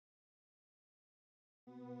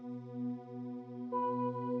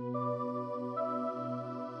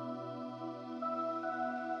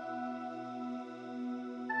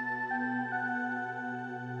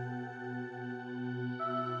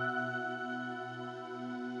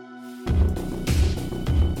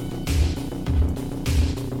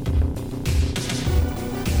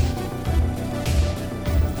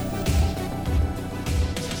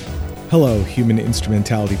Hello, human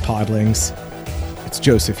instrumentality podlings. It's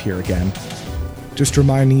Joseph here again. Just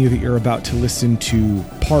reminding you that you're about to listen to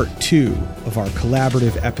part 2 of our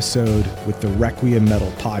collaborative episode with the Requiem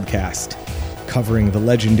Metal podcast, covering the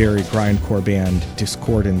legendary grindcore band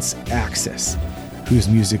Discordance Axis, whose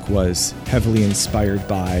music was heavily inspired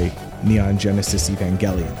by Neon Genesis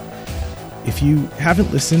Evangelion. If you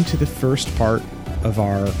haven't listened to the first part of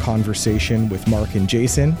our conversation with Mark and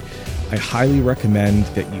Jason, I highly recommend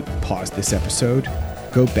that you pause this episode,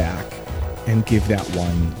 go back, and give that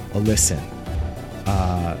one a listen.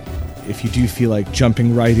 If you do feel like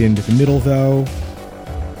jumping right into the middle, though,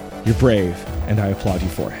 you're brave, and I applaud you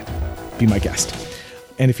for it. Be my guest.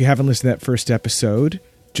 And if you haven't listened to that first episode,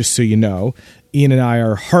 just so you know, Ian and I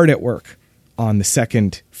are hard at work on the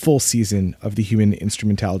second full season of the Human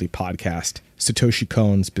Instrumentality podcast, Satoshi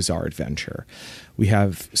Kon's Bizarre Adventure. We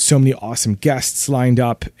have so many awesome guests lined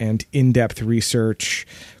up and in-depth research,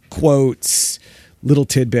 quotes, little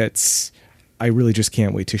tidbits. I really just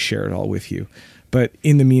can't wait to share it all with you. But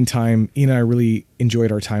in the meantime, Ian and I really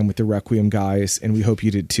enjoyed our time with the Requiem guys, and we hope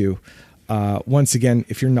you did too. Once again,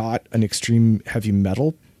 if you're not an extreme heavy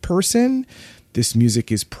metal person, this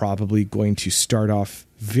music is probably going to start off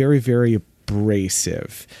very, very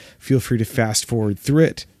abrasive. Feel free to fast forward through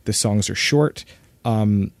it. The songs are short,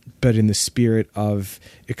 but in the spirit of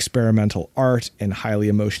experimental art and highly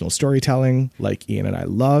emotional storytelling, like Ian and I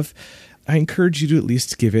love, I encourage you to at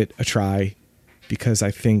least give it a try, because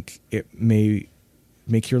I think it may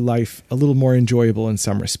make your life a little more enjoyable in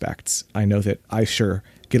some respects. I know that I sure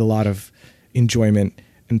get a lot of enjoyment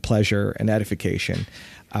and pleasure and edification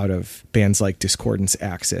out of bands like Discordance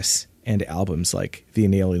Axis and albums like The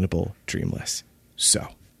Inalienable Dreamless. So,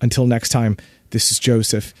 until next time, this is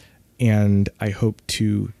Joseph, and I hope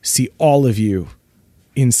to see all of you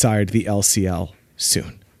inside the LCL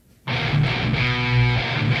soon.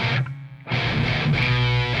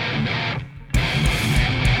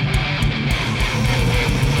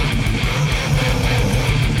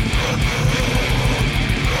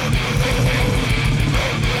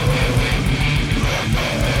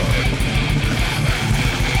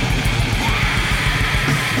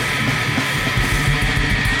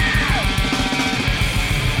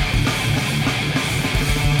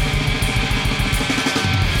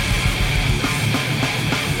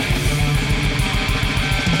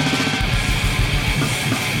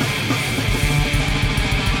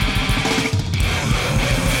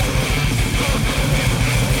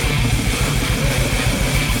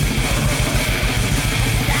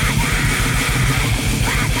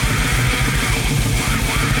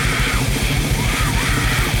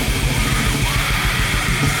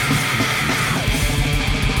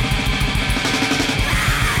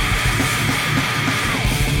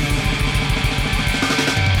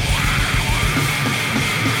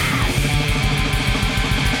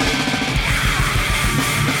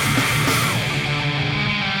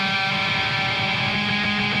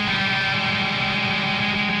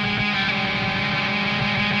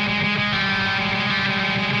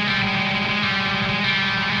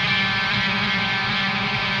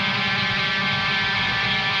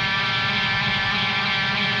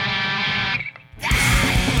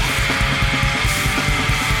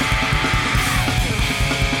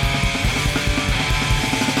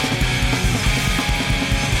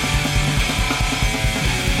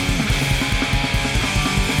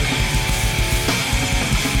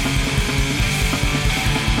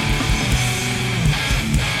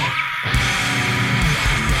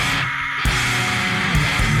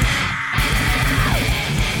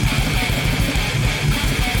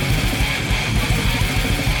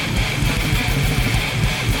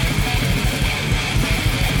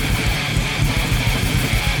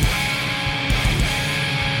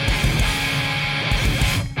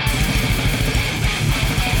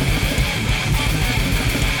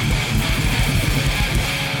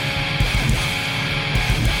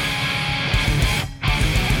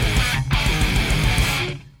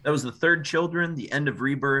 That was the Third Children, The End of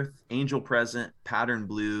Rebirth, Angel Present, Pattern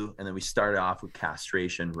Blue, and then we started off with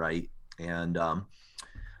Castration, right? And I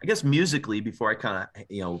guess musically, before I kind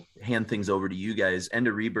of hand things over to you guys, End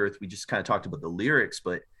of Rebirth, we just kind of talked about the lyrics,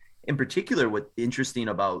 but in particular, what's interesting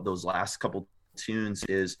about those last couple tunes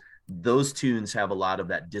is those tunes have a lot of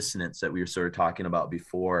that dissonance that we were sort of talking about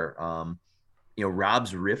before.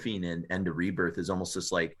 Rob's riffing in End of Rebirth is almost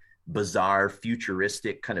this like bizarre,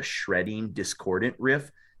 futuristic, kind of shredding, discordant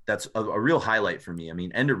riff. That's a real highlight for me. I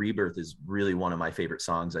mean, End of Rebirth is really one of my favorite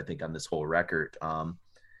songs, I think, on this whole record. I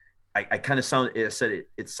kind of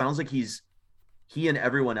it sounds like he's he and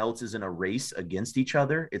everyone else is in a race against each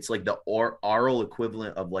other. It's like the oral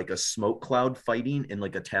equivalent of like a smoke cloud fighting in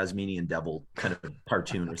like a Tasmanian devil kind of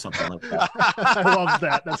cartoon or something like that. I love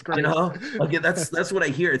that. That's great. You know, like that's what I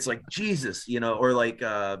hear. It's like Jesus, you know, or like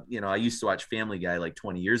you know, I used to watch Family Guy like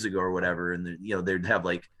 20 years ago or whatever, and you know, they'd have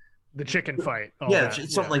like the chicken fight.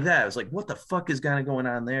 Something like that. I was like, what the fuck is kind of going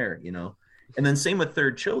on there, you know? And then same with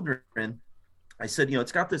Third Children. I said, you know,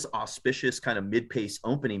 it's got this auspicious kind of mid-pace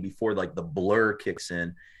opening before like the blur kicks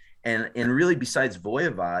in. And really besides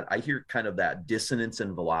Voivod, I hear kind of that dissonance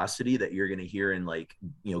and velocity that you're going to hear in like,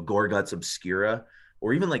 you know, Gorguts Obscura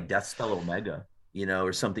or even like Deathspell Omega, you know,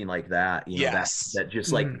 or something like that, you know, that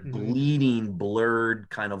just like bleeding, blurred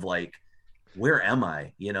kind of like, where am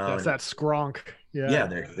I, you know? That's that skronk. Yeah,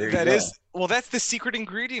 there that is, well, that's the secret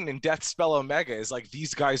ingredient in Deathspell Omega is like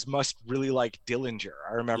these guys must really like Dillinger.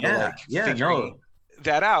 I remember figuring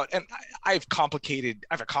that out, and I have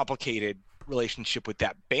a complicated relationship with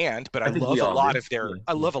that band, but I love a lot of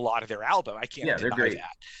their album. I can't deny that.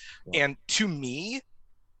 Yeah. And to me,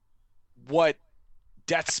 what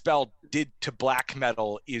Deathspell did to black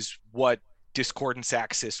metal is what Discordance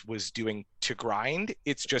Axis was doing to grind.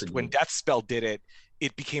 It's just when Deathspell did it,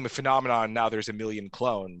 it became a phenomenon. Now there's a million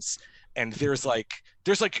clones, and there's like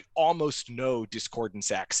almost no Discordance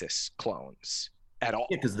Axis clones at all.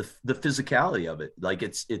 Yeah, because the physicality of it, like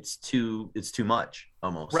it's too much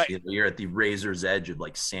almost. Right. You know, you're at the razor's edge of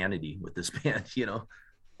like sanity with this band, you know.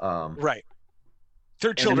 Right.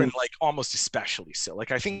 Third Children, like almost especially so.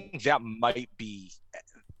 Like I think that might be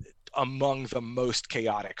among the most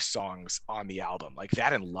chaotic songs on the album. Like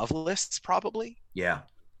that and Loveless, probably. Yeah.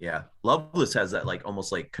 Loveless has that like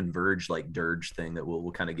almost like converge like dirge thing that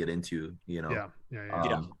we'll kind of get into, you know.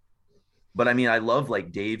 Yeah. But I mean, I love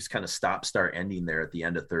like Dave's kind of stop-start ending there at the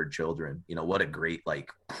end of Third Children. You know, what a great like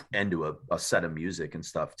end to a set of music and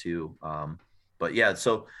stuff too. But yeah,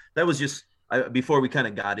 so that was just before we kind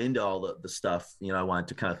of got into all the stuff, you know, I wanted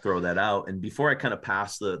to kind of throw that out. And before I kind of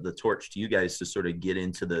pass the torch to you guys to sort of get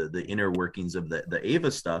into the inner workings of the Ava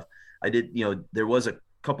stuff, I did, you know, there was a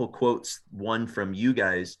couple quotes, one from you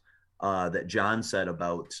guys that John said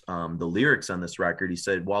about the lyrics on this record. He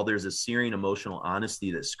said, while there's a searing emotional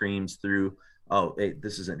honesty that screams through,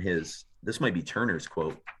 this isn't his, this might be Turner's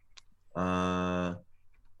quote. Oh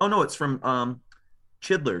no, it's from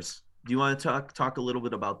Chidlers. Do you want to talk a little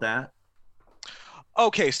bit about that?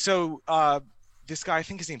 Okay, so this guy, I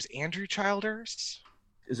think his name's Andrew Childers.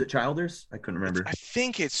 Is it Childers? I couldn't remember. I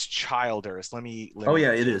think it's Childers. Let me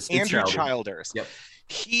yeah, it is. Andrew Childers. Yep.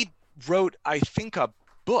 He wrote, I think, a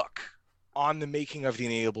book on the making of the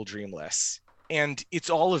Inalienable Dreamless, and it's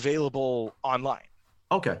all available online.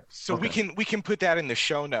 Okay. So we can put that in the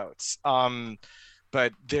show notes.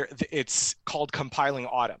 But it's called Compiling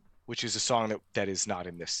Autumn, which is a song that is not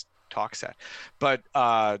in this talk set. But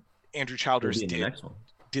Andrew Childers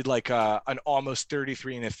did like an almost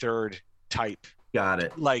 33 and a third type. Got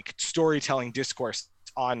it. Like storytelling discourse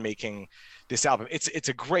on making this album. It's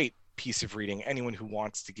a great piece of reading. Anyone who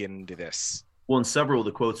wants to get into this. Well, and several of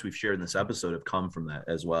the quotes we've shared in this episode have come from that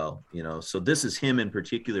as well. You know, so this is him in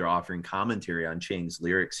particular offering commentary on Chang's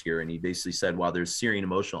lyrics here, and he basically said, while there's searing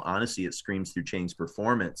emotional honesty, it screams through Chang's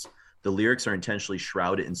performance. The lyrics are intentionally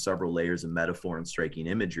shrouded in several layers of metaphor and striking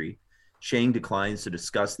imagery. Chang declines to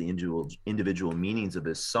discuss the individual meanings of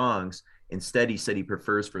his songs. Instead, he said he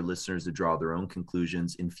prefers for listeners to draw their own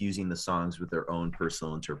conclusions, infusing the songs with their own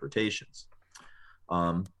personal interpretations.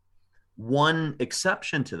 One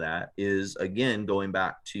exception to that is, again, going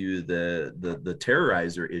back to the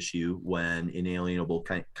Terrorizer issue when Inalienable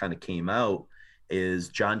kind of came out, is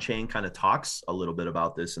John Chang kind of talks a little bit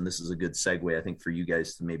about this, and this is a good segue, I think, for you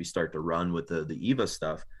guys to maybe start to run with the Eva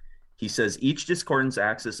stuff. He says, each Discordance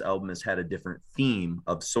Axis album has had a different theme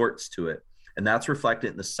of sorts to it, and that's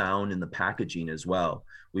reflected in the sound and the packaging as well.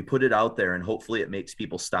 We put it out there, and hopefully it makes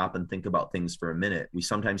people stop and think about things for a minute. We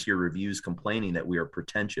sometimes hear reviews complaining that we are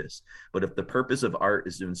pretentious, but if the purpose of art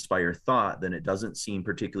is to inspire thought, then it doesn't seem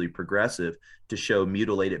particularly progressive to show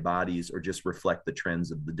mutilated bodies or just reflect the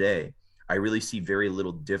trends of the day. I really see very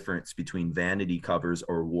little difference between vanity covers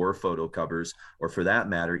or war photo covers, or for that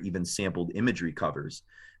matter, even sampled imagery covers.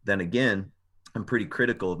 Then again, I'm pretty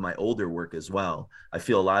critical of my older work as well. I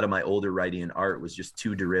feel a lot of my older writing and art was just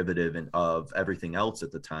too derivative of everything else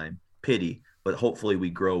at the time. Pity, but hopefully we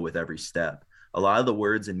grow with every step. A lot of the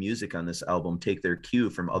words and music on this album take their cue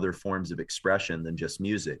from other forms of expression than just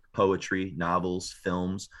music, poetry, novels,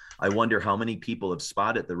 films. I wonder how many people have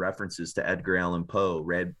spotted the references to Edgar Allan Poe,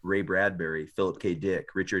 Ray Bradbury, Philip K. Dick,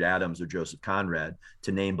 Richard Adams, or Joseph Conrad,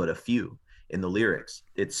 to name but a few. In the lyrics,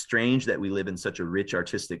 it's strange that we live in such a rich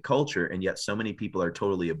artistic culture, and yet so many people are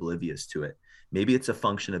totally oblivious to it. maybe it's a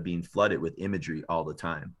function of being flooded with imagery all the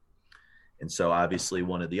time. And so obviously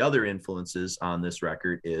one of the other influences on this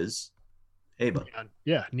record is Ava.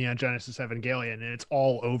 Neon Genesis Evangelion, and it's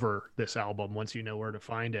all over this album once you know where to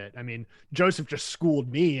find it. I mean, Joseph just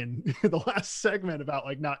schooled me in the last segment about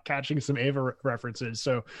like not catching some Ava references.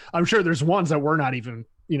 So I'm sure there's ones that we're not even,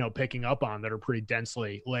 picking up on that are pretty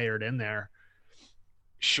densely layered in there.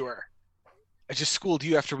 Sure. I just schooled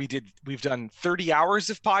you after we've done 30 hours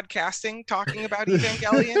of podcasting talking about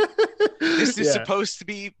Evangelion. This is supposed to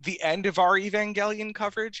be the end of our Evangelion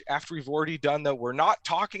coverage after we've already done the we're not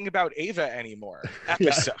talking about Ava anymore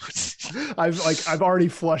episodes. Yeah. I've already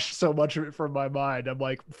flushed so much of it from my mind. I'm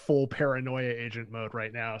like full paranoia agent mode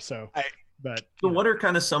right now. So what are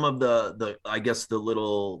kind of some of the I guess the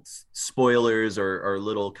little spoilers or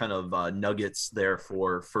little kind of nuggets there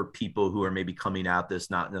for people who are maybe coming at this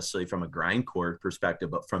not necessarily from a grindcore perspective,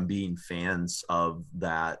 but from being fans of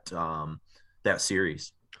that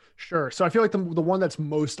series? Sure. So I feel like the one that's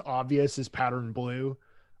most obvious is Pattern Blue.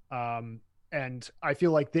 And I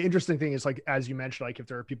feel like the interesting thing is, like, as you mentioned, like if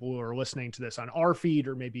there are people who are listening to this on our feed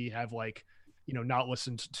or maybe have like, not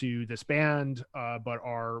listened to this band, but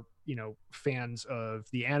are, fans of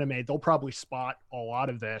the anime, they'll probably spot a lot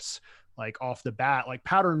of this like off the bat, like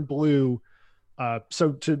Pattern Blue.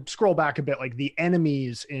 So to scroll back a bit, like the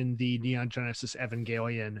enemies in the Neon Genesis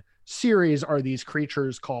Evangelion series are these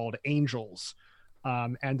creatures called angels.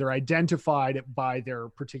 And they're identified by their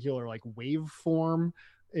particular like waveform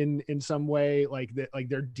in some way, like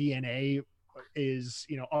their DNA is,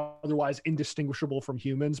 otherwise indistinguishable from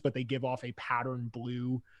humans, but they give off a pattern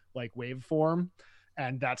blue like waveform.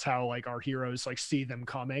 And that's how like our heroes like see them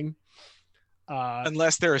coming.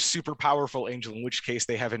 Unless they're a super powerful angel, in which case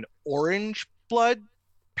they have an orange blood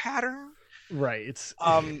pattern. Right. It's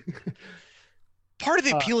part of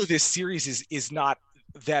the appeal of this series is not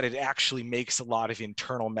that it actually makes a lot of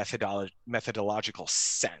internal methodological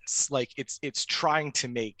sense. Like it's trying to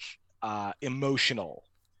make emotional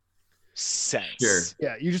sense. Sure.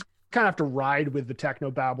 Yeah, you just kind of have to ride with the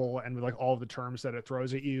technobabble and with like all the terms that it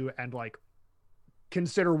throws at you and like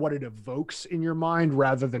consider what it evokes in your mind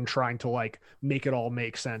rather than trying to like make it all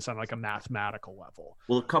make sense on like a mathematical level.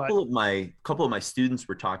 Well, a couple of my students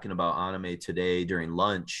were talking about anime today during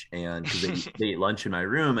lunch, and because they ate lunch in my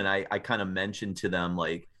room, and I kind of mentioned to them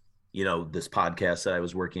like, this podcast that I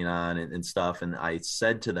was working on and stuff, and I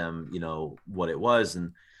said to them, what it was,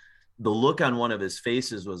 and the look on one of his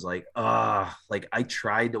faces was like, like I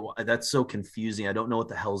tried to, that's so confusing. I don't know what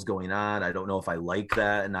the hell's going on. I don't know if I like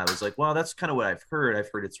that. And I was like, well, that's kind of what I've heard. I've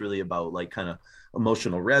heard it's really about like kind of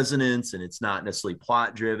emotional resonance, and it's not necessarily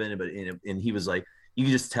plot driven, but and he was like, you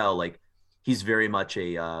can just tell like he's very much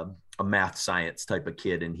a math science type of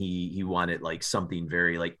kid. And he wanted like something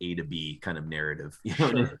very like A to B kind of narrative,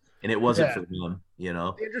 Sure. And it wasn't for him,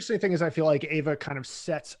 The interesting thing is I feel like Ava kind of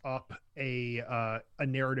sets up a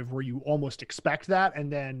narrative where you almost expect that,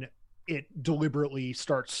 and then it deliberately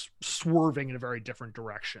starts swerving in a very different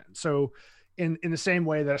direction. So in the same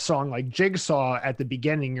way that a song like Jigsaw at the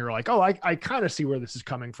beginning, you're like, oh, I kind of see where this is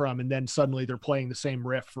coming from. And then suddenly they're playing the same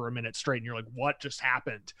riff for a minute straight. And you're like, what just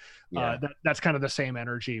happened? Yeah. That's kind of the same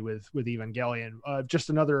energy with Evangelion.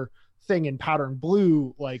 Just another thing in Pattern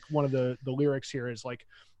Blue, like one of the lyrics here is like,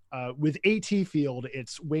 with AT field,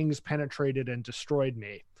 its wings penetrated and destroyed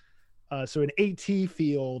me. So an AT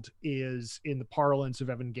field is, in the parlance of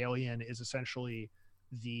Evangelion, is essentially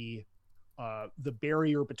the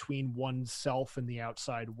barrier between oneself and the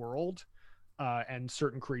outside world. And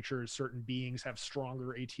certain creatures, certain beings have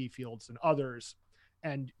stronger AT fields than others.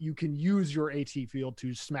 And you can use your AT field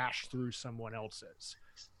to smash through someone else's.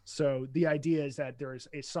 So the idea is that there is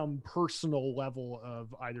some personal level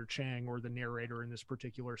of either Chang or the narrator in this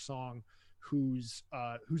particular song whose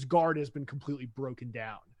guard has been completely broken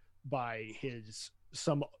down by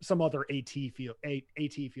some other AT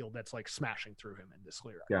field that's like smashing through him in this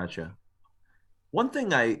lyric. Gotcha. One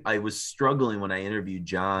thing I was struggling when I interviewed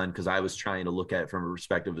John, because I was trying to look at it from a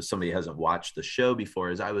perspective of somebody who hasn't watched the show before,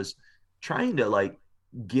 is I was trying to like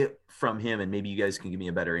get from him, and maybe you guys can give me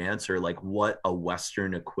a better answer, like what a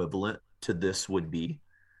Western equivalent to this would be.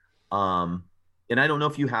 And I don't know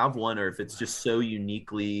if you have one, or if it's just so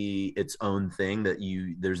uniquely its own thing that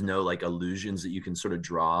there's no like allusions that you can sort of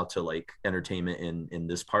draw to like entertainment in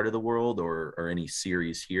this part of the world or any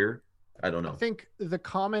series here. I don't know. I think the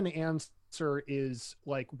common answer is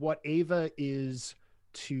like what Ava is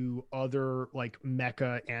to other like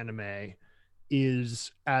mecha anime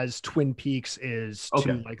is as Twin Peaks is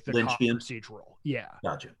to like the cop procedural. Yeah.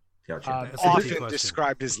 Gotcha. Often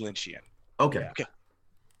described as Lynchian. Okay.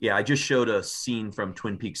 Yeah, I just showed a scene from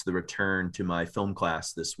Twin Peaks: The Return to my film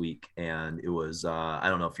class this week, and it was I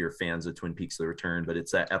don't know if you're fans of Twin Peaks: The Return, but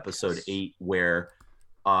it's that episode 8 where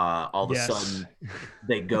all of a sudden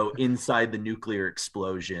they go inside the nuclear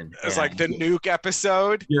explosion. It's like the nuke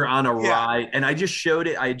episode. You're on a ride, and I just showed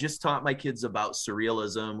it. I just taught my kids about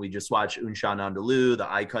surrealism. We just watched Unsha Nandaloo,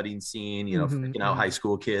 the eye cutting scene. You know, freaking out high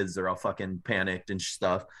school kids. They're all fucking panicked and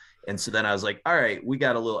stuff. And so then I was like, all right, we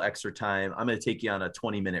got a little extra time. I'm going to take you on a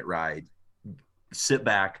 20-minute ride. Sit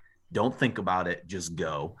back. Don't think about it. Just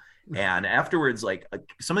go. And afterwards, like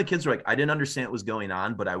some of the kids were like, I didn't understand what was going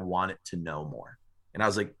on, but I wanted to know more. And I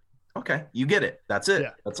was like, okay, you get it. That's it.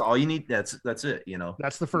 Yeah. That's all you need. That's it. You know,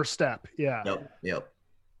 that's the first step. Yeah. Yep.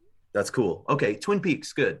 That's cool. Okay. Twin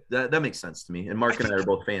Peaks. Good. That makes sense to me. And Mark and I are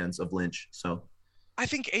both fans of Lynch. So I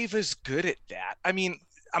think Ava's good at that. I mean,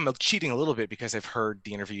 I'm cheating a little bit because I've heard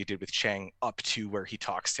the interview you did with Chang up to where he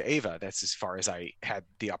talks to Ava. That's as far as I had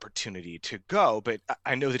the opportunity to go. But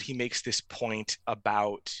I know that he makes this point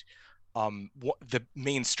about the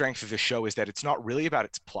main strength of the show is that it's not really about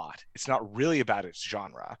its plot. It's not really about its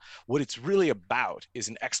genre. What it's really about is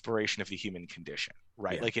an exploration of the human condition,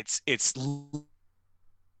 right? Yeah. Like it's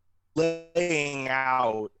laying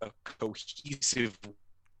out a cohesive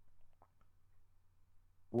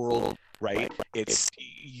world, right? It's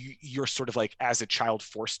you're sort of like, as a child,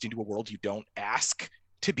 forced into a world you don't ask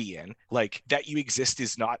to be in. Like, that you exist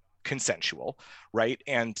is not consensual, right?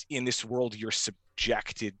 And in this world, you're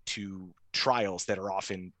subjected to trials that are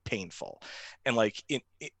often painful. And like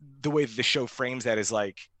the way the show frames that is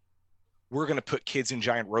like, we're going to put kids in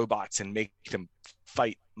giant robots and make them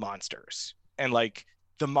fight monsters. And like,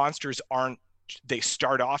 the monsters they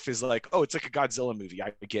start off as like, oh, it's like a Godzilla movie.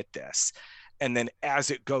 I get this. And then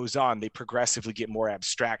as it goes on, they progressively get more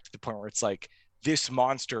abstract to the point where it's like, this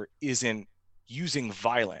monster isn't using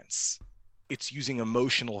violence. It's using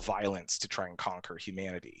emotional violence to try and conquer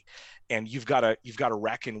humanity. And you've got to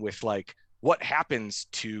reckon with like, what happens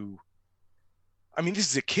to, I mean, this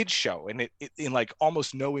is a kid's show, and it in like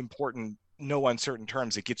almost no uncertain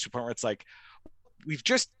terms, it gets to a point where it's like, we've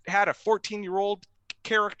just had a 14-year-old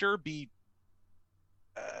character be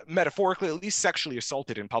metaphorically, at least sexually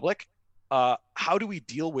assaulted in public. How do we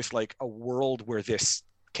deal with like a world where this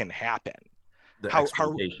can happen? The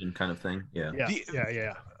exploitation kind of thing.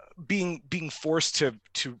 Yeah. Being forced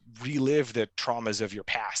to relive the traumas of your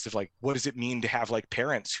past, of like, what does it mean to have like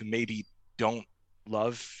parents who maybe don't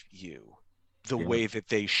love you the way that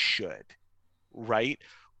they should, right?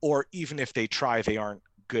 Or even if they try, they aren't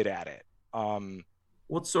good at it.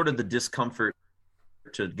 What's sort of the discomfort,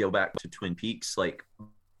 to go back to Twin Peaks, like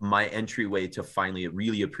my entryway to finally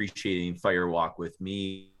really appreciating Firewalk with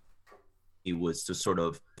Me was to sort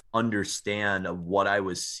of understand of what I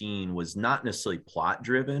was seeing was not necessarily plot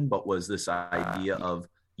driven, but was this idea of,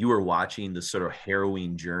 you were watching the sort of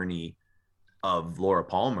harrowing journey of Laura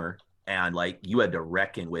Palmer, and like, you had to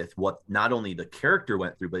reckon with what not only the character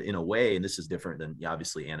went through, but in a way, and this is different than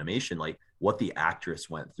obviously animation, like what the actress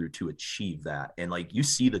went through to achieve that. And like, you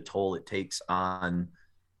see the toll it takes on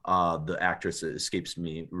the actress, that escapes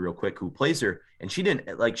me real quick, who plays her, and she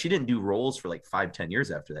didn't do roles for like 5-10 years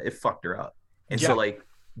after that. It fucked her up. And so like,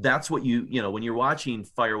 that's what you know, when you're watching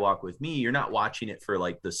Firewalk with Me, you're not watching it for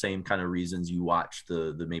like the same kind of reasons you watch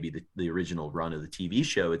the original run of the TV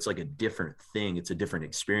show. It's like a different thing. It's a different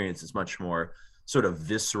experience. It's much more sort of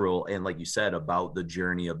visceral, and like you said, about the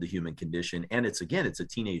journey of the human condition. And it's a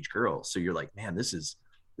teenage girl, so you're like, man, this is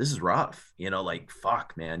rough, you know, like,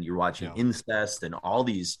 fuck, man, you're watching incest and all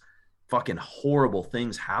these fucking horrible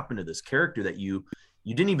things happen to this character that you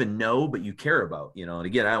didn't even know, but you care about, you know. And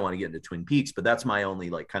again, I don't want to get into Twin Peaks, but that's my only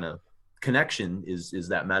like kind of connection is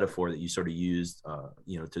that metaphor that you sort of used,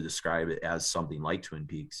 you know, to describe it as something like Twin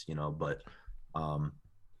Peaks, you know. But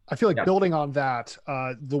I feel like building on that,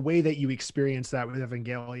 the way that you experience that with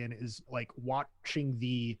Evangelion is like watching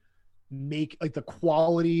the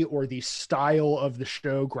quality or the style of the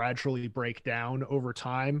show gradually break down over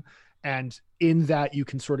time. And in that, you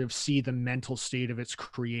can sort of see the mental state of its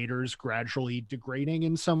creators gradually degrading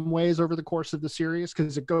in some ways over the course of the series,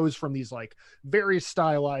 because it goes from these like very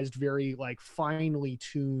stylized, very like finely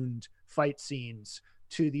tuned fight scenes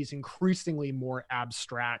to these increasingly more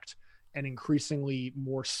abstract and increasingly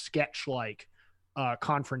more sketch-like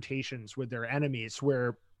confrontations with their enemies,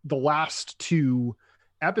 where the last two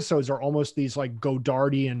episodes are almost these like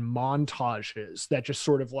Godardian montages that just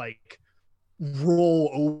sort of like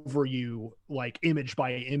roll over you like image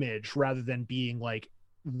by image, rather than being like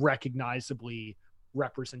recognizably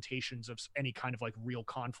representations of any kind of like real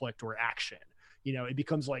conflict or action. You know, it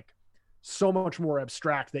becomes like so much more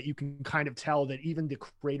abstract that you can kind of tell that even the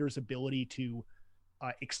creator's ability to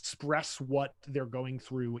express what they're going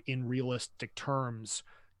through in realistic terms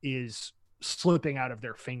is slipping out of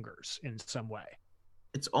their fingers in some way.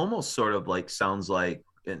 It's almost sort of like, sounds like,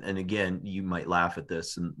 and again, you might laugh at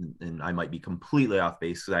this, and I might be completely off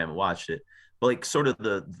base because I haven't watched it, but like sort of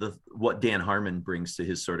the what Dan Harmon brings to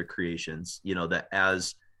his sort of creations, you know, that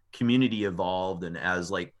as Community evolved and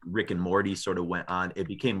as like Rick and Morty sort of went on, it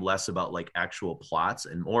became less about like actual plots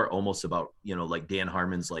and more almost about, you know, like Dan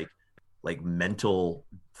Harmon's like mental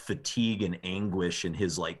fatigue and anguish and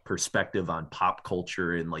his like perspective on pop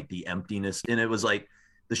culture and like the emptiness. And it was like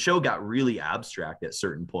the show got really abstract at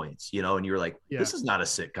certain points, you know, and you're like, this is not a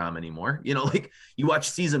sitcom anymore. You know, like you watch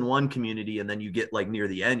season 1 Community and then you get like near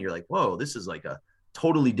the end, you're like, whoa, this is like a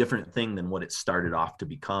totally different thing than what it started off to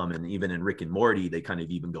become. And even in Rick and Morty, they kind of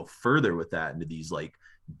even go further with that into these like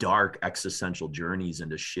dark existential journeys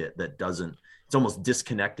into shit that doesn't, it's almost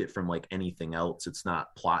disconnected from like anything else. It's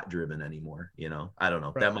not plot driven anymore. You know, I don't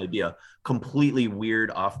know. Right. That might be a completely weird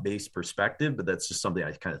off base perspective, but that's just something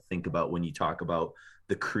I kind of think about when you talk about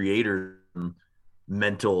the creator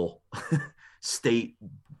mental state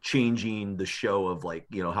changing the show of like,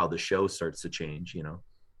 you know, how the show starts to change, you know.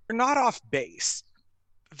 They're not off base.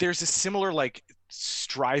 There's a similar like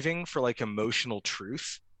striving for like emotional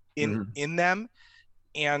truth in them.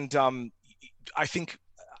 And I think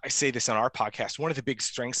I say this on our podcast, one of the big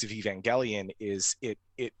strengths of Evangelion is it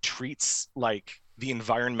treats like the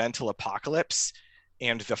environmental apocalypse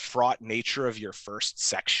and the fraught nature of your first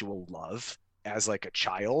sexual love as like a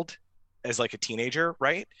child, as like a teenager,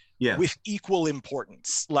 right? Yeah. With equal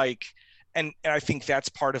importance. Like, and I think that's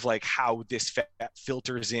part of like how this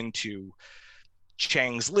filters into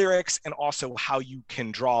Chang's lyrics, and also how you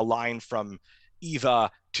can draw a line from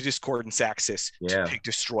Eva to Discordance Axis to Pig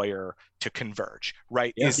Destroyer to Converge,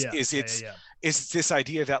 right? Is this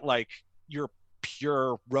idea that like your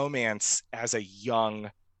pure romance as a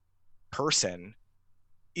young person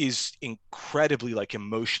is incredibly like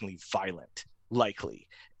emotionally violent, likely,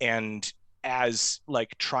 and as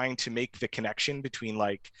like trying to make the connection between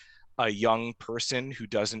like a young person who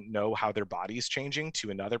doesn't know how their body is changing to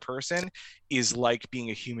another person is like being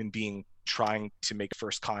a human being trying to make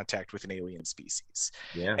first contact with an alien species.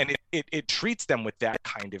 Yeah. And it treats them with that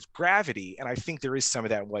kind of gravity. And I think there is some of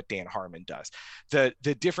that in what Dan Harmon does. The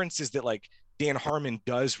difference is that like Dan Harmon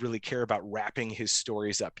does really care about wrapping his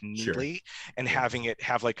stories up neatly and having it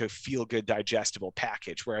have like a feel-good digestible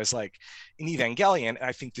package. Whereas like in Evangelion, and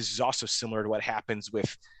I think this is also similar to what happens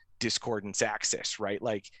with Discordance Axis, right?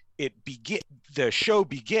 Like the show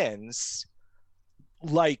begins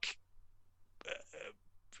like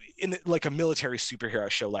in like a military superhero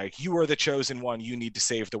show, like you are the chosen one, you need to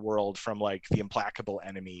save the world from like the implacable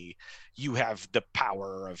enemy, you have the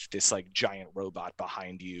power of this like giant robot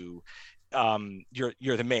behind you,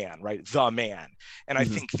 you're the man, right? The man. And I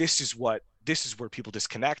think this is where people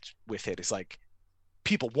disconnect with it, is like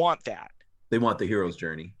people want that. They want the hero's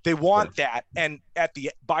journey. They want that. And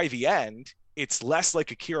by the end, it's less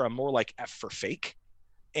like Akira, more like F for fake.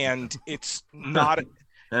 And it's not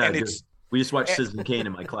and good. It's we just watched Citizen Kane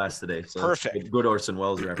in my class today. So perfect. Good Orson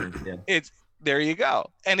Welles reference. Yeah. It's there you go.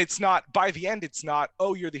 And it's not, by the end, it's not,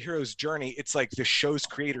 oh, you're the hero's journey. It's like the show's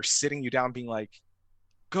creator sitting you down being like,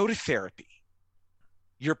 go to therapy.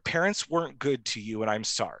 Your parents weren't good to you, and I'm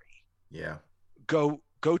sorry. Yeah. Go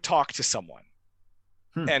talk to someone.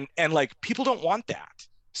 And like people don't want that.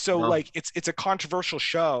 So like it's a controversial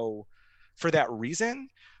show for that reason.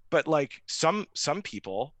 But like some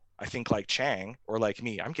people, I think like Chang or like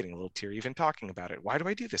me, I'm getting a little teary even talking about it. Why do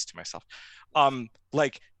I do this to myself?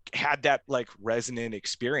 Like had that like resonant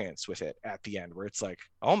experience with it at the end where it's like,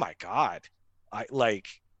 oh my God,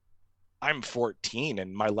 I'm 14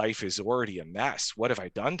 and my life is already a mess. What have I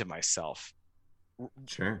done to myself?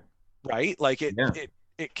 Sure. Right? Like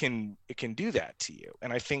it can do that to you.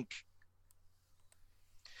 And I think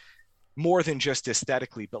more than just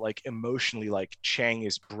aesthetically, but like emotionally, like Chang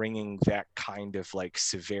is bringing that kind of like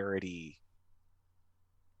severity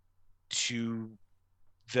to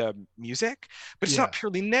the music, but it's not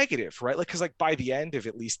purely negative, right? Like, cause like by the end of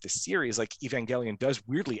at least the series, like Evangelion does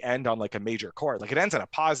weirdly end on like a major chord. Like it ends on a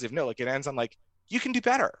positive note. Like it ends on like, you can do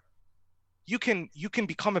better. You can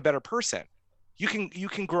become a better person. You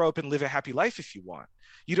can grow up and live a happy life if you want.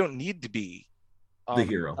 You don't need to be the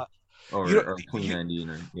hero. Or Queen Ending,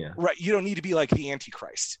 right. You don't need to be like the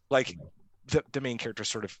Antichrist. Like the main character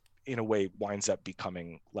sort of in a way winds up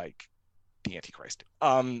becoming like the Antichrist.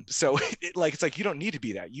 So it's like you don't need to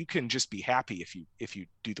be that. You can just be happy if you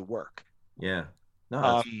do the work. Yeah. No,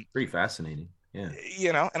 that's pretty fascinating. Yeah.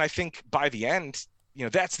 You know, and I think by the end,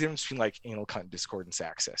 that's the difference between like anal cunt discordance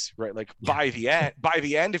access, right? Like by the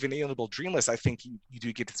end of Inalienable Dreamless, I think you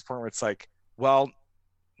do get to this point where it's like, well,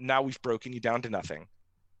 now we've broken you down to nothing,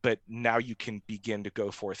 but now you can begin to go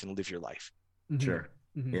forth and live your life. Mm-hmm. Sure.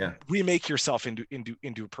 Mm-hmm. Yeah. Remake yourself into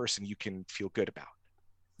a person you can feel good about.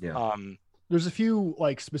 Yeah. There's a few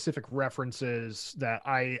like specific references that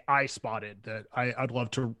I spotted that I'd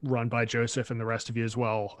love to run by Joseph and the rest of you as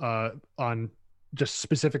well, on just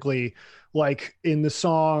specifically like in the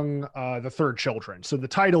song The Third Children. So the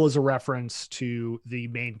title is a reference to the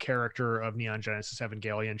main character of Neon Genesis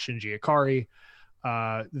Evangelion, Shinji Ikari.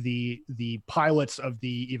 The pilots of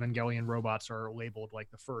the Evangelion robots are labeled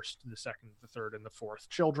like the first, the second, the third, and the fourth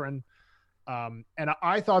children. And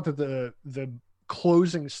I thought that the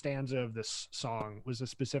closing stanza of this song was a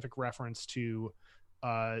specific reference to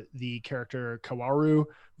the character Kaworu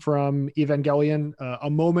from Evangelion, a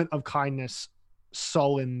moment of kindness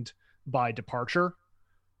sullied by departure.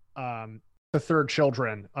 The Third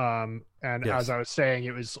Children, and yes. As I was saying,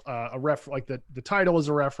 it was like the title is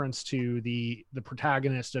a reference to the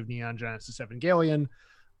protagonist of Neon Genesis Evangelion.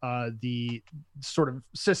 The sort of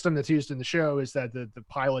system that's used in the show is that the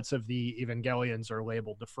pilots of the Evangelions are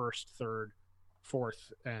labeled the first, third,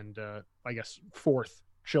 fourth, and I guess fourth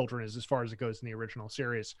children is as far as it goes in the original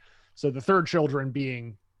series. So the third children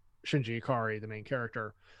being Shinji Ikari, the main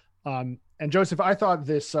character. And Joseph, I thought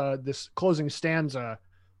this closing stanza,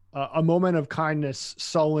 a moment of kindness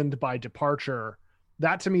sullied by departure,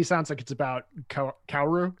 that to me sounds like it's about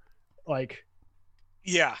Kaoru. Like,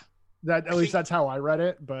 yeah, that at least that's how I read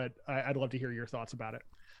it, but I'd love to hear your thoughts about it.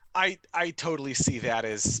 I totally see that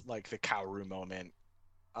as like the Kaoru moment.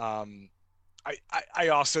 I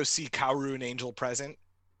also see Kaoru and Angel present.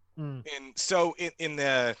 And so in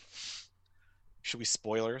the, should we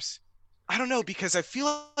spoilers? I don't know, because I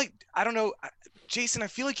feel like, I don't know, Jason, I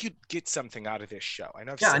feel like you'd get something out of this show. I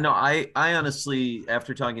know. I honestly,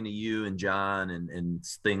 after talking to you and John and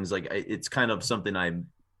things like, it's kind of something I'm,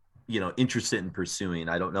 interested in pursuing.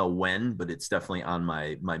 I don't know when, but it's definitely on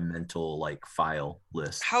my mental like file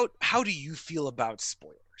list. How do you feel about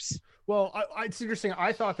spoilers? Well, it's interesting.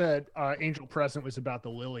 I thought that Angel Present was about the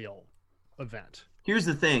Lilial event. Here's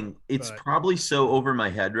the thing. It's probably so over my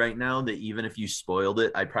head right now that even if you spoiled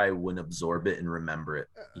it, I probably wouldn't absorb it and remember it.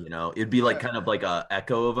 It'd be like kind of like a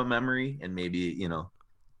echo of a memory, and maybe,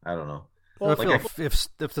 I don't know. Well,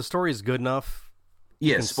 if the story is good enough,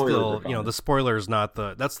 spoilers. The spoiler is not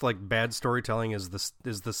that's like bad storytelling is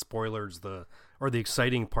the spoilers, or the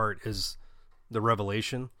exciting part is the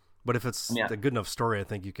revelation. But if it's a good enough story, I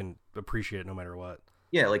think you can appreciate it no matter what.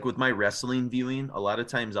 Yeah, like with my wrestling viewing, a lot of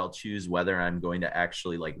times I'll choose whether I'm going to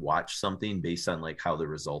actually like watch something based on like how the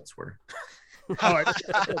results were. You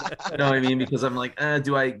know what I mean? Because I'm like,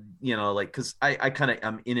 do I, because I kind of,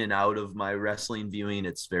 I'm in and out of my wrestling viewing.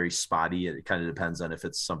 It's very spotty. It kind of depends on if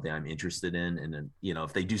it's something I'm interested in. And then,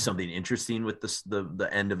 if they do something interesting with the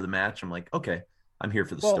end of the match, I'm like, okay, I'm here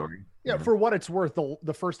for the story. Yeah, for what it's worth,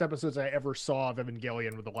 the first episodes I ever saw of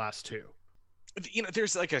Evangelion were the last two.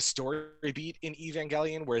 There's like a story beat in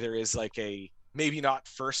Evangelion where there is like a, maybe not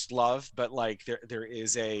first love, but like there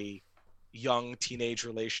is a young teenage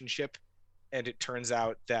relationship, and it turns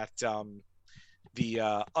out that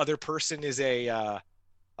the other person is a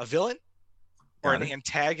villain or an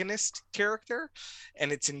antagonist character,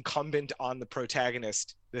 and it's incumbent on the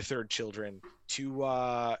protagonist, the third children,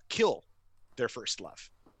 to kill their first love.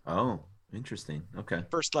 Oh, interesting. Okay.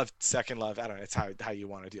 First love, second love. I don't know. It's how you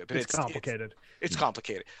want to do it, but it's complicated. It's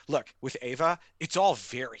complicated. Look, with Ava, it's all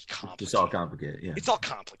very complicated. It's all complicated. Yeah. It's all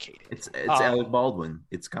complicated. It's Alec Baldwin.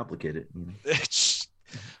 It's complicated.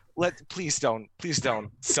 Please don't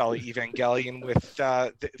sell Evangelion with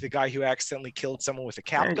the guy who accidentally killed someone with a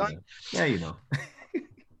cap gun. Yeah,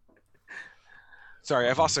 Sorry,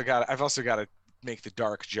 I've also got to make the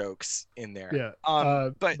dark jokes in there. Yeah.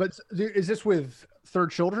 But is this with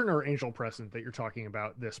Third Children or Angel Present that you're talking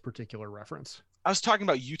about this particular reference? I was talking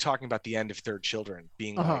about you talking about the end of Third Children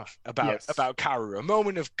being like about Kaoru, a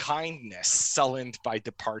moment of kindness sullied by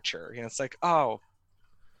departure. It's like, oh,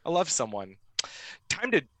 I love someone.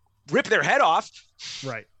 Time to rip their head off.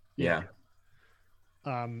 Right. Yeah.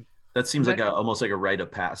 That seems like almost like a rite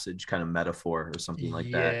of passage kind of metaphor or something like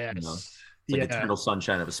that. It's like eternal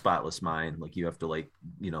sunshine of a spotless mind. Like you have to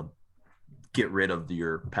get rid of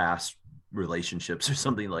your past relationships or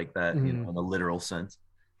something like that, in a literal sense.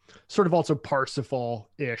 Sort of also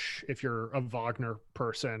Parsifal-ish if you're a Wagner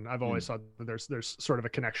person. I've always thought that there's sort of a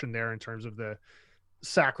connection there in terms of the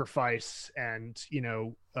sacrifice and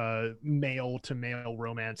male to male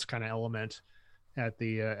romance kind of element at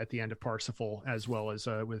the end of Parsifal, as well as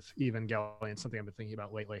with Evangelion, something I've been thinking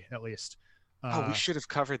about lately, at least. We should have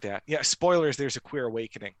covered that. Yeah, spoilers. There's a queer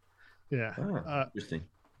awakening. Yeah. Interesting.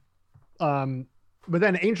 But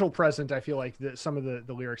then Angel Present, I feel like some of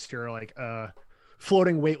the lyrics here are like,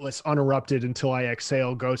 floating weightless, unerupted until I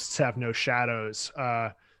exhale, ghosts have no shadows.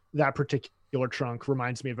 That particular chunk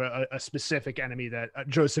reminds me of a specific enemy that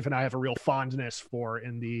Joseph and I have a real fondness for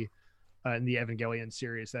in the Evangelion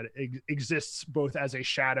series, that exists both as a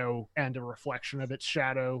shadow and a reflection of its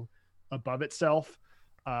shadow above itself.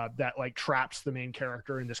 That like traps the main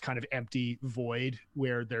character in this kind of empty void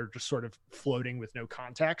where they're just sort of floating with no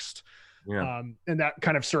context. Yeah. And that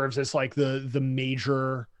kind of serves as like the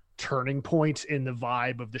major turning point in the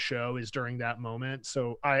vibe of the show is during that moment.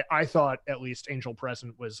 So I thought at least Angel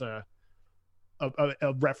Present was a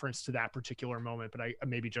reference to that particular moment, but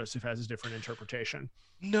maybe Joseph has a different interpretation.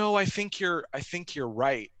 No, I think you're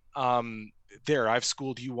right. There, I've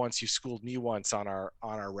schooled you once, you schooled me once on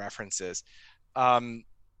our references. Thing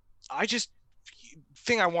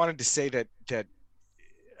I wanted to say that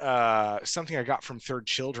something I got from Third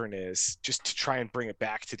Children is, just to try and bring it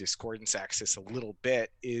back to Discordance Axis a little bit,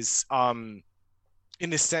 is in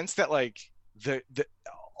the sense that like the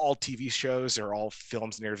all TV shows or all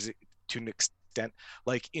films narratives to an extent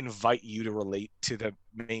like invite you to relate to the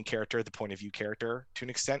main character, the point of view character, to an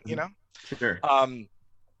extent, you know. Sure.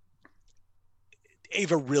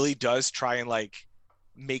 Ava really does try and like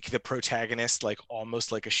make the protagonist like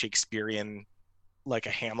almost like a Shakespearean, like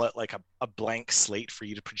a Hamlet, like a blank slate for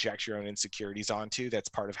you to project your own insecurities onto. That's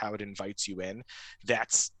part of how it invites you in.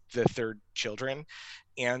 That's the Third Children.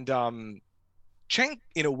 And Chang,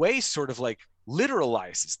 in a way, sort of like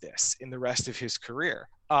literalizes this in the rest of his career.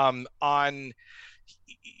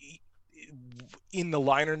 In the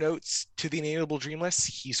liner notes to The Inalienable Dreamless,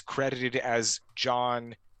 he's credited as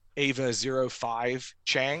John Ava 05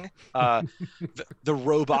 Chang. The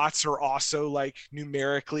robots are also like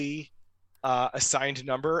numerically assigned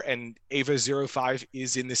number, and Ava 05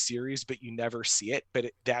 is in the series, but you never see it.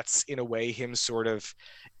 But that's in a way him sort of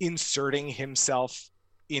inserting himself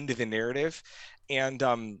into the narrative. And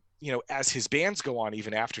as his bands go on,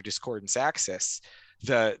 even after Discordance Axis,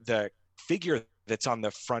 the figure that's on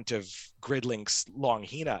the front of Gridlink's Long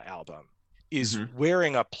Hina album is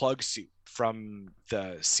wearing a plug suit from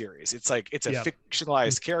the series. It's like it's a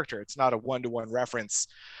fictionalized character. It's not a one-to-one reference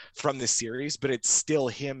from the series, but it's still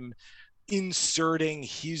him inserting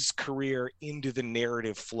his career into the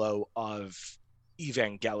narrative flow of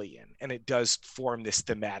Evangelion, and it does form this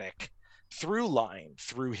thematic through line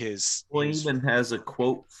through his. Well, he even has a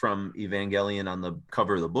quote from Evangelion on the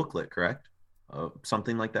cover of the booklet, correct?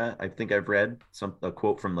 Something like that. I think I've read a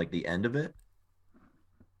quote from like the end of it.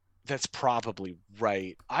 That's probably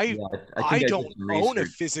right. I don't own a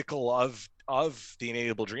physical of The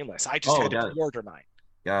Inalienable Dreamless. I just had to order mine.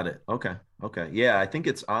 Got it. Okay. Yeah, I think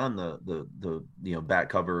it's on the back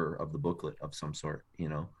cover of the booklet of some sort.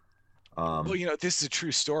 Well, this is a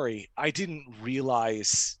true story. I didn't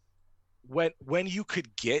realize when you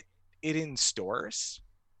could get it in stores.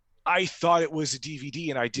 I thought it was a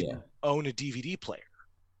DVD, and I didn't own a DVD player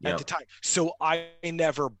at the time, so I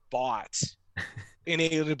never bought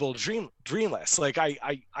Inalienable Dreamless. Like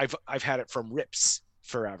I've had it from Rips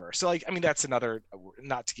forever. So like, I mean, that's another,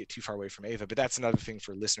 not to get too far away from Ava, but that's another thing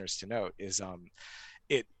for listeners to note is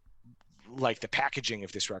it, like, the packaging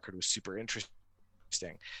of this record was super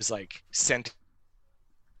interesting. It's like sent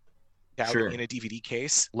out in a DVD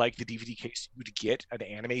case, like the DVD case you would get an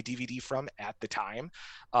anime DVD from at the time.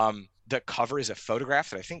 The cover is a photograph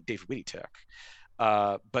that I think Dave Whitty took.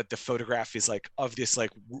 But the photograph is like of this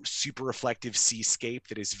like super reflective seascape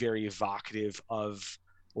that is very evocative of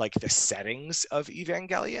like the settings of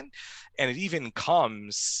Evangelion, and it even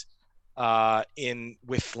comes in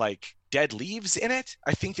with like dead leaves in it.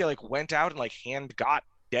 I think they like went out and like hand got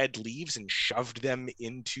dead leaves and shoved them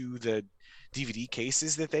into the DVD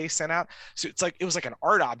cases that they sent out. So it's like it was like an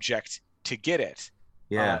art object to get it.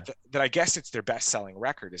 Yeah. That I guess it's their best-selling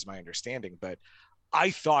record, is my understanding, but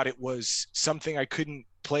I thought it was something I couldn't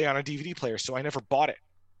play on a DVD player, so I never bought it.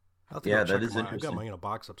 Yeah, that is interesting. I've got mine in a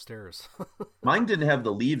box upstairs. Mine didn't have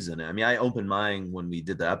the leaves in it. I mean, I opened mine when we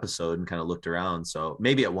did the episode and kind of looked around. So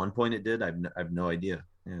maybe at one point it did. I have no idea.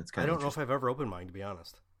 Yeah, it's kind of. I don't know if I've ever opened mine, to be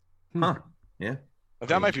honest. Huh? Yeah.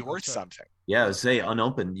 That might be worth something. Yeah, say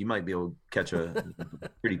unopened, you might be able to catch a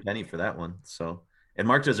pretty penny for that one. So, and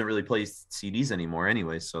Mark doesn't really play CDs anymore,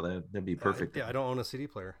 anyway, so that'd be perfect. Yeah, I don't own a CD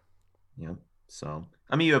player. Yeah. So,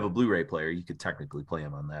 I mean, you have a Blu-ray player. You could technically play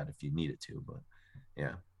them on that if you needed to, but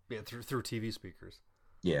yeah. Yeah, through TV speakers.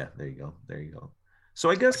 Yeah, there you go. So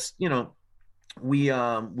I guess, we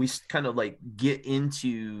kind of like get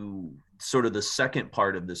into sort of the second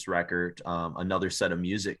part of this record, another set of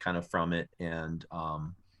music kind of from it. And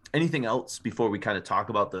anything else before we kind of talk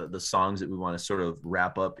about the songs that we want to sort of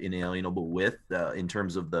wrap up Inalienable with, in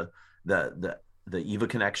terms of the Eva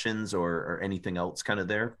connections, or anything else kind of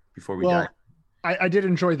there before we dive? I did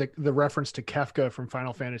enjoy the reference to Kefka from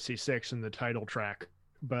Final Fantasy VI in the title track,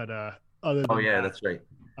 but other than that's right.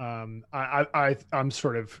 I'm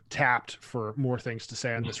sort of tapped for more things to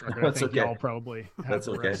say on this record. I think y'all probably have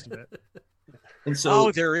the rest of it. And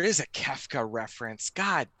so, there is a Kefka reference.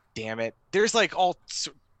 God damn it! There's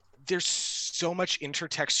so much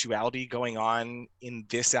intertextuality going on in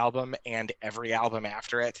this album and every album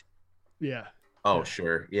after it. Yeah. Oh, yeah.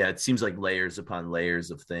 Sure. Yeah, it seems like layers upon layers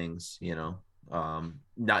of things,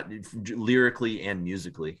 not lyrically and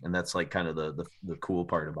musically, and that's like kind of the cool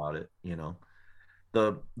part about it.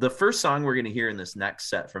 The first song we're going to hear in this next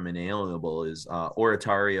set from Inalienable is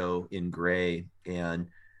Oratorio in Gray, and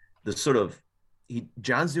the sort of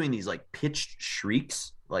John's doing these like pitched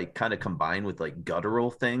shrieks, like kind of combined with like guttural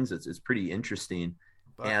things. It's pretty interesting.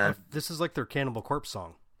 And this is like their Cannibal Corpse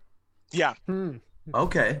song. Yeah.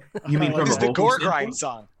 Okay. You mean from the gore grind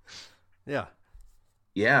song? Yeah.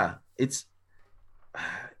 Yeah. It's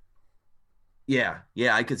yeah,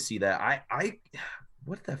 I could see that.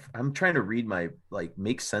 I'm trying to read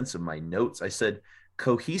make sense of my notes. I said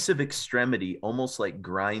cohesive extremity, almost like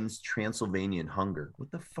Grind's Transylvanian hunger. What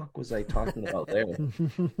the fuck was I talking about there?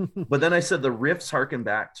 But then I said the riffs harken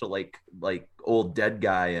back to like old Dead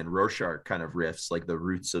Guy and Rorschach kind of riffs, like the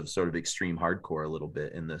roots of sort of extreme hardcore a little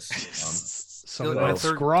bit in this. My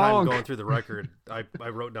third time going through the record, I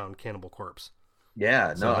wrote down Cannibal Corpse.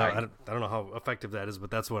 Yeah, so I don't know how effective that is,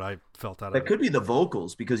 but that's what I felt out of it. That could be the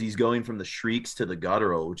vocals, because he's going from the shrieks to the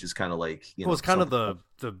guttural, which is kind of like it's kind of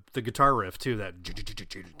the guitar riff too. That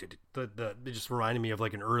it just reminded me of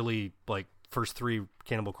like an early like first three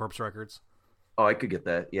Cannibal Corpse records. Oh, I could get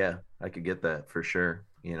that. Yeah, I could get that for sure.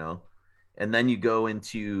 And then you go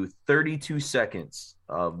into 32 seconds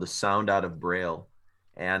of the Sound Out of Braille.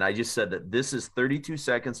 And I just said that this is 32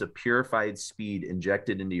 seconds of purified speed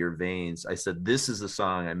injected into your veins. I said this is the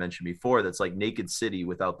song I mentioned before that's like Naked City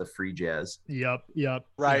without the free jazz. Yep.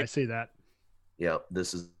 Right. Yeah, I see that. Yep.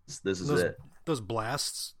 This is it. Those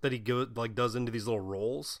blasts that he does into these little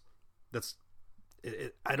rolls. That's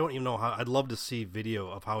it. I don't even know how. I'd love to see video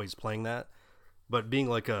of how he's playing that. But being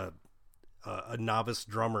like a novice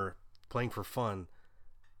drummer playing for fun,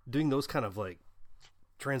 doing those kind of like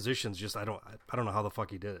transitions, just I don't know how the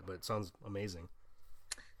fuck he did it, but it sounds amazing.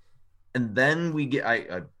 And then we get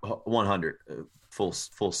 100 full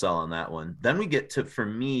sell on that one. Then we get to, for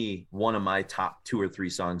me, one of my top 2 or 3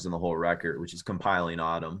 songs in the whole record, which is Compiling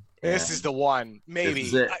Autumn. This is the one.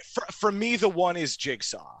 Maybe for me, the one is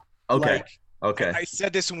Jigsaw. Okay. Okay. I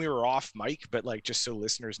said this when we were off mic, but like just so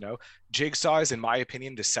listeners know, Jigsaw is, in my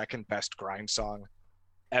opinion, the second best grind song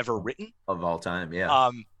ever written of all time. Yeah.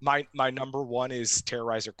 My number one is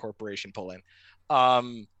Terrorizer Corporation Pull In.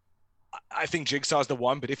 I think Jigsaw is the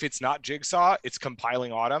one, but if it's not Jigsaw, it's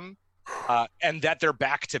Compiling Autumn. And that they're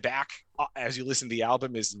back to back as you listen to the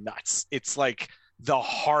album is nuts. It's like the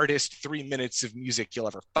hardest 3 minutes of music you'll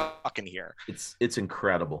ever fucking hear. It's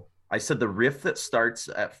incredible. I said the riff that starts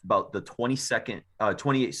at about the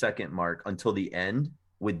 28 second mark until the end,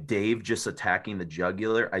 with Dave just attacking the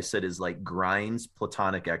jugular, I said is like Grind's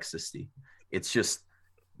Platonic Ecstasy. It's just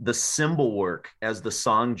the cymbal work as the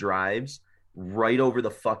song drives right over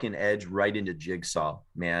the fucking edge, right into Jigsaw,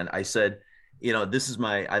 man. I said, this is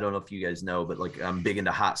I don't know if you guys know, but like I'm big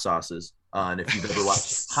into hot sauces. And if you've ever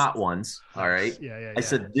watched Hot Ones, all right. Yeah. I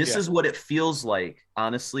said, this is what it feels like,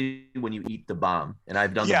 honestly, when you eat the bomb. And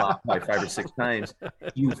I've done the bomb like 5 or 6 times.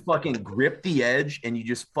 You fucking grip the edge and you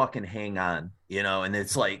just fucking hang on, and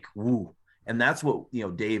it's like, woo. And that's what,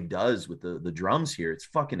 Dave does with the drums here. It's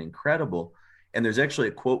fucking incredible. And there's actually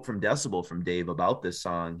a quote from Decibel from Dave about this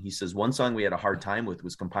song. He says, one song we had a hard time with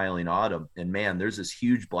was Compiling Autumn. And man, there's this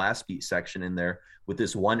huge blast beat section in there with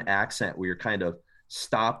this one accent where you're kind of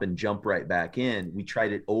stop and jump right back in. We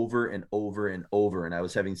tried it over and over and over, and I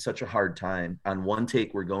was having such a hard time. On one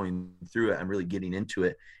take, we're going through it, I'm really getting into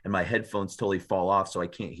it, and my headphones totally fall off, so I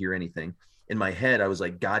can't hear anything. In my head, I was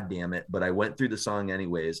like, God damn it. But I went through the song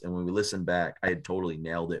anyways, and when we listened back, I had totally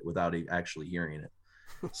nailed it without actually hearing it.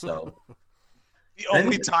 So the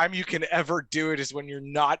only time you can ever do it is when you're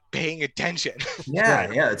not paying attention.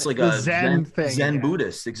 Yeah. It's like a Zen thing. Zen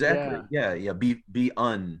Buddhist. Exactly. Yeah. Be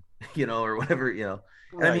or whatever,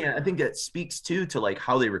 Right. I mean, I think that speaks to like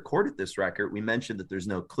how they recorded this record. We mentioned that there's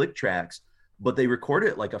no click tracks, but they recorded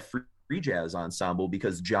it like a free jazz ensemble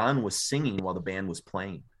because John was singing while the band was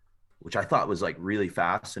playing. which I thought was like really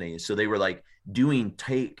fascinating. So they were like doing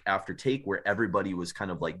take after take where everybody was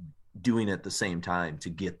kind of like doing it at the same time to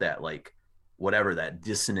get that like whatever, that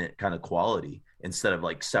dissonant kind of quality, instead of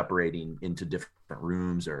like separating into different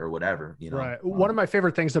rooms or whatever, you know. Right. One of my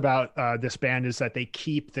favorite things about this band is that they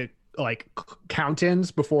keep the like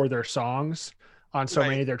count-ins before their songs on so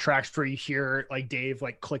many of their tracks, where you hear like Dave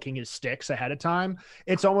like clicking his sticks ahead of time.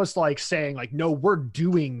 It's almost like saying like, no, we're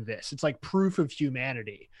doing this. It's like proof of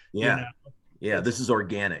humanity. Yeah. You know? Yeah. This is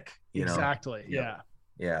organic, you know? Exactly. Yeah.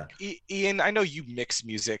 Yeah. Ian, I know you mix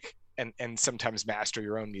music and sometimes master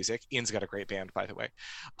your own music. Ian's got a great band, by the way.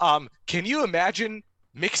 Can you imagine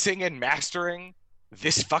mixing and mastering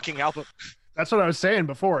this fucking album? That's what I was saying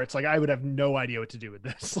before. It's like, I would have no idea what to do with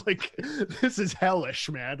this. Like, this is hellish,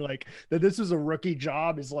 man. Like, that this is a rookie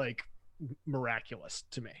job is like miraculous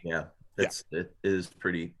to me. Yeah, it is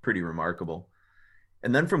pretty remarkable.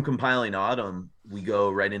 And then from Compiling Autumn, we go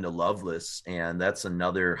right into Loveless, and that's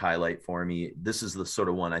another highlight for me. This is the sort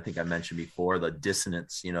of one I think I mentioned before, the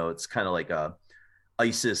dissonance. You know, it's kind of like a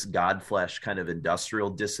Isis Godflesh kind of industrial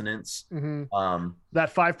dissonance. Mm-hmm.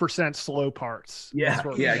 That 5% slow parts. Yeah,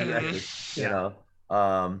 exactly.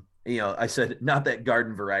 You know, I said not that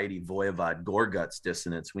garden variety Voivod Gorguts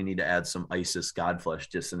dissonance. We need to add some Isis Godflesh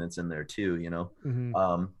dissonance in there too, you know.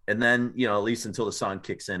 Mm-hmm. And then, you know, at least until the song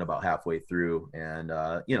kicks in about halfway through, and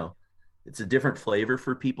you know, it's a different flavor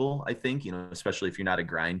for people, I think, you know, especially if you're not a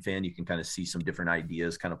grind fan, you can kind of see some different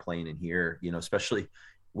ideas kind of playing in here, you know, especially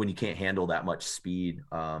when you can't handle that much speed.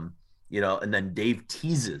 You know, and then Dave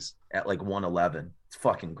teases at like 111. It's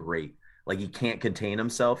fucking great. Like, he can't contain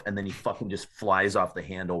himself, and then he fucking just flies off the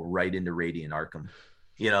handle right into Radiant Arkham.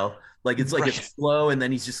 You know, like it's like it's slow, and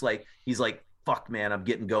then he's like, fuck man, I'm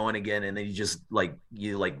getting going again, and then you just like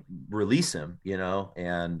release him, you know,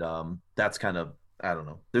 and that's kind of, I don't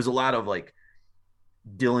know. There's a lot of like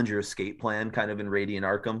Dillinger Escape Plan kind of in Radiant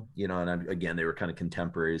Arkham, you know, and again, they were kind of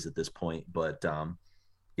contemporaries at this point, but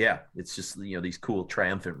yeah, it's just, you know, these cool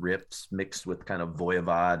triumphant riffs mixed with kind of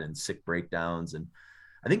Voivod and sick breakdowns. And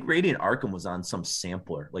I think Radiant Arkham was on some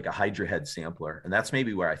sampler, like a Hydra Head sampler. And that's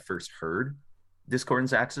maybe where I first heard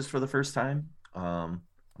Discordance Axis for the first time. I'm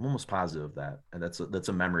almost positive of that. And that's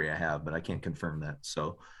a memory I have, but I can't confirm that.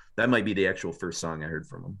 So that might be the actual first song I heard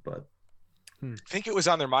from them. But I think it was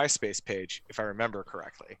on their MySpace page, if I remember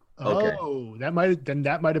correctly. Okay. Oh, that might have been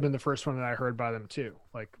the first one that I heard by them too.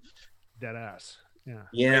 Like, dead ass. Yeah.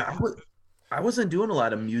 Yeah. I wasn't doing a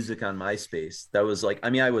lot of music on MySpace. That was like,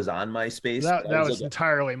 I mean, I was on MySpace. That was like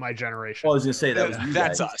entirely my generation. I was gonna say that was you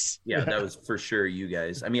that's guys. Us. Yeah, that was for sure you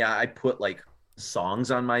guys. I mean, I put like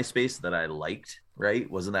songs on MySpace that I liked, right?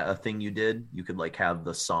 Wasn't that a thing you did? You could like have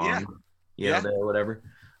the song, there or whatever.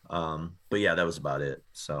 But yeah, that was about it.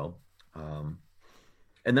 So, and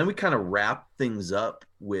then we kind of wrap things up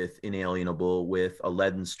with Inalienable with A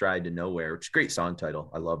Leaden Stride to Nowhere, which is a great song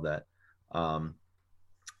title. I love that.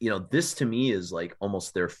 You know, this to me is like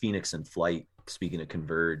almost their Phoenix in Flight. Speaking of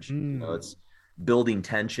Converge, you know, it's building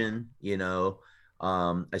tension, you know.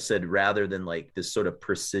 I said rather than like this sort of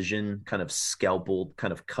precision kind of scalpel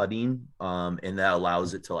kind of cutting, and that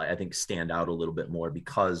allows it to, I think, stand out a little bit more,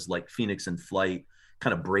 because like Phoenix in Flight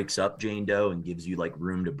kind of breaks up Jane Doe and gives you like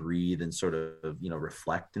room to breathe and sort of, you know,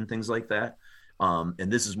 reflect and things like that.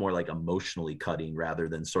 And this is more like emotionally cutting rather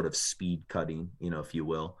than sort of speed cutting, you know, if you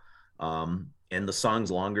will. And the song's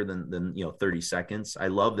longer than you know, 30 seconds. I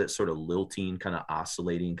love that sort of lilting, kind of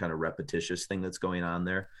oscillating, kind of repetitious thing that's going on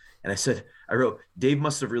there. And I wrote, Dave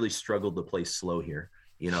must have really struggled to play slow here.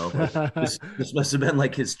 You know, like, this must have been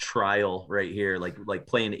like his trial right here, like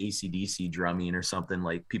playing AC/DC drumming or something.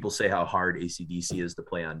 Like, people say how hard AC/DC is to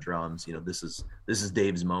play on drums. You know, this is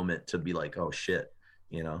Dave's moment to be like, oh shit,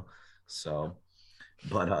 you know. So,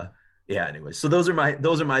 but yeah, anyway, so those are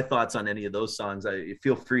my thoughts on any of those songs. I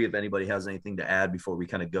feel free if anybody has anything to add before we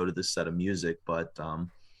kind of go to this set of music. But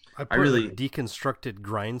I really deconstructed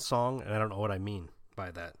grind song, and I don't know what I mean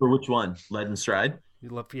by that. For which one? Leaden Stride?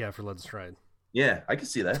 For Leaden Stride. Yeah, I can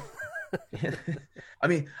see that. I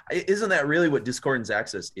mean, isn't that really what Discordance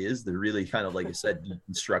Axis is? They're really kind of, like I said,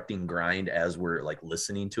 deconstructing grind as we're like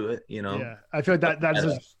listening to it, you know? Yeah, I feel like that's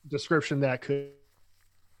a description that could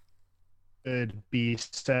be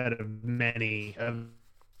said of many of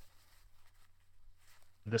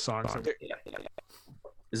the songs.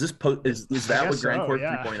 Is this is that what Grindcore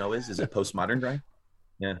 3.0 is? Is it postmodern grind?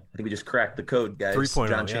 Yeah, I think we just cracked the code, guys. 3.0,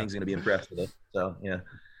 John Chang's going to be impressed with it. So yeah,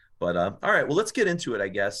 but all right, well, let's get into it, I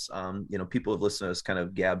guess. You know, people have listened to us kind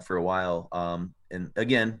of gab for a while, and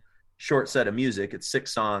again, short set of music. It's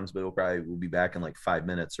 6 songs, but we'll be back in like 5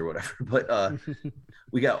 minutes or whatever. But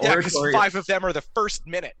we got Oratorio. 5 of them are the first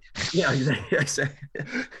minute. Yeah, exactly.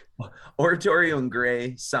 Oratorio and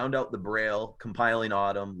Gray, Sound Out the Braille, Compiling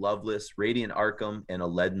Autumn, Loveless, Radiant Arkham, and A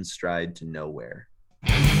Leaden Stride to Nowhere.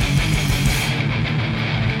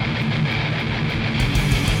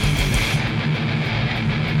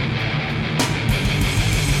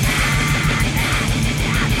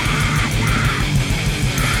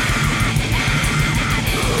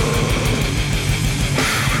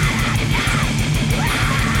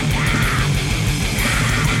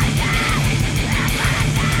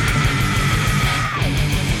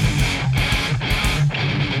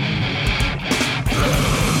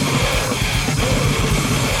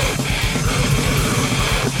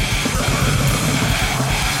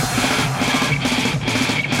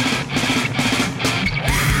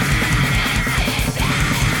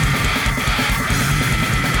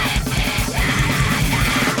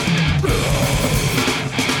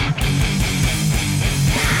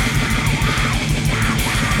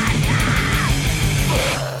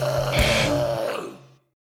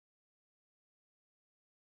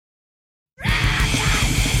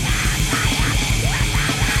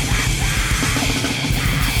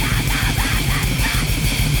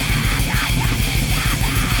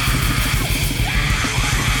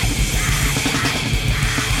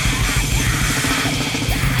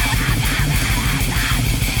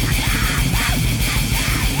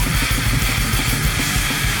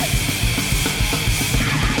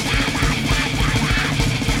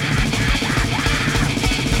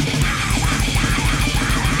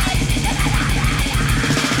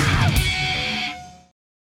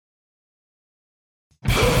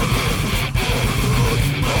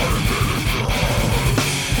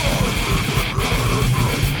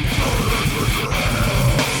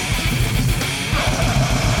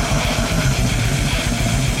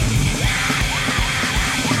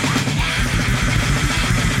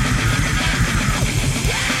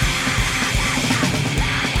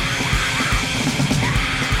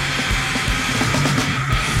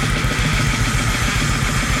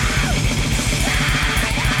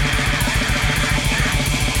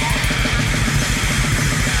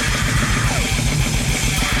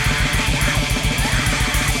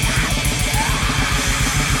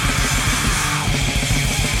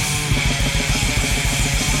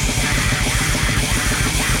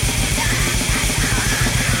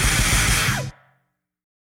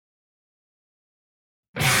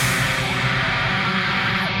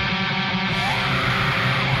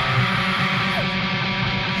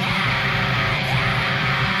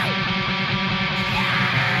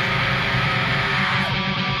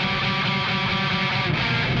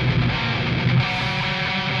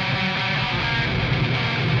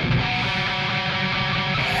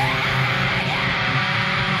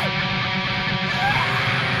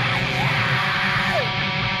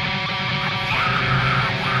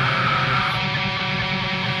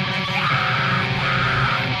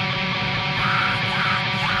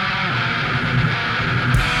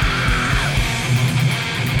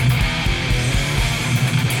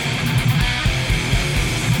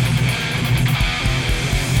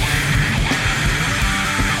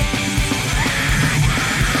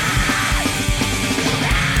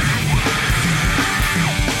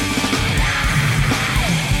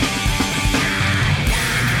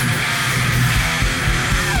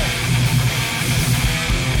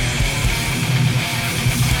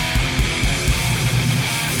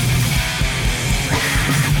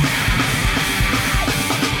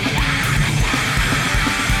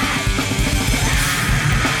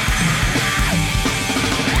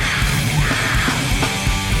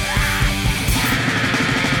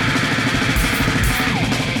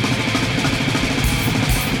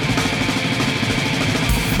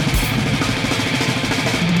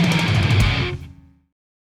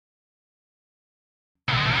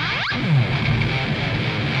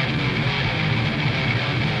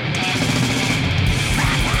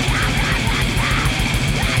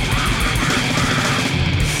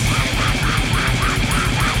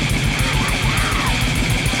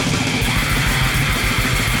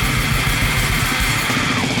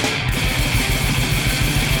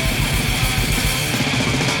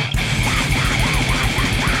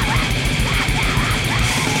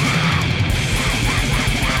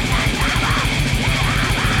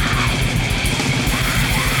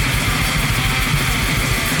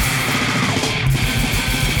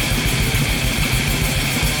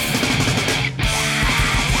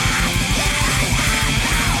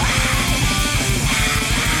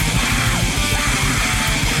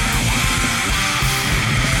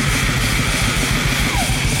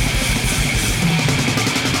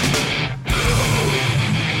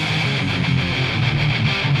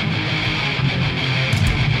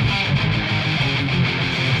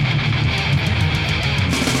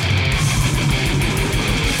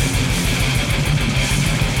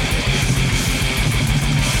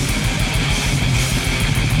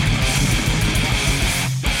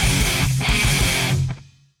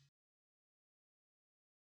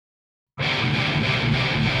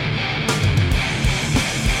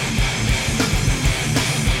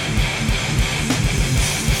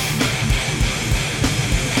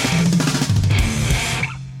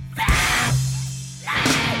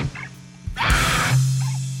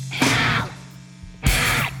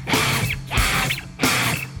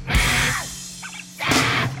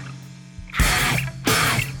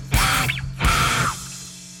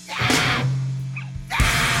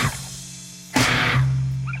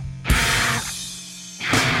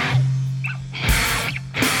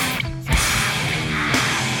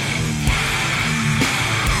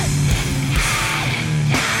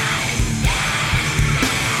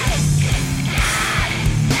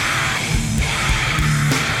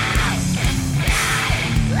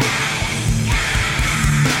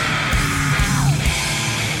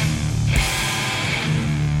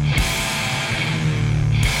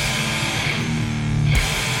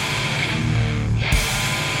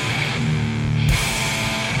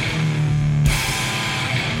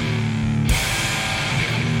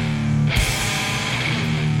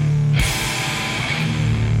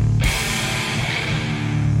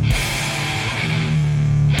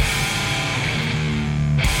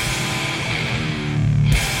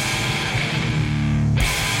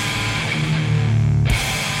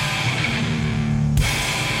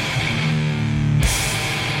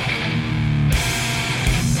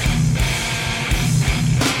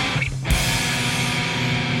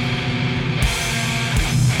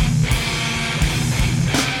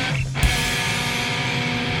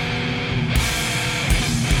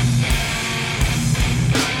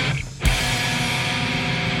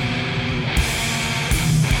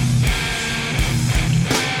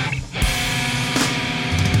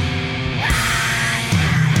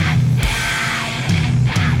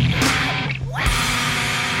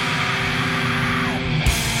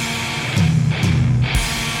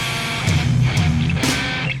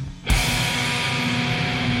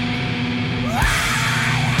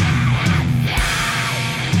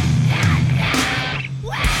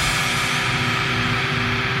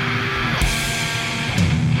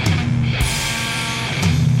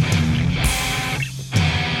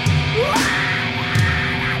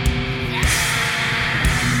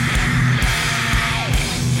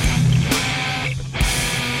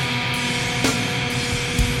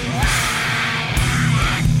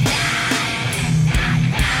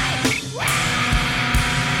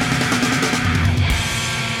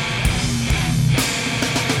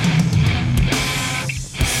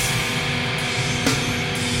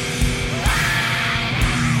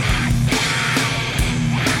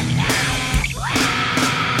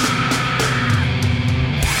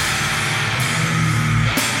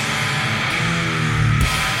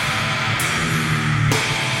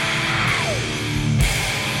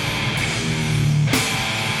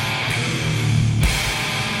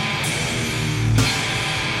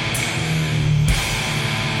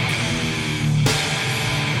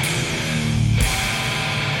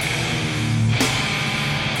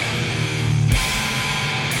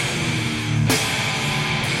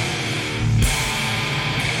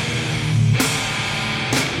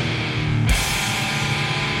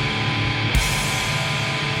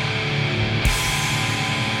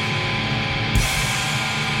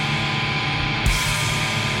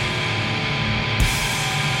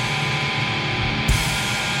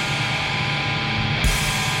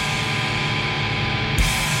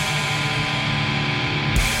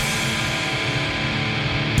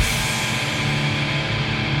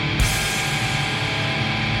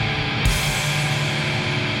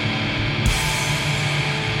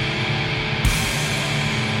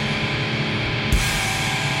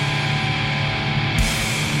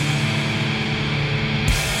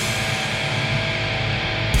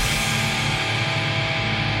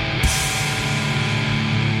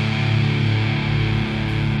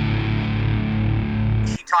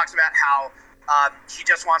 talks about how she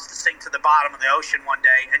just wants to sink to the bottom of the ocean one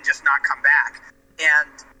day and just not come back, and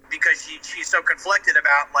because she's so conflicted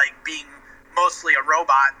about like being mostly a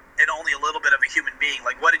robot and only a little bit of a human being.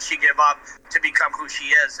 Like, what did she give up to become who she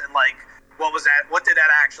is, and like what did that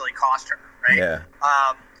actually cost her, right? Yeah.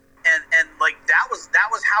 And like that was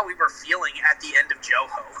how we were feeling at the end of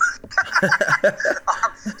Joho.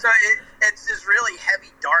 So it's this really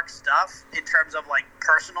heavy, dark stuff in terms of like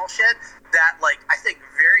personal shit that like I think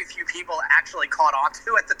very few people actually caught on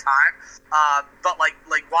to at the time. But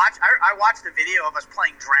I watched a video of us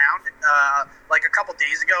playing Drowned like a couple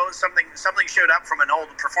days ago. Something showed up from an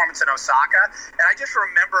old performance in Osaka, and I just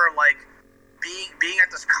remember like being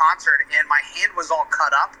at this concert and my hand was all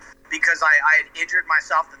cut up because I had injured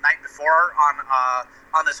myself the night before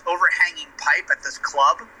on this overhanging pipe at this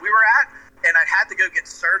club we were at, and I had to go get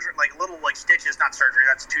surgery, like little like stitches, not surgery,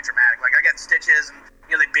 that's too dramatic. Like I got stitches and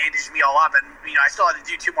they bandaged me all up, and I still had to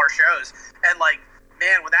do 2 more shows. And like,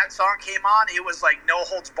 man, when that song came on, it was like no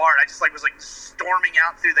holds barred. I just like was like storming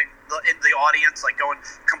out through into the audience, like going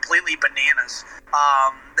completely bananas.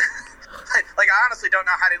 Like I honestly don't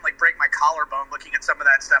know how I didn't like break my collarbone looking at some of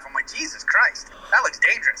that stuff. I'm like, Jesus Christ, that looks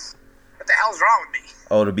dangerous. What the hell's wrong with me?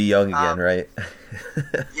 Oh, to be young again, right?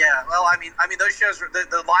 Yeah. Well, I mean, those shows,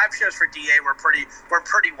 the live shows for DA were pretty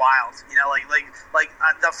wild.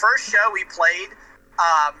 The first show we played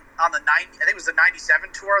on the I think it was the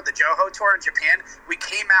 '97 tour, the Joho tour in Japan. We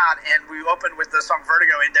came out and we opened with the song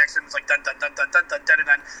Vertigo Index, and it was like dun dun dun dun dun dun dun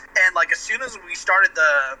dun. And like as soon as we started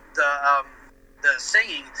the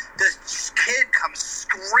singing, this kid comes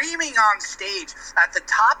screaming on stage at the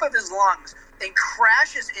top of his lungs and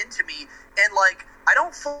crashes into me, and like I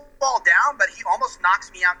don't fall down, but he almost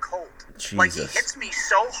knocks me out cold. Jesus. Like he hits me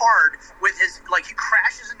so hard with his, like he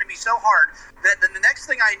crashes into me so hard that then the next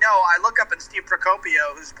thing I know, I look up and Steve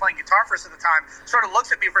Procopio, who's playing guitar for us at the time, sort of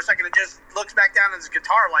looks at me for a second and just looks back down at his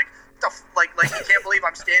guitar like he can't believe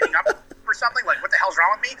I'm standing up or something. Like, what the hell's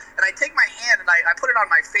wrong with me? And I take my hand and I put it on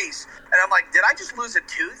my face, and I'm like, did I just lose a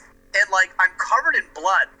tooth? And like I'm covered in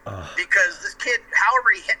blood because this kid,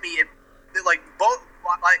 however he hit me, like both,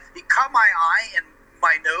 like he cut my eye and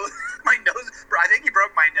my nose. I think he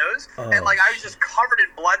broke my nose, and like I was just covered in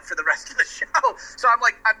blood for the rest of the show. So I'm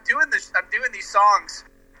doing these songs,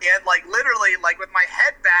 and like literally like with my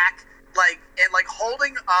head back, like and like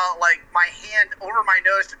holding like my hand over my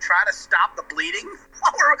nose to try to stop the bleeding.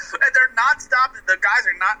 And they're not stopping. The guys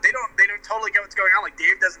are not. They don't totally get what's going on. Like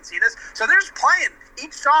Dave doesn't see this, so they're just playing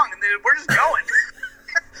each song, and we're just going.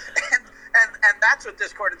 And that's what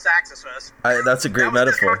Discordance Axis was. That's a great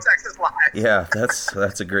metaphor. Discordance Axis live. Yeah,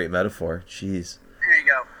 that's a great metaphor. Jeez. There you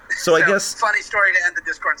go. So I guess funny story to end the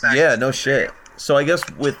Discordance Axis. Yeah, no shit. So I guess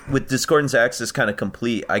with Discordance Axis kind of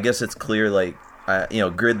complete, I guess it's clear like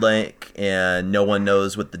Gridlink and No One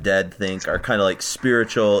Knows What the Dead Think are kind of like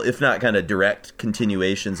spiritual, if not kind of direct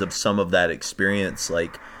continuations of some of that experience.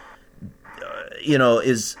 Like,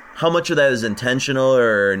 is how much of that is intentional,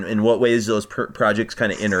 or in what ways those projects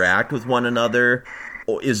kind of interact with one another?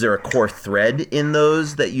 Or is there a core thread in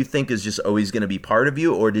those that you think is just always going to be part of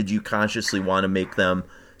you, or did you consciously want to make them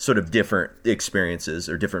sort of different experiences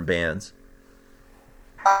or different bands?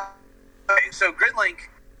 Okay, so Gridlink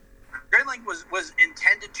was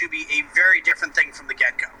intended to be a very different thing from the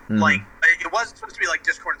get-go. Mm-hmm. Like, it wasn't supposed to be like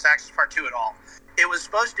Discordance Axis Part 2 at all. It was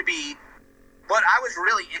supposed to be what I was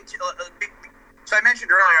really into. So I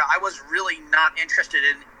mentioned earlier, I was really not interested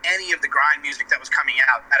in any of the grind music that was coming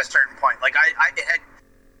out at a certain point. Like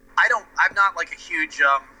I'm not like a huge,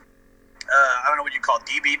 I don't know what you call it,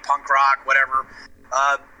 DB, punk rock, whatever.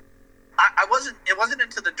 It wasn't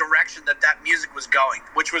into the direction that music was going,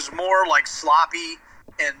 which was more like sloppy,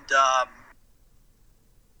 and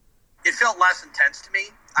it felt less intense to me.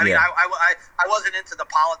 I mean, I wasn't into the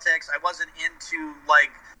politics. I wasn't into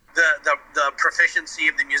like the proficiency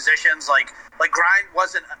of the musicians. Like grind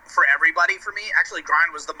wasn't for everybody for me. Actually,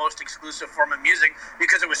 grind was the most exclusive form of music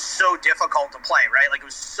because it was so difficult to play, right? Like it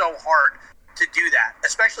was so hard to do that,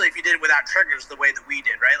 especially if you did it without triggers the way that we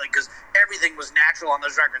did, right? Like, because everything was natural on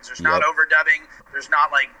those records. There's not overdubbing. There's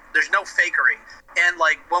no fakery. And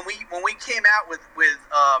like when we came out with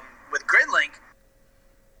Gridlink,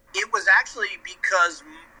 it was actually because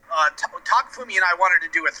Takafumi and I wanted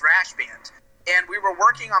to do a thrash band, and we were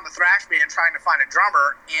working on the thrash band trying to find a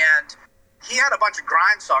drummer, and he had a bunch of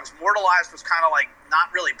grind songs. Mortalized was kind of like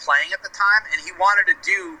not really playing at the time, and he wanted to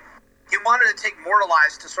take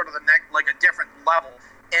Mortalized to sort of the next, like a different level.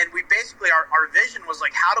 And we basically, our vision was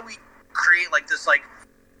like, how do we create like this like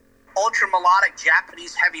ultra melodic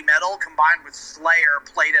Japanese heavy metal combined with Slayer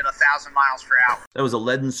played at 1,000 miles per hour. That was A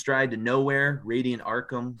Leaden Stride to Nowhere, Radiant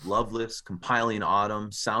Arkham, Loveless, Compiling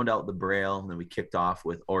Autumn, Sound Out the Braille, and then we kicked off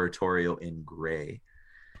with Oratorio in Gray.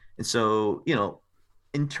 And so, you know,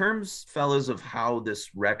 in terms, fellas, of how this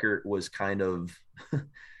record was kind of,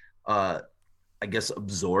 I guess,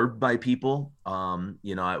 absorbed by people,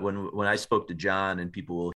 you know, when I spoke to John, and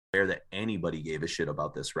people will hear that anybody gave a shit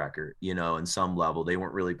about this record, you know, in some level. They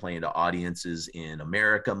weren't really playing to audiences in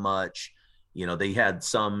America much. You know, they had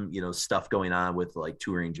some, you know, stuff going on with like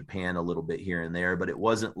touring Japan a little bit here and there, but it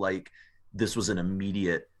wasn't like this was an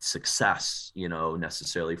immediate success, you know,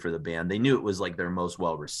 necessarily for the band. They knew it was like their most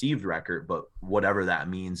well-received record, but whatever that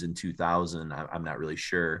means in 2000, I'm not really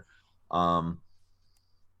sure.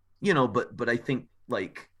 You know, but I think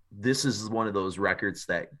like this is one of those records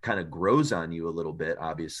that kind of grows on you a little bit,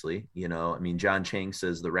 obviously. You know, I mean, John Chang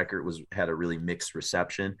says the record had a really mixed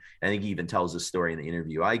reception. I think he even tells this story in the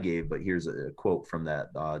interview I gave, but here's a quote from that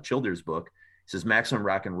Childers book. He says, Maximum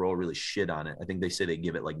Rock and Roll really shit on it. I think they say they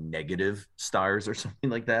give it like negative stars or something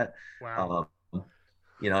like that. Wow.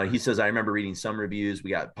 You know, he says, I remember reading some reviews.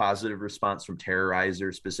 We got positive response from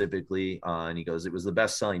Terrorizer specifically. And he goes, it was the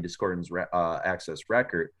best-selling Discordance Access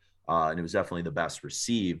record. And it was definitely the best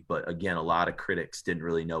received. But again, a lot of critics didn't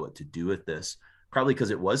really know what to do with this, probably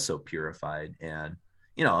because it was so purified. And,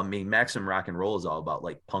 you know, I mean, Maximum Rock and Roll is all about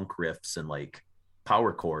like punk riffs and like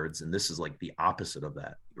power chords. And this is like the opposite of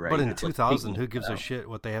that, right? But in it's 2000, like, who gives a shit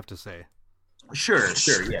what they have to say? Sure.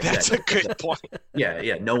 Yeah, That's a good point.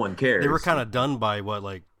 Yeah. No one cares. They were kind of done by what,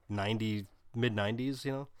 like mid-90s,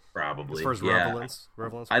 you know? Probably. As far as Relevance.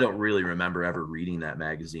 I don't really remember ever reading that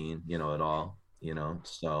magazine, you know, at all. You know,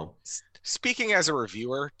 so speaking as a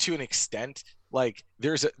reviewer, to an extent, like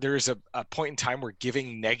there's a point in time where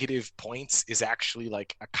giving negative points is actually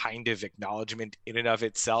like a kind of acknowledgement in and of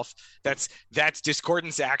itself. That's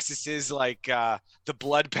Discordance Axis's like the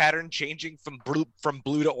blood pattern changing from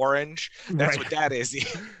blue to orange. That's right. What that is. Yeah,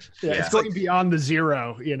 it's going beyond the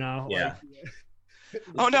zero, you know. Yeah. Like,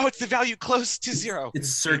 oh no, it's the value close to zero. It's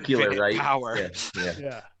circular, Infinite right? Power.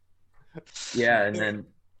 Yeah, and then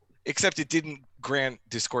except it didn't grant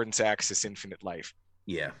Discordance Axis infinite life.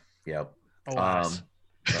 Yeah. Yep. Alas.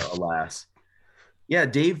 Yeah,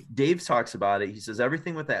 Dave talks about it. He says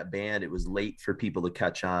everything with that band, it was late for people to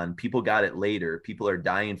catch on. People got it later. People are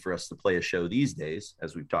dying for us to play a show these days,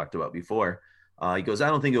 as we've talked about before. He goes, I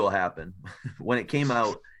don't think it will happen. When it came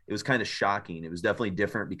out, it was kind of shocking. It was definitely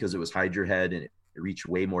different because it was Hide Your Head and it reached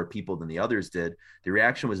way more people than the others did. The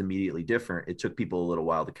reaction was immediately different. It took people a little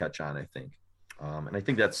while to catch on, I think. And I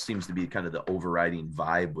think that seems to be kind of the overriding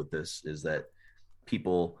vibe with this, is that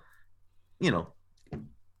people, you know,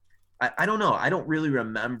 I don't know. I don't really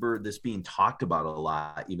remember this being talked about a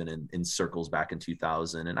lot, even in circles back in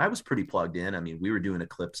 2000. And I was pretty plugged in. I mean, we were doing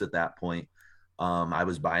Eclipse at that point. I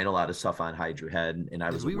was buying a lot of stuff on Hide Your Head, and I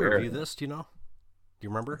was Did we review this? Do you know? Do you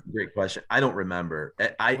remember? Great question. I don't remember.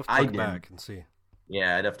 I look back and see.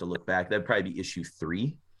 Yeah, I'd have to look back. That'd probably be issue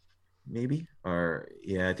 3. Maybe, or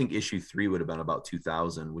yeah, I think issue 3 would have been about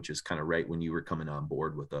 2000, which is kind of right when you were coming on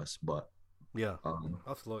board with us. But yeah, I'll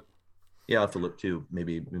have to look. Yeah, I'll have to look too,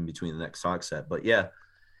 maybe in between the next talk set. But yeah,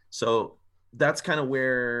 so that's kind of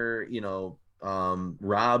where, you know,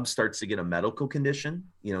 Rob starts to get a medical condition.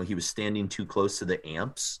 You know, he was standing too close to the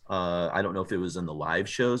amps. I don't know if it was in the live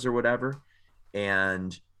shows or whatever,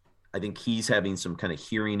 and I think he's having some kind of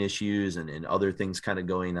hearing issues and other things kind of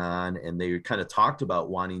going on. And they kind of talked about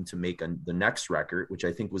wanting to make the next record, which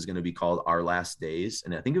I think was going to be called Our Last Days.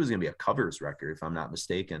 And I think it was going to be a covers record, if I'm not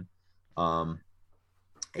mistaken. It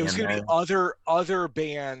was going to be other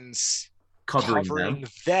bands covering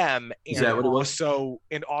them Is that what it was?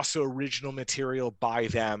 And also original material by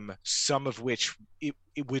them, some of which it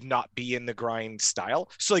would not be in the grind style.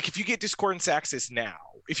 So like if you get Discordance Axis now,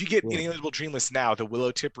 if you get Inalienable Dreamless now, the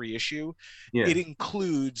Willow Tip reissue, it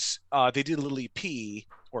includes they did a little EP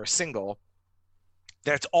or a single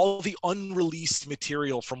that's all the unreleased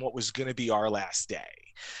material from what was going to be Our Last Day.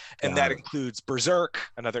 And that includes Berserk,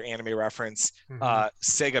 another anime reference,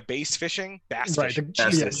 Sega Bass Fishing.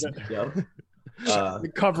 The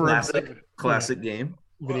cover classic game.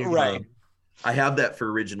 Right. I have that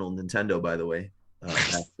for original Nintendo, by the way.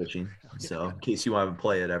 Bass Fishing. So in case you want to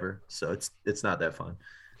play it ever. So it's not that fun.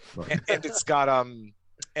 And it's got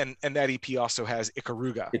and that EP also has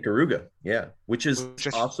Ikaruga, yeah, which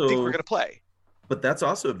also I think we're gonna play. But that's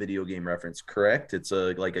also a video game reference, correct? It's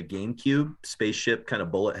like a GameCube spaceship kind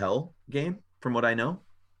of bullet hell game, from what I know.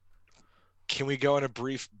 Can we go on a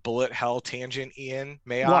brief bullet hell tangent, Ian?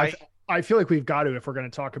 I feel like we've got to, if we're going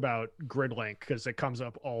to talk about Gridlink, because it comes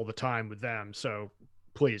up all the time with them. So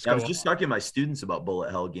Please. I was just talking to my students about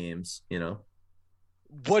bullet hell games, you know.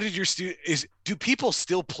 What did your do people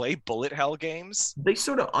still play bullet hell games? They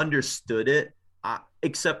sort of understood it,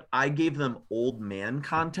 except I gave them old man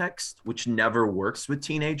context, which never works with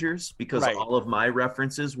teenagers because all of my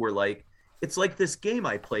references were like, it's like this game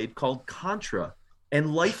I played called Contra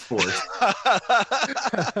and Life Force.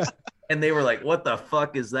 And they were like, what the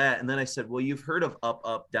fuck is that? And then I said, well, you've heard of up,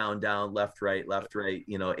 up, down, down, left, right,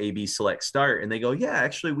 you know, AB select start. And they go, yeah,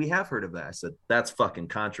 actually, we have heard of that. I said, that's fucking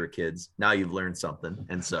Contra, kids. Now you've learned something.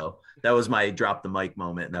 And so that was my drop the mic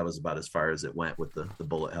moment. And that was about as far as it went with the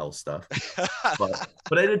bullet hell stuff.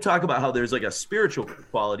 But I did talk about how there's like a spiritual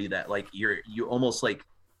quality that like you almost like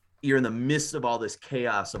you're in the midst of all this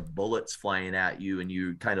chaos of bullets flying at you. And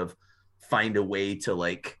you kind of find a way to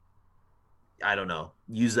like, I don't know,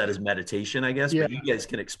 use that as meditation, I guess. Yeah. But you guys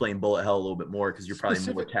can explain bullet hell a little bit more because you're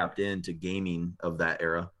probably more tapped into gaming of that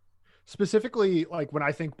era. Specifically, like when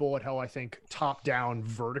I think bullet hell, I think top down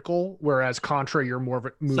vertical, whereas Contra, you're more of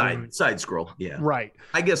a moving side scroll. Yeah. Right.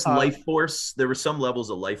 I guess Life Force, there were some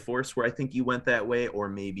levels of Life Force where I think you went that way, or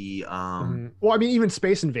maybe well, I mean, even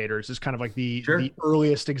Space Invaders is kind of like the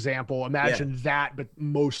earliest example. Imagine that, but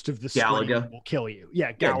most of the screen will kill you.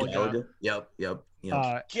 Yeah, Galaga. Yep.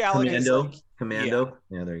 Commando.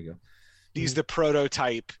 Yeah, there you go. He's the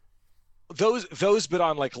prototype. Those, but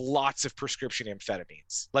on like lots of prescription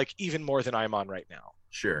amphetamines, like even more than I'm on right now.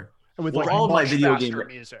 Sure. And with all of my video game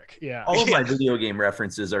music, all of my video game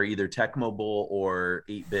references are either Tecmo Bowl or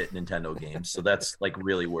 8-bit Nintendo games. So that's like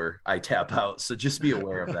really where I tap out. So just be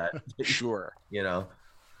aware of that. Sure. You know,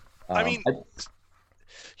 I mean,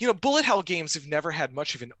 you know, bullet hell games have never had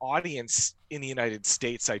much of an audience in the United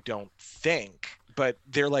States, I don't think, but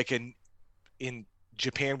they're like in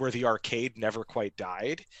Japan where the arcade never quite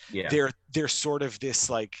died. Yeah. They're sort of this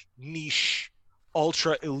like niche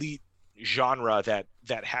ultra elite genre that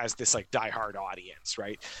has this like diehard audience,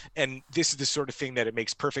 right? And this is the sort of thing that it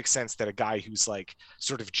makes perfect sense that a guy who's like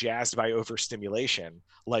sort of jazzed by overstimulation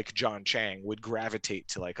like John Chang would gravitate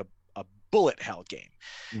to like a bullet hell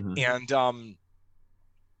game. And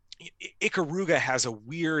Ikaruga has a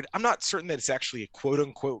weird, I'm not certain that it's actually a quote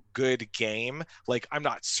unquote good game. Like I'm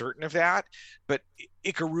not certain of that, but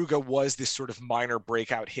Ikaruga was this sort of minor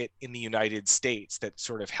breakout hit in the United States that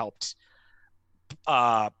sort of helped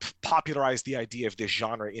popularize the idea of this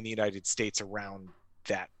genre in the United States around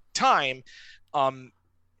that time. And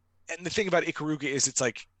the thing about Ikaruga is it's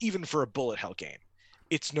like, even for a bullet hell game,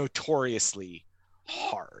 it's notoriously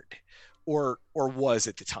hard. Or was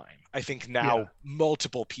at the time. I think now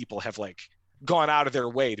multiple people have like gone out of their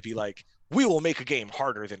way to be like, we will make a game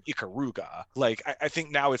harder than Ikaruga. Like I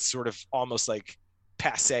think now it's sort of almost like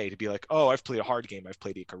passe to be like, oh, I've played a hard game, I've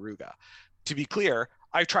played Ikaruga. To be clear,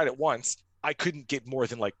 I tried it once. I couldn't get more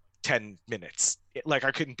than like 10 minutes. Like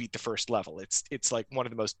I couldn't beat the first level. It's like one of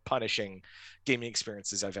the most punishing gaming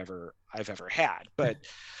experiences I've ever had. But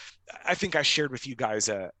I think I shared with you guys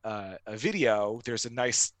a video. There's a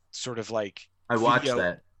nice sort of like I watched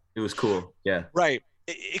that. It was cool. Yeah. Right.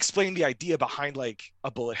 Explain the idea behind like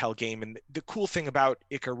a bullet hell game. And the cool thing about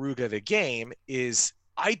Ikaruga, the game, is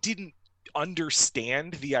I didn't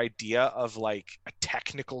understand the idea of like a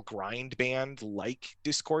technical grind band like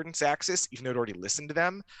Discordance Axis, even though I'd already listened to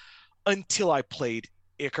them, until I played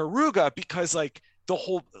Ikaruga, because like the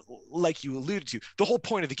whole, like you alluded to, the whole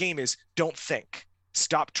point of the game is don't think.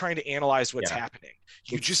 Stop trying to analyze what's happening.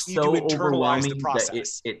 You just need to internalize the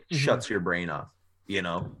process. It shuts your brain off, you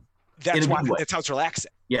know? That's how it's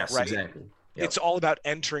relaxing. Yes, right? Exactly. Yep. It's all about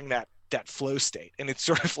entering that flow state. And it's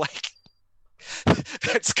sort of like,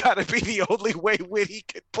 that's got to be the only way Whitty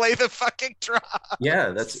could play the fucking drums.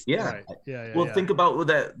 Yeah, Right. Well, think about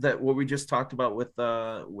that what we just talked about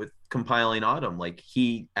with compiling Autumn. Like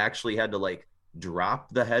he actually had to like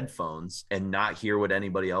drop the headphones and not hear what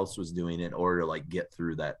anybody else was doing in order to like get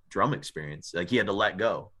through that drum experience. Like he had to let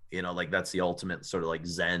go, you know, like that's the ultimate sort of like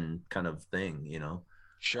Zen kind of thing, you know?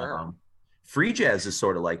 Sure. Free jazz is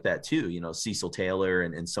sort of like that too, you know, Cecil Taylor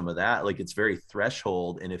and some of that, like it's very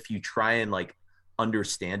threshold. And if you try and like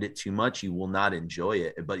understand it too much, you will not enjoy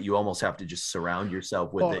it, but you almost have to just surround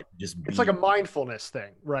yourself with it. It's like a mindfulness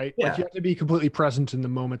thing, right? Like you have to be completely present in the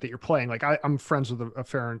moment that you're playing. Like I'm friends with a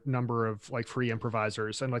fair number of like free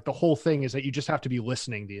improvisers, and like the whole thing is that you just have to be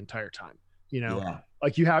listening the entire time, you know?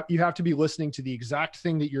 Like you have to be listening to the exact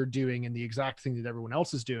thing that you're doing and the exact thing that everyone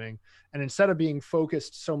else is doing, and instead of being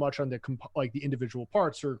focused so much on the like the individual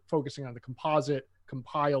parts, or focusing on the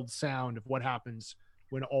compiled sound of what happens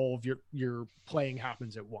when all of your playing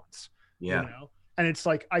happens at once. You know? And it's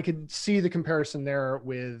like, I could see the comparison there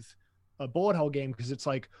with a bullet hell game, because it's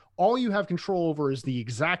like all you have control over is the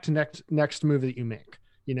exact next move that you make.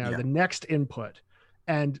 the next input,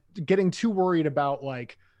 and getting too worried about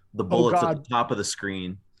like the bullets at the top of the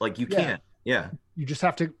screen. Like you can't. Yeah. You just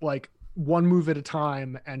have to like one move at a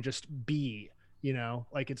time and just be,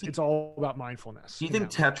 like it's all about mindfulness. Do you think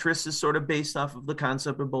Tetris is sort of based off of the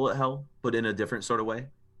concept of bullet hell, but in a different sort of way?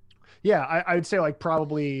 Yeah, I would say like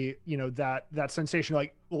probably, that sensation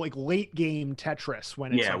like late game Tetris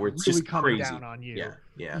when it's where it's really just coming crazy. down on you.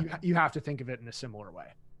 Yeah. You have to think of it in a similar way.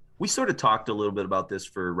 We sort of talked a little bit about this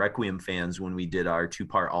for Requiem fans when we did our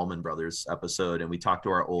 2-part Allman Brothers episode, and we talked to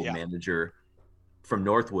our old manager from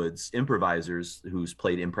Northwoods Improvisers, who's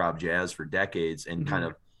played improv jazz for decades, and kind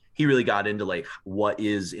of he really got into like what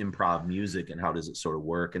is improv music and how does it sort of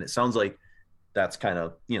work. And it sounds like that's kind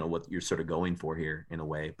of what you're sort of going for here in a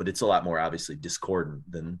way, but it's a lot more obviously discordant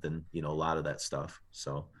than a lot of that stuff.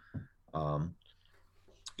 So go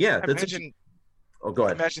ahead.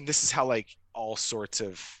 Imagine this is how like all sorts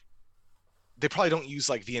of, they probably don't use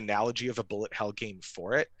like the analogy of a bullet hell game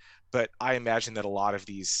for it, but I imagine that a lot of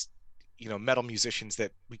these metal musicians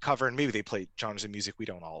that we cover, and maybe they play genres of music we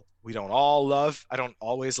don't all love. I don't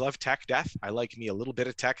always love tech death. I like me a little bit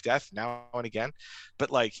of tech death now and again,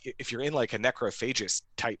 but like if you're in like a necrophagist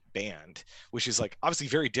type band, which is like obviously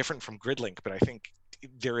very different from Gridlink, but I think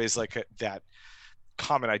there is like that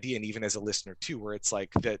common idea, and even as a listener too, where it's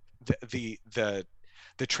like that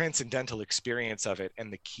the transcendental experience of it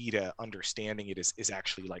and the key to understanding it is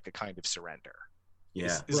actually like a kind of surrender.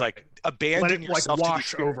 Is like abandon yourself like to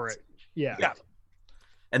wash over it. Yeah.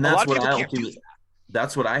 And that's what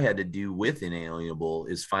that's what I had to do with Inalienable,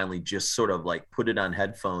 is finally just sort of like put it on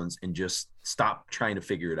headphones and just stop trying to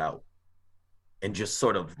figure it out and just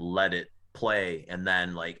sort of let it play. And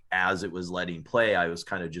then like, as it was letting play, I was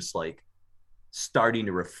kind of just like starting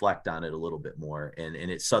to reflect on it a little bit more. And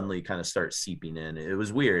it suddenly kind of starts seeping in. It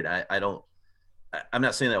was weird. I'm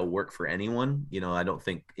not saying that will work for anyone. I don't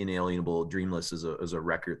think Inalienable Dreamless is a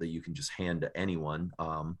record that you can just hand to anyone.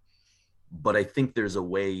 But I think there's a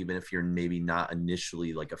way, even if you're maybe not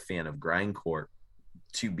initially like a fan of grindcore,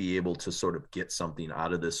 to be able to sort of get something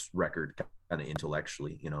out of this record kind of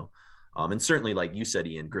intellectually, and certainly like you said,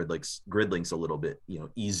 Ian, Gridlink's a little bit,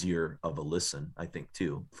 easier of a listen, I think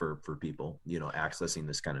too, for people, accessing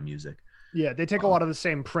this kind of music. Yeah. They take a lot of the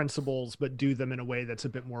same principles, but do them in a way that's a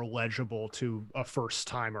bit more legible to a first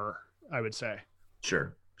timer, I would say.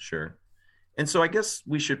 Sure. And so I guess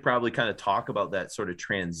we should probably kind of talk about that sort of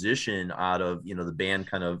transition out of, the band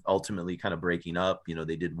kind of ultimately kind of breaking up.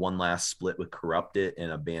 They did one last split with Corrupted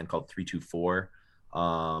and a band called 324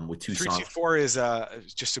 with two songs. 324 is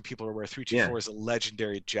just so people are aware, 324 is a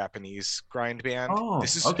legendary Japanese grind band. Oh,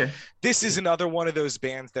 This is another one of those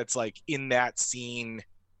bands that's like in that scene,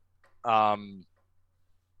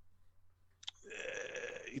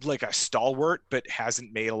 like a stalwart, but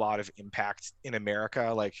hasn't made a lot of impact in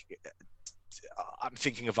America. Like I'm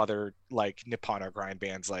thinking of other like Nippon grind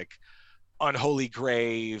bands like Unholy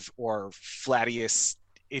Grave or Flatius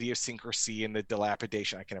Idiosyncrasy and the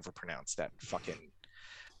Dilapidation. I can never pronounce that fucking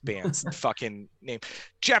band's fucking name.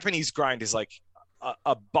 Japanese grind is like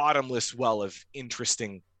a bottomless well of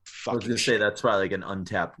interesting fucking I was gonna say that's probably like an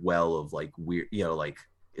untapped well of like weird, like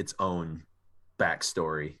its own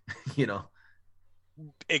backstory.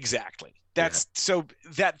 Exactly. That's so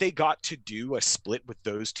that they got to do a split with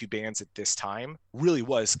those two bands at this time really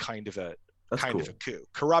was kind of a coup.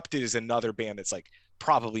 Corrupted is another band that's like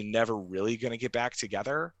probably never really going to get back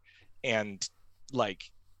together, and like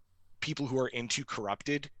people who are into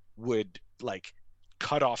Corrupted would like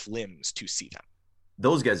cut off limbs to see them.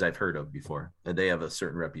 Those guys I've heard of before, and they have a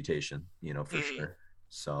certain reputation, for sure.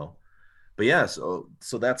 So, but yeah, so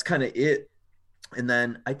that's kind of it. And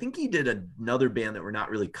then I think he did another band that we're not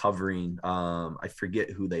really covering. I forget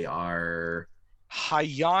who they are.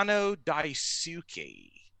 Hayano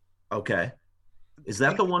Daisuke. Okay. Is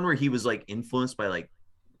that the one where he was like influenced by like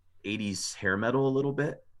 80s hair metal a little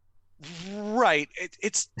bit? Right.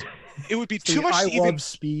 It would be too much. I love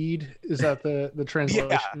speed. Is that the translation?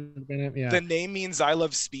 Yeah. The name means I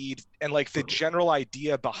love speed. And like the general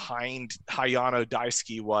idea behind Hayano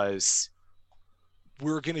Daisuke was,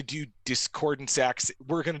 we're going to do discordance access.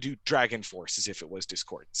 We're going to do Dragon Force as if it was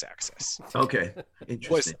discordance access. Okay.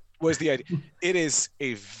 Interesting. Was the idea. It is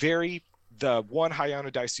the one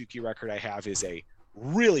Hayano Daisuke record I have is a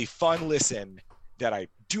really fun listen that I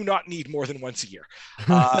do not need more than once a year.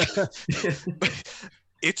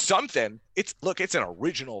 It's something. It's an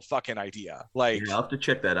original fucking idea. Like, I'll have to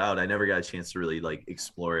check that out. I never got a chance to really like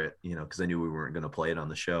explore it, because I knew we weren't going to play it on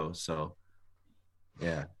the show. So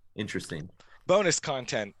yeah, interesting. Bonus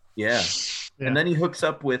content. Yeah. And then he hooks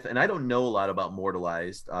up with, and I don't know a lot about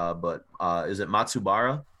Mortalized, but is it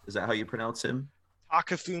Matsubara? Is that how you pronounce him?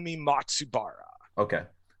 Takafumi Matsubara. Okay.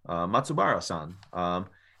 Matsubara-san.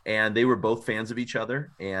 And they were both fans of each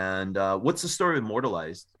other. And what's the story of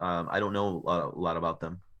Immortalized? I don't know a lot about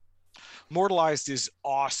them. Immortalized is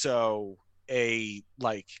also I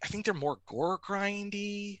think they're more gore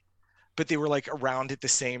grindy, but they were like around at the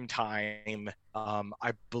same time.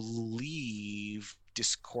 I believe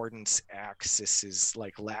Discordance Axis's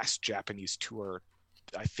like last Japanese tour,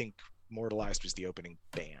 I think Immortalized was the opening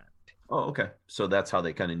band. Oh, okay. So that's how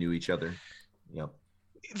they kind of knew each other. Yep.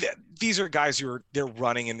 These are guys they're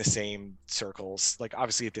running in the same circles. Like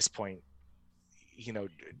obviously at this point,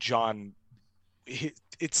 John,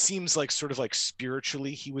 it seems like sort of like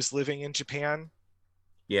spiritually he was living in Japan.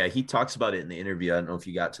 Yeah, he talks about it in the interview. I don't know if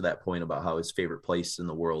you got to that point about how his favorite place in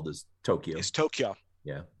the world is Tokyo.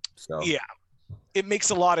 Yeah. So yeah, it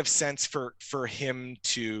makes a lot of sense for him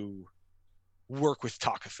to work with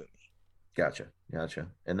Takafumi. Gotcha.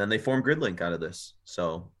 And then they formed Gridlink out of this.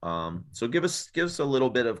 So give us a little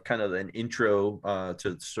bit of kind of an intro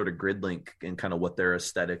to sort of Gridlink and kind of what their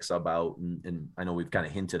aesthetics about. And I know we've kind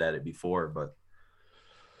of hinted at it before, but.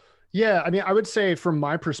 Yeah, I mean, I would say from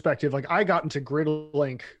my perspective, like I got into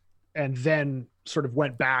Gridlink and then sort of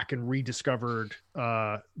went back and rediscovered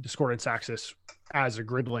Discordance Axis as a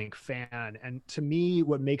Gridlink fan. And to me,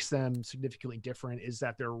 what makes them significantly different is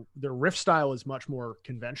that their riff style is much more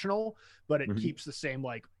conventional, but it keeps the same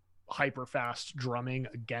like hyper fast drumming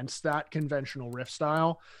against that conventional riff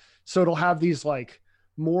style. So it'll have these like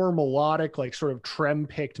more melodic, like sort of trem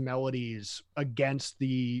picked melodies against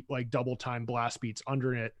the like double time blast beats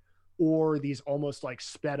under it, or these almost like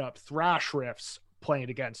sped up thrash riffs playing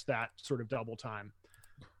against that sort of double time.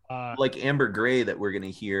 Like Amber Gray that we're going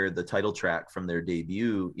to hear the title track from their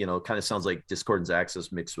debut, kind of sounds like Discordance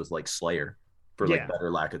Axis mixed with like Slayer for like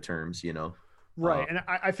better lack of terms, Right. And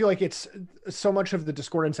I feel like it's so much of the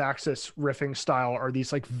Discordance Axis riffing style are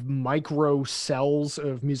these like micro cells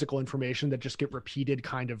of musical information that just get repeated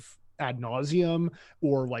kind of ad nauseum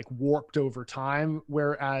or like warped over time.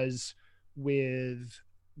 Whereas with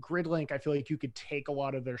Gridlink, I feel like you could take a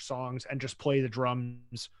lot of their songs and just play the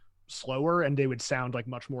drums slower and they would sound like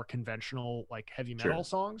much more conventional, like heavy metal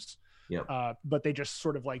songs. Yeah. But they just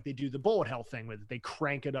sort of like, they do the bullet hell thing with it. They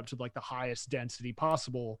crank it up to like the highest density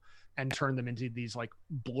possible and turn them into these like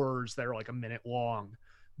blurs that are like a minute long.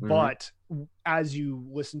 But as you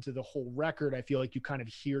listen to the whole record, I feel like you kind of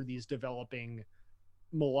hear these developing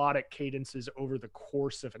melodic cadences over the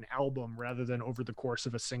course of an album rather than over the course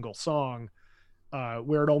of a single song,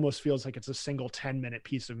 where it almost feels like it's a single 10-minute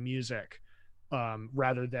piece of music,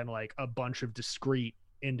 rather than like a bunch of discrete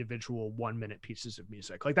individual 1-minute pieces of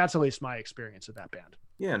music. Like that's at least my experience of that band.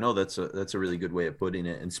 Yeah, no, that's a really good way of putting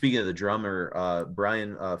it. And speaking of the drummer,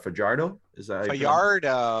 Brian Fajardo, is that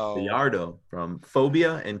Fajardo from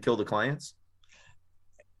Phobia and Kill the Clients,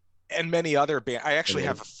 and many other bands. I actually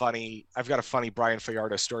I've got a funny Brian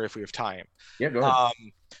Fajardo story if we have time. Yeah, go ahead.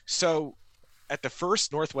 So at the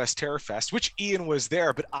first Northwest Terror Fest, which Ian was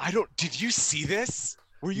there, but did you see this?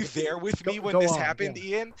 Were you there with me when this happened,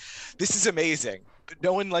 Ian? This is amazing. But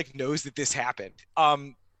no one like knows that this happened.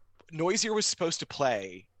 Noisier was supposed to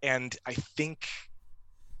play, and I think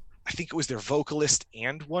it was their vocalist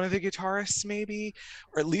and one of the guitarists, maybe,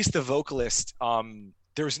 or at least the vocalist.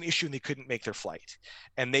 There was an issue and they couldn't make their flight,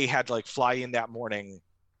 and they had to like fly in that morning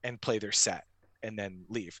and play their set and then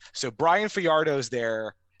leave. So Brian Fajardo's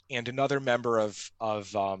there, and another member of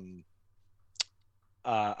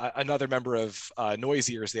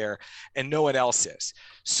Noisier's there, and no one else is.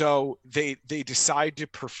 So they decide to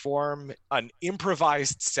perform an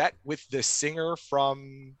improvised set with the singer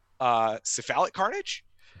from Cephalic Carnage.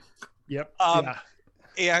 Yep.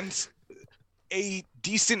 And a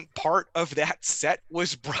decent part of that set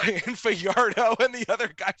was Brian Fajardo and the other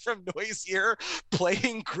guy from Noisier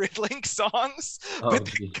playing Gridlink songs, but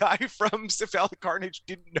the guy from Cephalic Carnage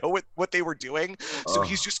didn't know what they were doing, so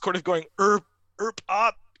he's just kind of going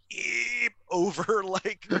up over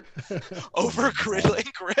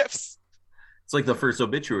Gridlink riffs. It's like the first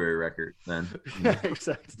Obituary record then. Yeah,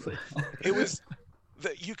 exactly. It was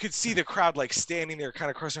you could see the crowd like standing there kind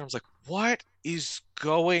of crossing arms like, what is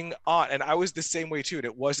going on? And I was the same way too. And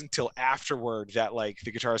it wasn't until afterward that like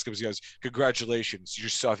the guitarist comes and goes, congratulations, you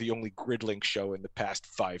just saw the only Gridlink show in the past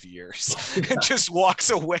 5 years. And just walks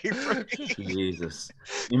away from me. Jesus.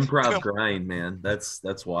 Improv grind, man. That's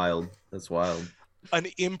wild. That's wild. An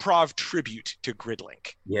improv tribute to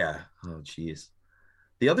Gridlink. Yeah. Oh, geez.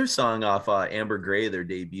 The other song off Amber Gray, their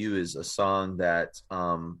debut, is a song that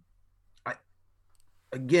one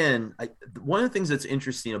of the things that's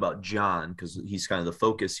interesting about John, because he's kind of the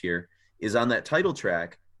focus here, is on that title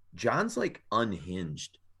track, John's like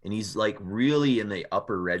unhinged. and he's like really in the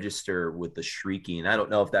upper register with the shrieking. I don't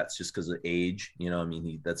know if that's just because of age, you know. I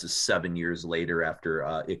mean, that's 7 years later after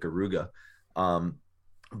Ikaruga.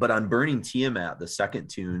 But on Burning Tiamat, the second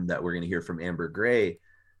tune that we're going to hear from Amber Gray,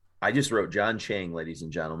 I just wrote John Chang, ladies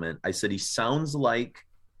and gentlemen. I said he sounds like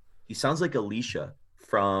Alicia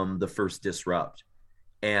from the first Disrupt,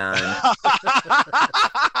 and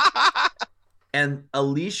and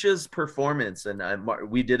Alicia's performance. And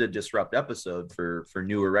we did a Disrupt episode for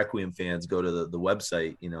newer Requiem fans. Go to the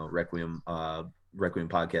website, you know, Requiem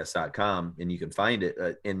requiempodcast.com, and you can find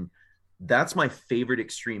it. And that's my favorite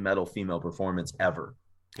extreme metal female performance ever.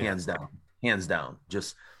 Hands down.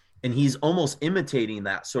 Just, and he's almost imitating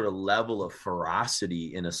that sort of level of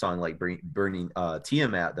ferocity in a song like Burning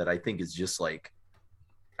Tiamat that I think is just like,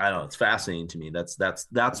 I don't know, it's fascinating to me.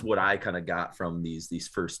 That's what I kind of got from these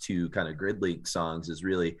first two kind of Grid League songs. Is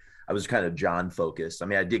really, I was kind of John focused. I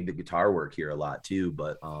mean, I dig the guitar work here a lot too,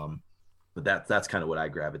 but that's kind of what I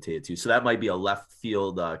gravitated to. So that might be a left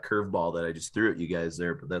field curveball that I just threw at you guys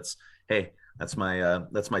there, but that's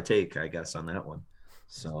my take, I guess, on that one.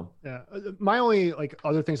 So yeah, my only like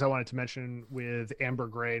other things I wanted to mention with Amber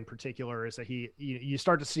Gray in particular is that you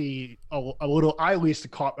start to see a little, I at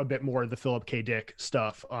least caught a bit more of the Philip K. Dick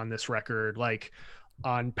stuff on this record. Like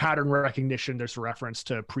on Pattern Recognition, there's a reference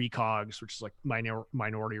to Precogs, which is like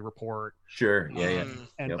Minority Report. Sure, yeah.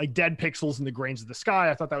 And like Dead Pixels and the Grains of the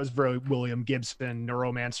Sky. I thought that was very William Gibson,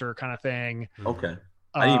 Neuromancer kind of thing. Okay,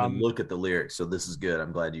 I didn't even look at the lyrics, so this is good.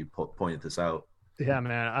 I'm glad you pointed this out. Yeah,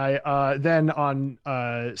 man. I then on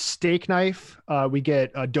Steak Knife, we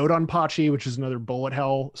get Dodonpachi, which is another Bullet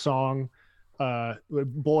Hell song,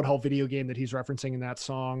 Bullet Hell video game that he's referencing in that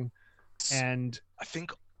song, and I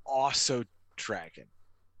think also Dragon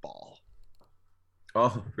Ball.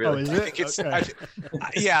 Oh, really? Oh, is I it? think it's Okay.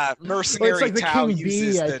 yeah, Mercenary Well, it's like the Tau King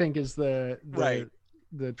uses B, I the, think is the right.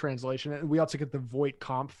 The translation. And we also get the Voight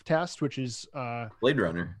Kampf test, which is Blade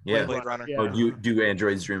Runner. Yeah. Blade Runner. Yeah. Or do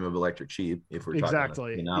androids dream of electric sheep? If we're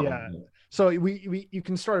exactly, talking about yeah. So you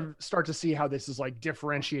can start to see how this is like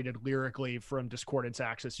differentiated lyrically from Discordance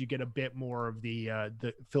Axis. You get a bit more of the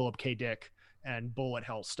Philip K. Dick and Bullet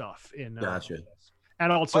Hell stuff in. Gotcha.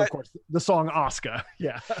 And also, of course, the song Oscar.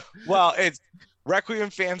 Yeah. Well, it's Requiem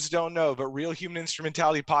fans don't know, but Real Human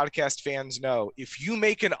Instrumentality podcast fans know. If you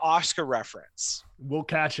make an Oscar reference, we'll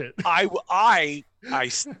catch it. My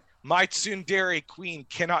tsundere queen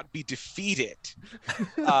cannot be defeated.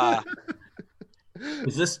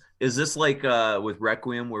 Is this like with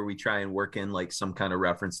Requiem where we try and work in like some kind of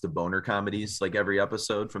reference to boner comedies like every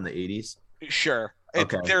episode from the 80s? Sure.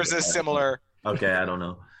 Okay. There's a similar. Okay, I don't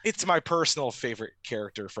know. It's my personal favorite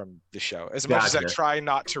character from the show. As much as I try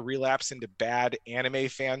not to relapse into bad anime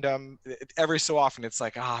fandom, every so often it's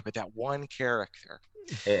like, but that one character.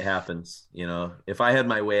 It happens, you know. If I had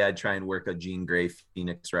my way, I'd try and work a Jean Grey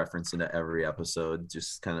Phoenix reference into every episode,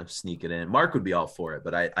 just kind of sneak it in. Mark would be all for it,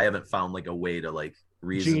 but I haven't found like a way to like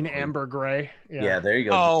Jean Amber Gray. Yeah, there you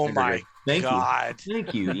go. Oh my God.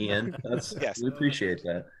 Thank you, Ian. Yes, we appreciate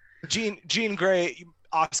that. Jean Grey.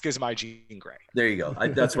 Oscar's my Jean Grey. There you go.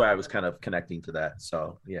 That's why I was kind of connecting to that.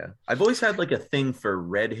 So yeah, I've always had like a thing for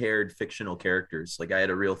red-haired fictional characters. Like I had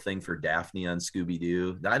a real thing for Daphne on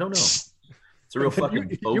Scooby-Doo. I don't know. It's a real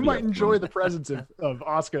fucking. You might enjoy the presence of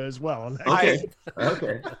Oscar as well. Okay.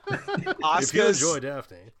 Oscar's, if you enjoy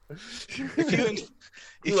Daphne. If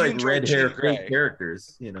you like red-haired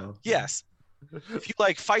characters, you know. Yes. If you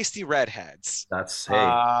like feisty redheads. That's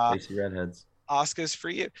feisty redheads. Oscar's for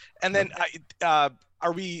you. And then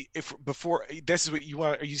are we, if before this is what you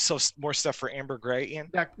want, are you still more stuff for Amber Gray, Ian?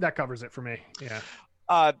 That covers it for me. Yeah.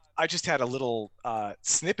 I just had a little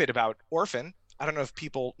snippet about Orphan. I don't know if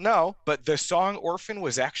people know, but the song Orphan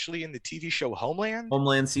was actually in the TV show Homeland.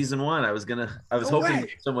 Homeland season 1. I was hoping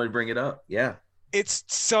someone would bring it up. Yeah. It's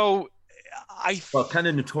so well, kind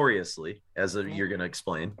of notoriously, you're going to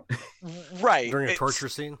explain. Right. During a torture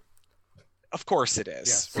scene? Of course it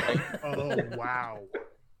is. Yes. Right? Oh, wow.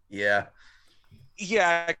 Yeah.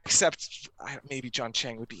 Yeah, except maybe John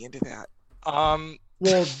Chang would be into that.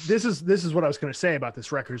 Well, this is what I was going to say about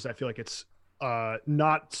this record. Is I feel like it's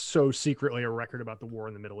not so secretly a record about the war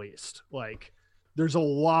in the Middle East. Like, there's a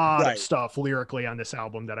lot of stuff lyrically on this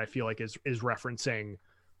album that I feel like is referencing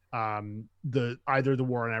either the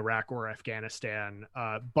war in Iraq or Afghanistan,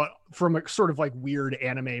 but from a sort of like weird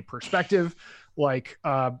anime perspective, like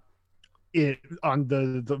on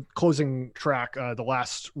the closing track, The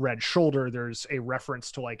Last Red Shoulder, there's a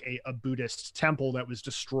reference to like a Buddhist temple that was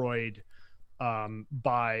destroyed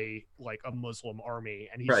by like a Muslim army,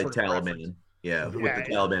 and he's right, sort of Taliban. Yeah, what the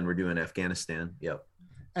Taliban were doing in Afghanistan. Yep.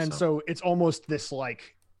 And so it's almost this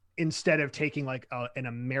like instead of taking like an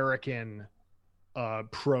American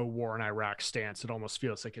pro-war in Iraq stance, it almost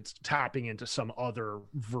feels like it's tapping into some other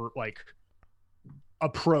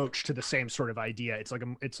approach to the same sort of idea. It's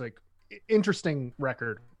like interesting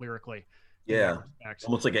record lyrically. Yeah,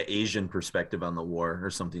 almost like an Asian perspective on the war or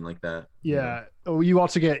something like that. Yeah. Oh, you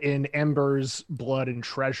also get in Embers, Blood, and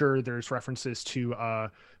Treasure. There's references to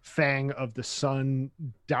Fang of the Sun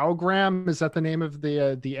Daogram. Is that the name of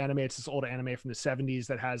the anime? It's this old anime from the 70s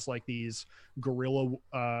that has like these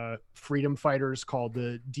guerrilla freedom fighters called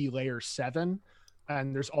the D-Layer 7.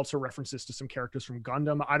 And there's also references to some characters from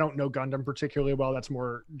Gundam. I don't know Gundam particularly well. That's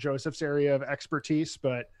more Joseph's area of expertise,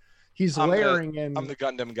 but he's layering in. I'm the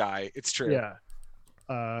Gundam guy. It's true. Yeah.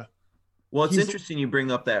 Well, it's interesting you bring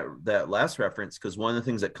up that last reference, because one of the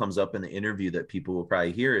things that comes up in the interview that people will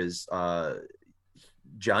probably hear is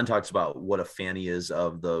John talks about what a fan he is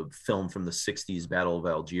of the film from the 60s, Battle of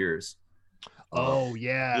Algiers. Oh,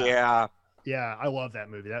 yeah. Yeah. Yeah, I love that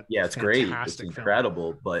movie. It's great. It's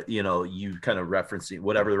incredible. Film. But, you kind of referencing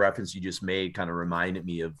whatever the reference you just made kind of reminded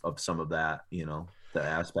me of some of that, the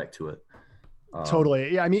aspect to it.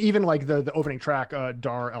 Totally. Yeah. I mean, even like the opening track,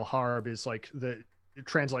 Dar El Harb is like it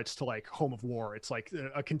translates to like home of war. It's like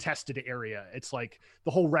a contested area. It's like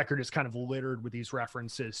the whole record is kind of littered with these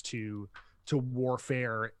references to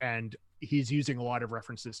warfare. And he's using a lot of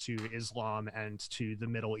references to Islam and to the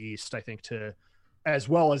Middle East, I think, as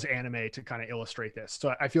well as anime to kind of illustrate this.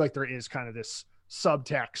 So I feel like there is kind of this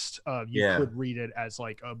subtext of you could read it as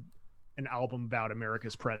like an album about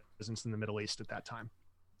America's presence in the Middle East at that time.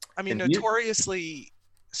 I mean, notoriously,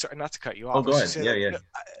 sorry, not to cut you off. Oh, go ahead. Yeah.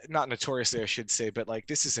 Not notoriously, I should say, but like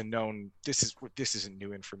this isn't new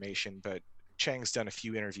information, but Chang's done a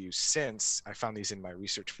few interviews since. I found these in my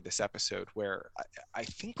research for this episode where I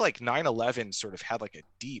think like 9/11 sort of had like a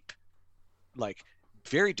deep, like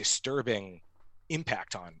very disturbing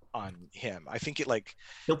impact on him. I think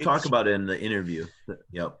he'll talk about it in the interview.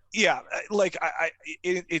 Yep. Yeah. Like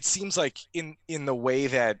it seems like in the way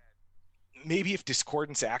that maybe if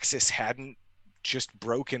Discordance Axis hadn't just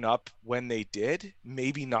broken up when they did,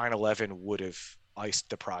 maybe 9/11 would have iced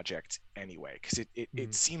the project anyway. Because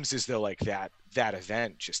it seems as though like that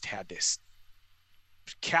event just had this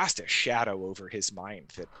cast a shadow over his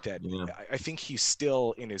mind that I think he's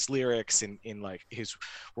still in his lyrics and in like his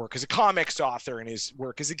work as a comics author and his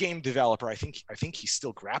work as a game developer. I think he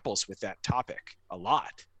still grapples with that topic a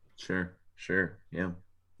lot. Sure. Yeah,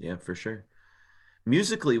 for sure.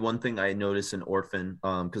 Musically, one thing I noticed in Orphan,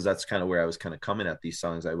 because that's kind of where I was kind of coming at these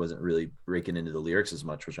songs. I wasn't really breaking into the lyrics as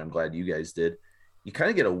much, which I'm glad you guys did. You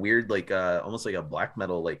kind of get a weird, like almost like a black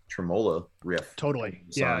metal, like tremolo riff. Totally.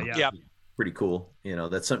 Yeah. Pretty cool.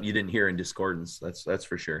 That's something you didn't hear in Discordance. That's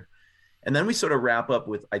for sure. And then we sort of wrap up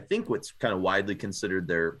with, I think, what's kind of widely considered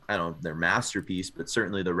their masterpiece, but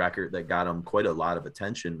certainly the record that got them quite a lot of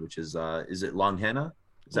attention, which is it Long Henna?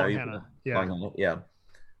 Long Henna. Yeah. Long Henna. Yeah.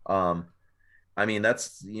 I mean,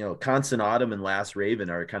 that's, Constant Autumn and Last Raven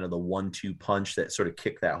are kind of the 1-2 punch that sort of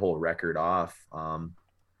kick that whole record off.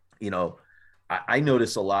 I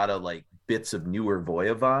notice a lot of like bits of newer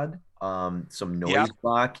Voivod, some noise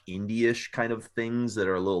rock, indie-ish kind of things that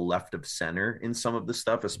are a little left of center in some of the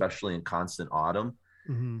stuff, especially in Constant Autumn.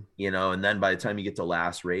 Mm-hmm. And then by the time you get to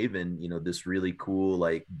Last Raven, this really cool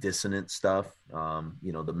like dissonant stuff,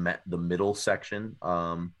 the middle section,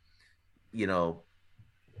 what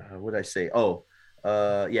did I say?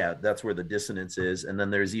 That's where the dissonance is. And then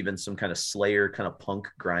there's even some kind of Slayer kind of punk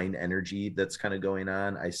grind energy that's kind of going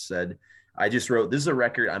on. I just wrote, this is a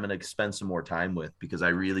record I'm going to spend some more time with because I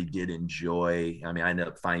really did enjoy. I mean, I ended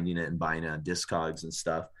up finding it and buying it on Discogs and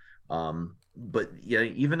stuff. But yeah,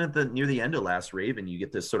 even near the end of Last Raven, you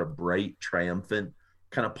get this sort of bright, triumphant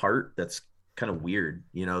kind of part that's kind of weird.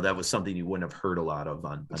 That was something you wouldn't have heard a lot of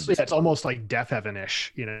on it's almost like Death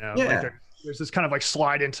Heaven-ish, Yeah. Like there's this kind of like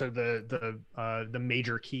slide into the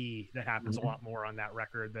major key that happens a lot more on that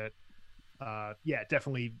record that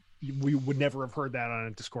definitely we would never have heard that on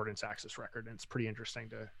a Discordance Axis record, and it's pretty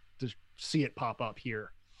interesting to see it pop up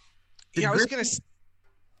here. Did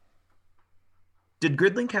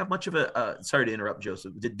Gridlink have much of a sorry to interrupt,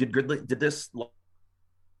 Joseph, did this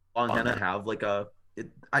Long Henna have like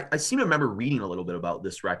I seem to remember reading a little bit about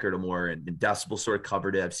this record more, and Decibel sort of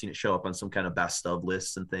covered it. I've seen it show up on some kind of best of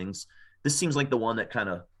lists and things. This seems like the one that kind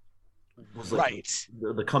of was like right.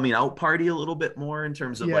 the coming out party a little bit more in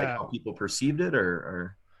terms of like how people perceived it,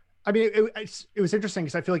 or I mean, it was interesting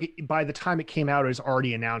because I feel like by the time it came out, it was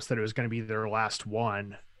already announced that it was going to be their last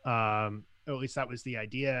one. At least that was the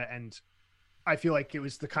idea. And I feel like it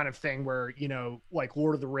was the kind of thing where, like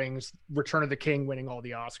Lord of the Rings, Return of the King winning all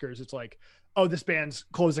the Oscars. It's like, oh, this band's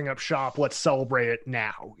closing up shop, let's celebrate it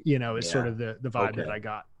now, is sort of the vibe that I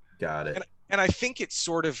got. Got it. And I think it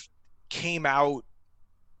sort of came out,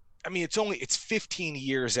 I mean, it's 15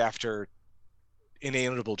 years after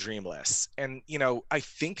Inalienable Dreamless. And, I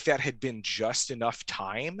think that had been just enough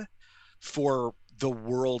time for the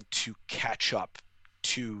world to catch up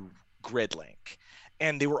to Gridlink.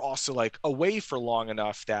 And they were also like away for long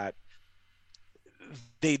enough that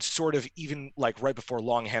they'd sort of, even like right before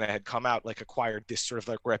Long Henna had come out, like acquired this sort of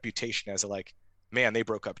like reputation as a like, man, they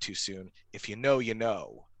broke up too soon. If you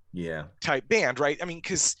know, yeah, type band, right? I mean,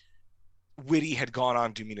 because Witty had gone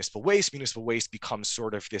on to Municipal Waste. Municipal Waste becomes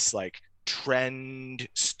sort of this like trend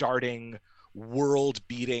starting, world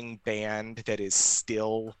beating band that is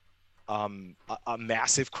still a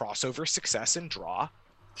massive crossover success and draw.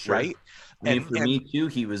 Sure. Right. I mean, for me too,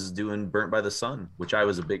 he was doing Burnt by the Sun, which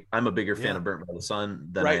I'm a bigger fan of Burnt by the Sun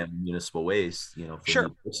than I am Municipal Waste, for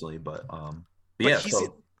me personally. But he's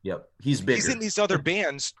bigger. He's in these other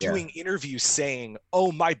bands doing interviews saying,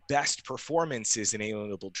 oh, my best performance is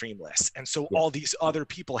Inalienable Dreamless. And so all these other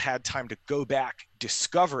people had time to go back,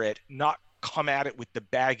 discover it, not come at it with the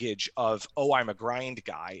baggage of, oh, I'm a grind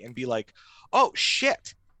guy, and be like, oh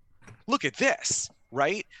shit, look at this,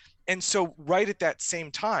 right? And so right at that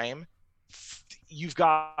same time, you've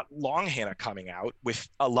got Long Henna coming out with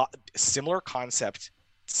a lot similar concept,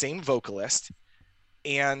 same vocalist,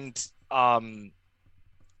 and in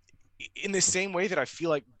the same way that I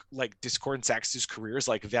feel like Discordance Axis' career is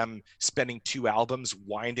like them spending 2 albums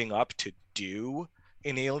winding up to do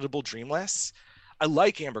Inalienable Dreamless. I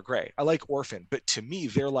like Amber Gray, I like Orphan, but to me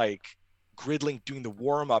they're like Gridlink doing the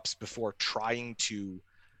warm-ups before trying to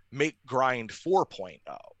make Grind 4.0.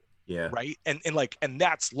 Yeah. Right. And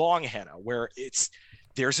that's Long Henna, where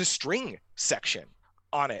there's a string section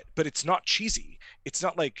on it, but it's not cheesy. It's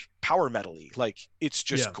not like power metal-y. Like it's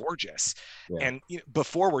just gorgeous. Yeah. And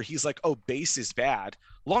before, where he's like, oh, bass is bad,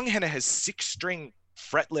 Long Henna has 6-string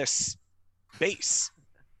fretless bass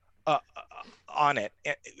on it.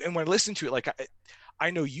 And when I listen to it, like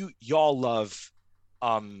I know y'all love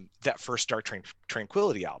that first Dark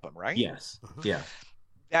Tranquility album, right? Yes. Yeah.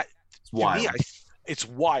 That it's wild. To me, it's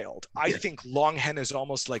wild. I think Long Henna is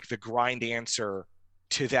almost like the grind answer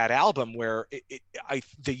to that album, where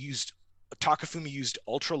Takafumi used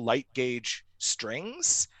ultra light gauge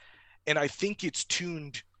strings, and I think it's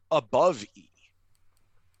tuned above E.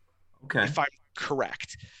 Okay. If I'm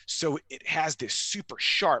correct. So it has this super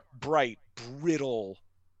sharp, bright, brittle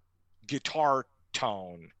guitar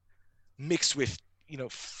tone mixed with,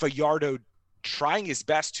 Fajardo trying his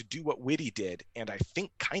best to do what Witty did, and I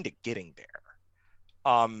think kind of getting there.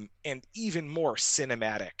 And even more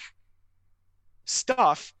cinematic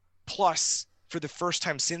stuff. Plus, for the first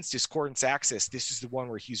time since Discordance Axis, this is the one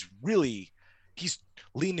where he's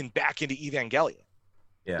leaning back into Evangelion.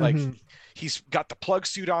 Yeah. Like he's got the plug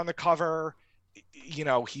suit on the cover.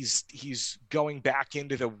 He's going back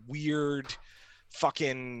into the weird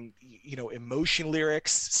fucking, emotion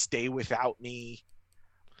lyrics, Stay Without Me.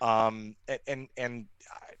 And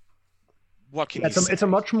what can you say? It's a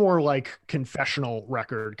much more like confessional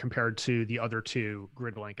record compared to the other 2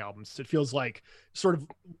 Gridlink albums. It feels like sort of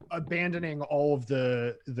abandoning all of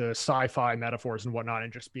the sci-fi metaphors and whatnot,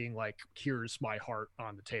 and just being like, here's my heart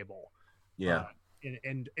on the table. Yeah.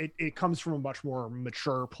 And it comes from a much more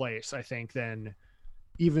mature place, I think, than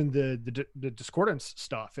even the Discordance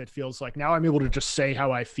stuff. It feels like now I'm able to just say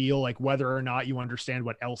how I feel, like whether or not you understand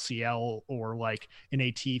what LCL or like an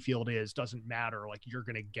AT field is doesn't matter. Like you're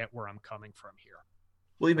going to get where I'm coming from here.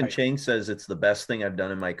 Well, even Chang says it's the best thing I've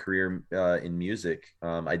done in my career in music.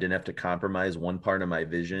 I didn't have to compromise one part of my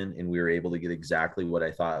vision, and we were able to get exactly what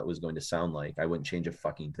I thought it was going to sound like. I wouldn't change a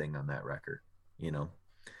fucking thing on that record, and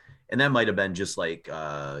that might have been just like,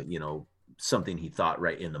 something he thought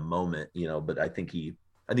right in the moment, but I think he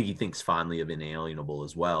thinks fondly of Inalienable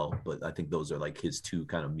as well, but I think those are like his 2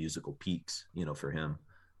 kind of musical peaks, for him.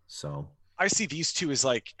 So I see these 2 as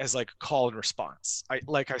like call and response. I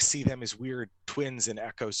see them as weird twins and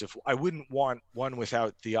echoes of, I wouldn't want one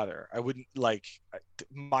without the other. I wouldn't like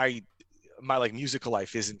my like musical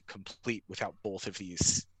life isn't complete without both of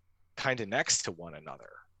these kind of next to one another.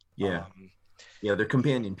 Yeah. Yeah, they're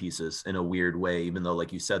companion pieces in a weird way, even though,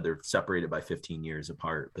 like you said, they're separated by 15 years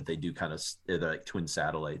apart, but they do they're like twin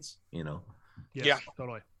satellites, Yes, yeah,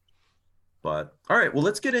 totally. But all right, well,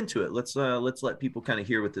 let's get into it. Let's let people kind of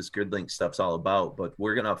hear what this Gridlink stuff's all about. But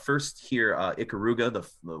we're gonna first hear Ikaruga,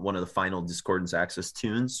 one of the final Discordance Axis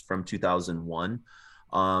tunes from 2001.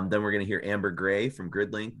 Then we're gonna hear Amber Gray from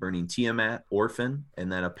Gridlink, Burning Tiamat, Orphan,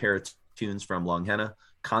 and then a pair of tunes from Long Henna,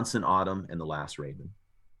 Constant Autumn, and The Last Raven.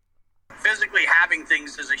 Physically happy grabbing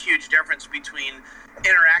things is a huge difference between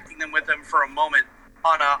interacting with them for a moment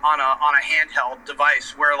on a handheld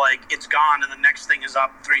device where like it's gone and the next thing is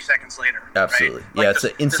up 3 seconds later. Absolutely. Right? Like yeah, it's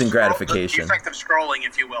an instant gratification. The effect of scrolling,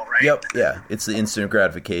 if you will, right? Yep. Yeah, it's the instant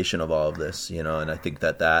gratification of all of this, and I think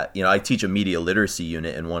that I teach a media literacy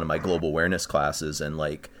unit in one of my global awareness classes, and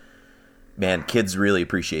like, man, kids really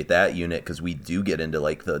appreciate that unit because we do get into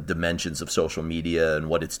like the dimensions of social media and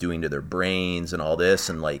what it's doing to their brains and all this,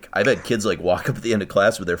 and like I've had kids like walk up at the end of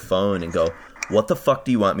class with their phone and go, what the fuck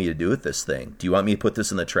do you want me to do with this thing? Do you want me to put this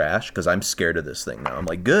in the trash? Because I'm scared of this thing now. I'm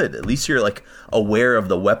like, good. At least you're like aware of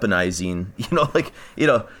the weaponizing,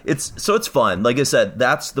 it's fun. Like I said,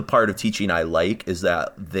 that's the part of teaching I like, is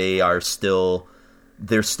that they're still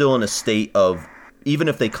in a state of, even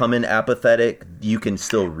if they come in apathetic, you can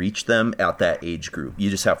still reach them at that age group. You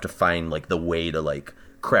just have to find like the way to like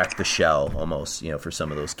crack the shell almost, for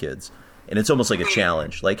some of those kids. And it's almost like a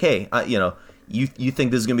challenge. Like, hey, You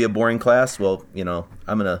think this is gonna be a boring class? Well,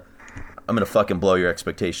 I'm gonna fucking blow your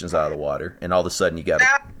expectations out of the water, and all of a sudden you got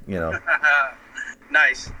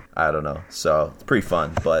Nice. I don't know. So it's pretty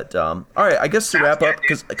fun. But all right, I guess to wrap up,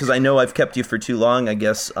 because I know I've kept you for too long. I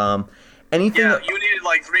guess anything. Yeah, you needed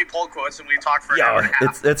like 3 pull quotes, and we talked for an hour and a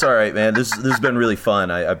half. It's all right, man. This has been really fun.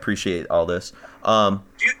 I appreciate all this.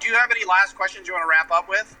 Do you have any last questions you want to wrap up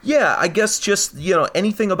with? Yeah, I guess just,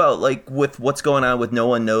 anything about like with what's going on with No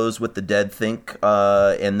One Knows What the Dead Think,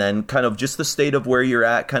 and then kind of just the state of where you're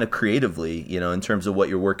at kind of creatively, in terms of what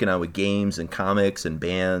you're working on with games and comics and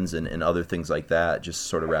bands and other things like that, just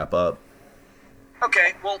sort of wrap up.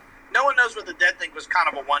 Okay, well, No One Knows What the Dead Think was kind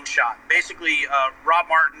of a one-shot. Basically, Rob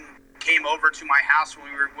Martin came over to my house when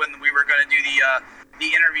we were going to do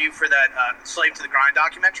the interview for that Slave to the Grind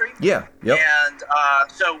documentary. Yeah. Yep. And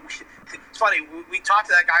so it's funny. We talked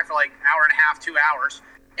to that guy for like an hour and a half, 2 hours,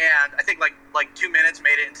 and I think like 2 minutes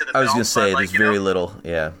made it into the film. I was going to say, there's very little.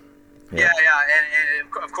 Yeah. Yeah.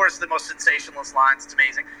 And of course, the most sensationalist lines. It's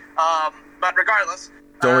amazing. But regardless.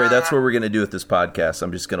 Don't worry, that's what we're going to do with this podcast.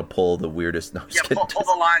 I'm just going to pull the weirdest... No, pull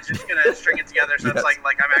the lines. Just going to string it together so it's like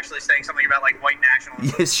I'm actually saying something about like white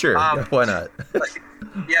nationalism. Yeah, sure. Why not?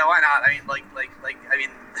 Yeah, why not? I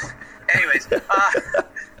mean, anyways.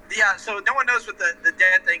 Yeah, so No One Knows What the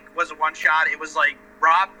Dead Think was a one-shot. It was like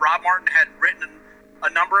Rob Martin had written a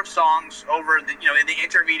number of songs over in the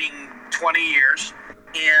intervening 20 years,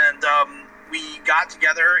 and we got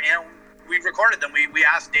together and we recorded them. We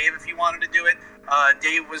asked Dave if he wanted to do it.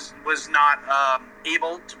 Dave was not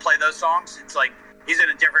able to play those songs. It's like he's in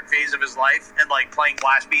a different phase of his life, and like playing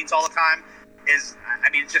blast beats all the time is,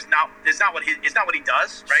 it's not what he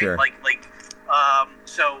does, right? Sure.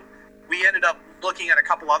 So we ended up looking at a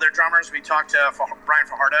couple other drummers. We talked to Brian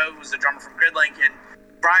Fajardo, who was the drummer from Gridlink, and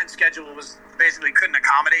Brian's schedule was basically couldn't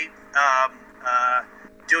accommodate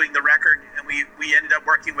doing the record, and we ended up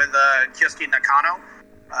working with Kyosuke Nakano,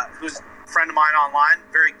 who's a friend of mine online,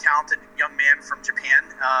 very talented young man from Japan.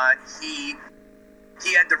 He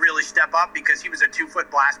had to really step up because he was a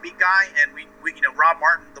 2-foot blast beat guy, and we Rob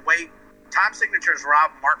Martin, the way time signatures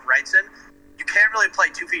Rob Martin writes in, you can't really play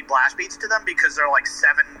 2 feet blast beats to them because they're like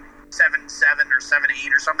 7-7 or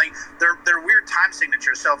 7-8 or something. They're weird time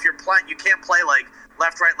signatures. So if you're playing, you can't play like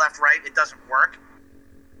left right. It doesn't work.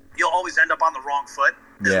 You'll always end up on the wrong foot.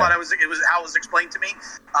 Is what it was how it was explained to me.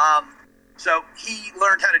 So he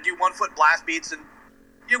learned how to do 1-foot blast beats, and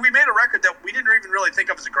we made a record that we didn't even really think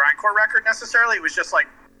of as a grindcore record necessarily. It was just like,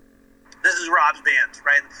 this is Rob's band,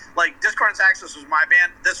 right? Like Discordance Access was my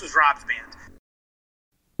band. This was Rob's band.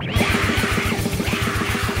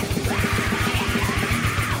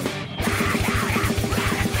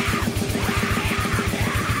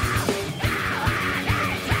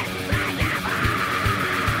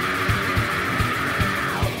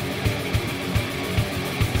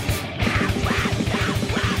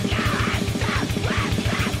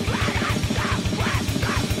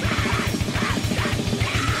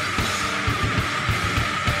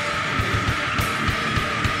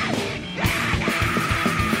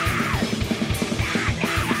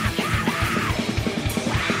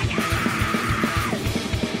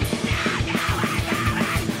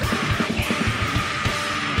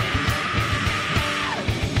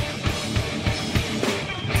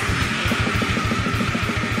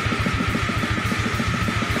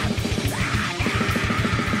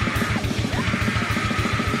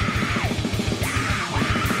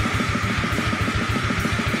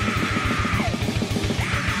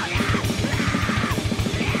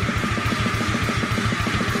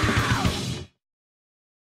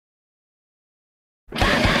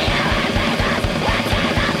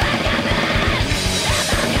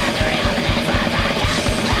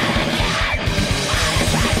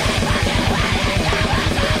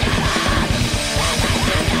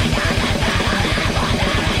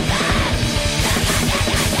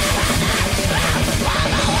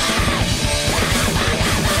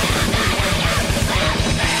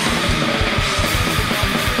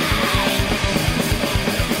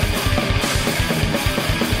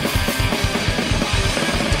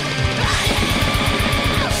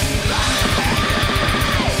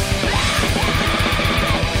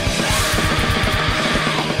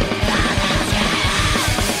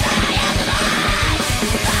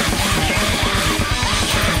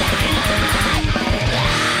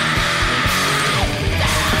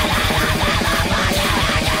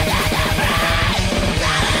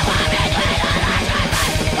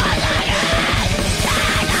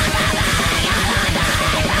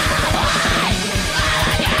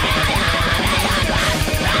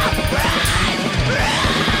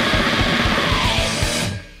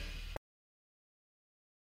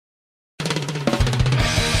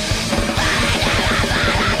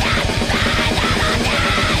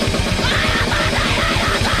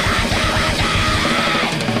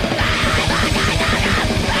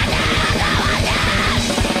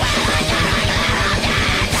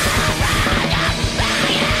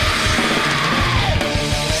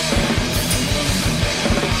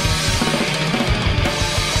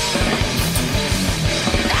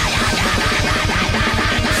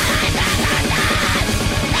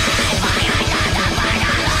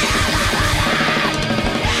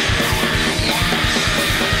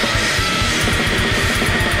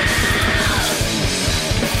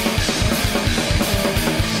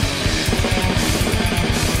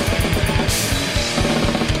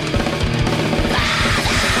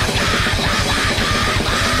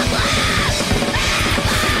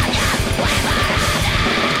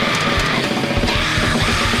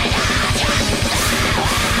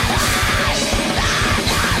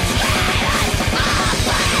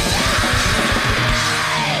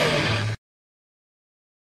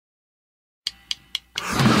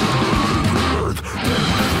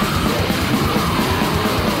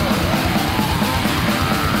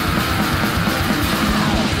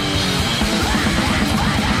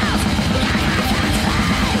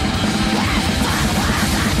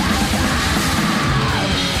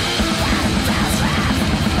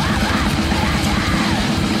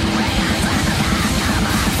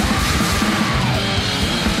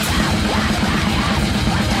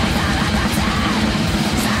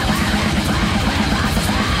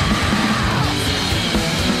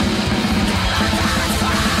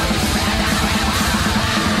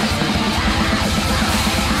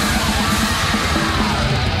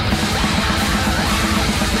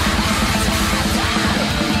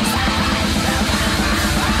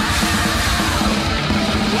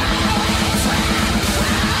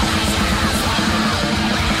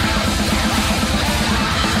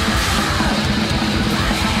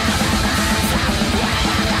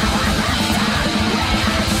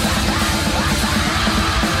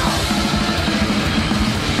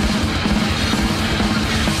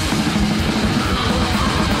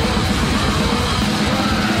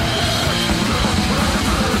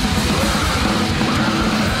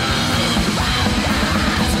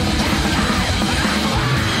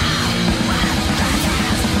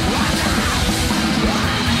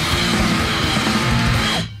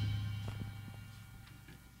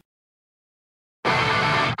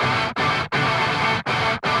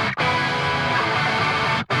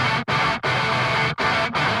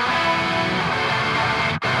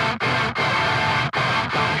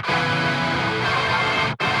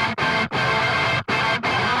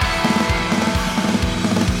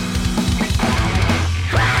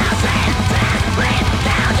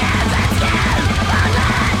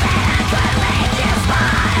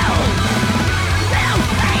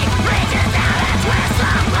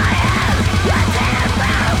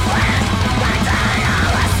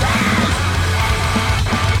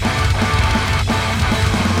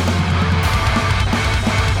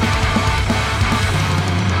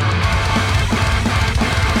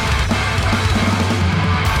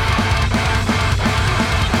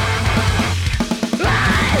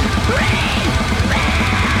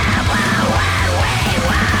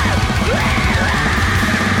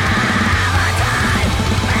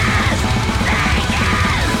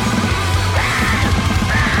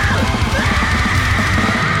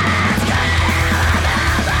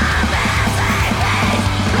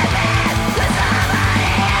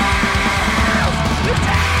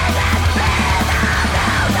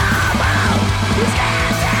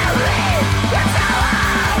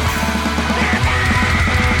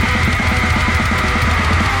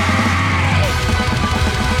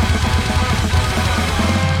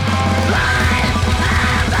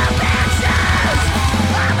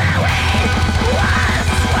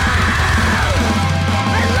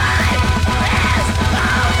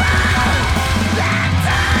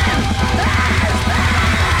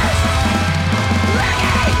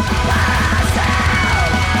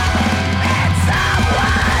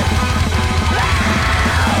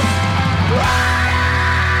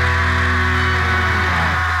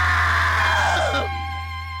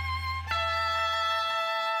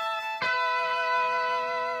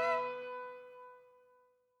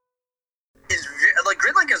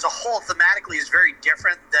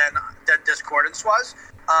 different than Discordance was.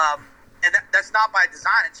 And that's not by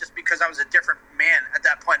design. It's just because I was a different man at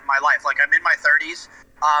that point in my life. Like, I'm in my 30s.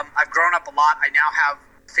 I've grown up a lot. I now have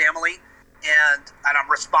family, and I'm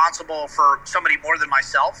responsible for somebody more than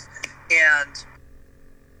myself. And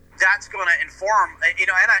that's going to inform,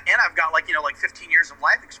 and I've got like 15 years of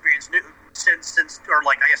life experience since, or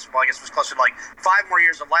like, I guess it was closer to like 5 more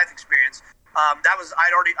years of life experience.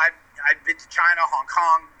 I'd been to China, Hong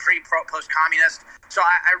Kong, post-communist. So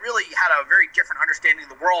I really had a very different understanding of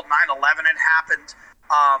the world. 9/11 had happened.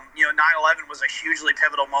 9/11 was a hugely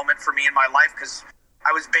pivotal moment for me in my life because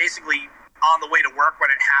I was basically on the way to work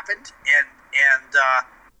when it happened, and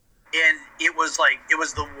it was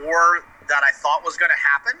the war that I thought was going to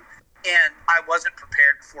happen, and I wasn't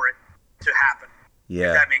prepared for it to happen. Yeah,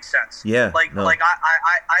 if that makes sense. Yeah, I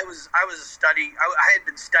had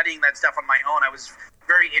been studying that stuff on my own. I was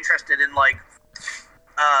very interested in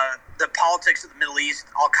the politics of the Middle East,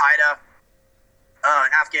 Al Qaeda,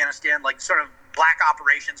 Afghanistan, like sort of black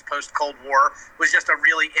operations post Cold War was just a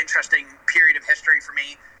really interesting period of history for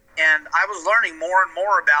me. And I was learning more and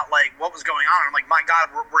more about like what was going on. I'm like, my God,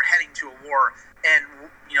 we're heading to a war. And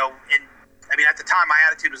at the time, my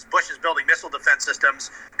attitude was Bush is building missile defense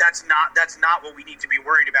systems. That's not what we need to be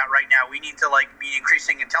worried about right now. We need to be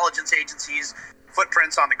increasing intelligence agencies,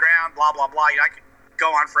 footprints on the ground, blah blah blah. I could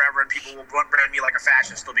go on forever, and people will brand me like a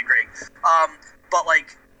fascist. It'll be great. But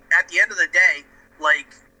at the end of the day,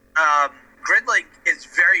 Gridlink is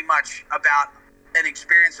very much about an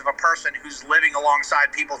experience of a person who's living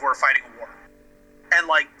alongside people who are fighting a war, and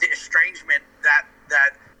the estrangement that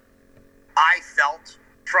I felt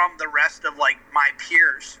from the rest of my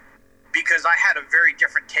peers, because I had a very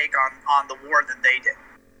different take on the war than they did.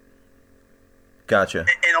 Gotcha.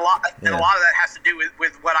 And a lot of that has to do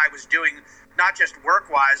with what I was doing, not just work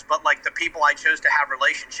wise, but the people I chose to have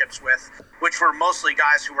relationships with, which were mostly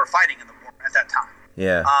guys who were fighting in the war at that time.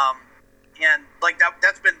 Yeah. And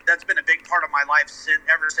that's been a big part of my life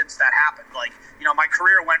ever since that happened. My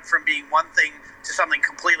career went from being one thing to something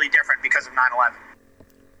completely different because of 9/11.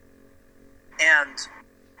 And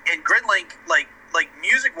Gridlink,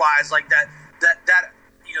 music wise, the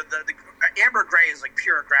Amber Gray is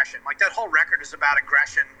pure aggression. That whole record is about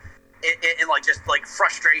aggression and just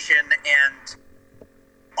frustration and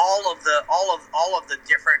all of the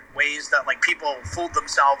different ways that people fooled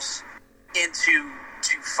themselves into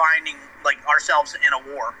finding ourselves in a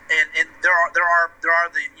war. And there are the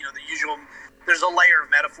the usual. There's a layer of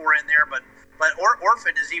metaphor in there, but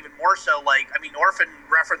Orphan is even more so. Orphan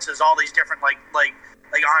references all these different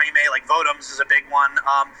anime, Votoms is a big one.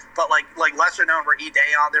 But lesser known were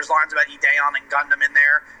Ideon. There's lines about Ideon and Gundam in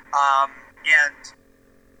there. And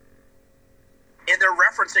they're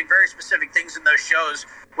referencing very specific things in those shows,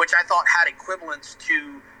 which I thought had equivalence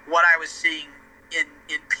to what I was seeing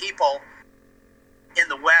in people in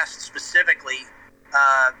the West specifically,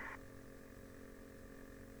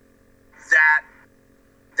 that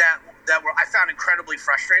were I found incredibly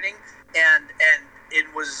frustrating, and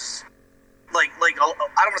it was I don't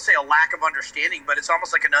want to say a lack of understanding, but it's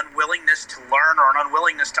almost like an unwillingness to learn or an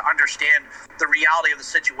unwillingness to understand the reality of the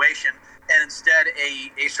situation, and instead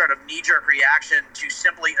a sort of knee-jerk reaction to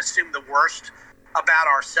simply assume the worst about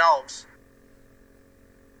ourselves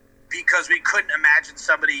because we couldn't imagine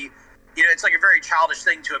somebody. It's a very childish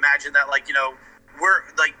thing to imagine that we're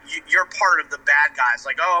you're part of the bad guys.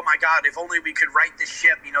 Oh my God, if only we could right this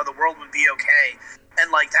ship, the world would be okay.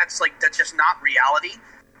 And that's just not reality.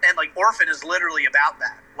 And Orphan is literally about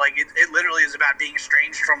that. It literally is about being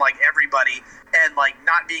estranged from everybody and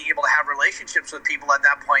not being able to have relationships with people at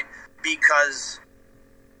that point because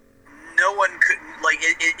no one could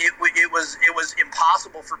it was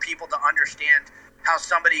impossible for people to understand how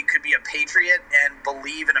somebody could be a patriot and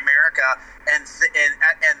believe in America and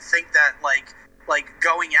think that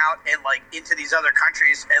going out and into these other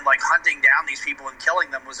countries and hunting down these people and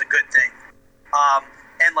killing them was a good thing.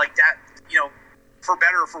 And that, for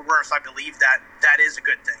better or for worse, I believe that is a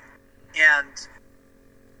good thing. And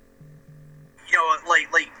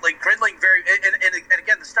Gridlink and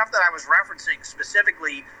again, the stuff that I was referencing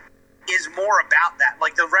specifically is more about that.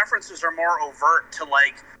 The references are more overt to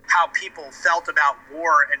how people felt about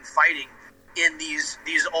war and fighting in these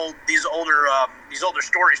older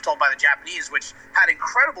stories told by the Japanese, which had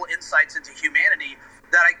incredible insights into humanity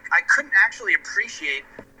that I couldn't actually appreciate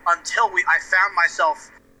until I found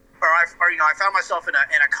myself in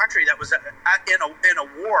a country that was in a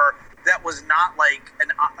war that was not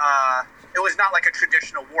it was not like a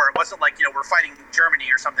traditional war. It wasn't we're fighting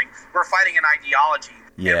Germany or something. We're fighting an ideology.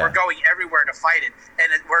 Yeah. And we're going everywhere to fight it.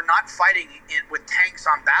 And we're not fighting with tanks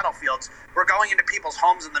on battlefields. We're going into people's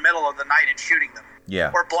homes in the middle of the night and shooting them.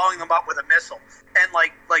 or blowing them up with a missile. And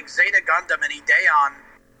like Zeta Gundam and Ideon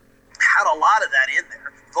had a lot of that in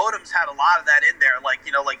there. Votoms had a lot of that in there, like,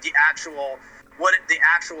 you know, like the actual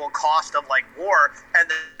cost of like war, and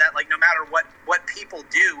that like no matter what people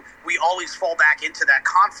do, we always fall back into that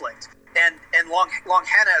conflict. And Long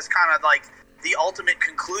Henna is kind of like the ultimate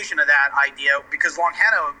conclusion of that idea, because Long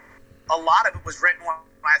Henna, a lot of it was written when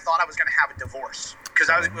I thought I was going to have a divorce, because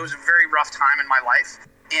it was a very rough time in my life,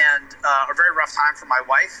 and a very rough time for my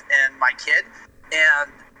wife and my kid,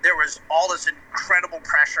 and there was all this incredible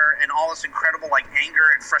pressure and all this incredible like anger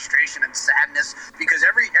and frustration and sadness, because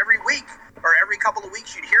every week or every couple of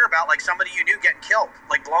weeks you'd hear about like somebody you knew getting killed,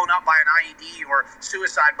 like blown up by an IED or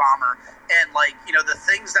suicide bomber. And like, you know, the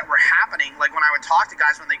things that were happening, like when I would talk to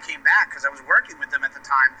guys when they came back, because I was working with them at the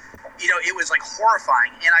time, you know, it was like horrifying.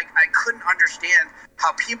 And I couldn't understand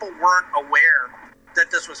how people weren't aware that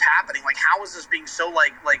this was happening. Like, how was this being so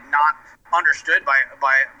like not understood by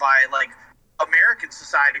like American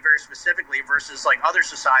society very specifically versus like other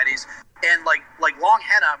societies. And like Long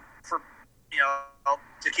Henna, for, you know,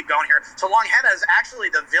 to keep going here, so Long Henna is actually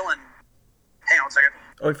the villain. Hang on a second.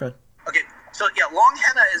 Oh, you're fine. Okay, so yeah, Long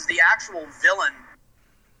Henna is the actual villain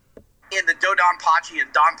in the Dodonpachi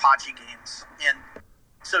and Donpachi games. And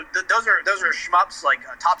so those are shmups, like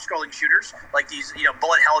top scrolling shooters, like these, you know,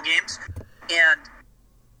 bullet hell games. And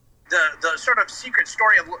the sort of secret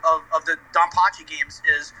story of the Donpachi games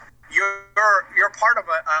is you're part of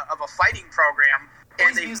a fighting program,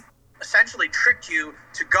 and they essentially tricked you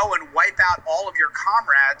to go and wipe out all of your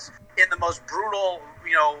comrades in the most brutal,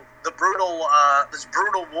 you know, this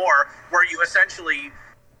brutal war, where you essentially,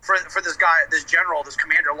 for this guy, this general, this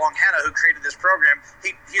commander Long Henna, who created this program,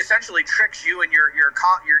 he essentially tricks you and your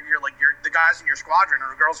the guys in your squadron or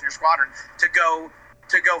the girls in your squadron to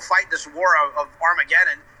go fight this war of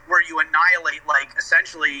Armageddon, where you annihilate like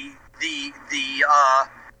essentially the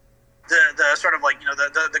sort of like, you know,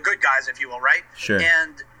 the good guys, if you will, right? Sure.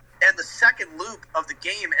 And the second loop of the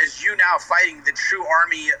game is you now fighting the true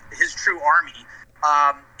army, his true army,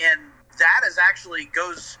 and that is actually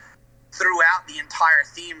goes throughout the entire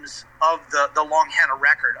themes of the Long Henna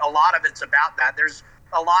record. A lot of it's about that. There's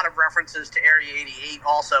a lot of references to Area 88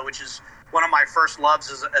 also, which is one of my first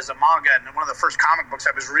loves as a manga, and one of the first comic books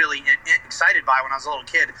I was really excited by when I was a little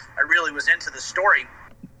kid. I really was into the story,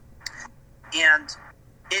 and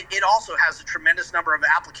it also has a tremendous number of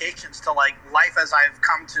applications to like life as I've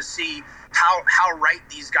come to see how right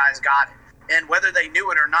these guys got it. And whether they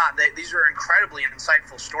knew it or not, these are incredibly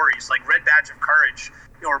insightful stories, like Red Badge of Courage,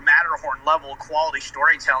 you know, or Matterhorn level quality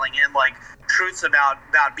storytelling, and like truths about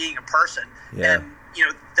being a person. Yeah. And you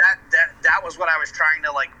know, that was what I was trying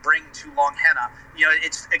to like bring to Long Henna. You know,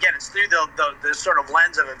 it's through the sort of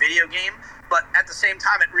lens of a video game, but at the same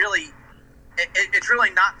time, it's really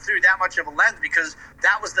not through that much of a lens, because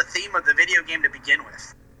that was the theme of the video game to begin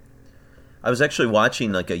with. I was actually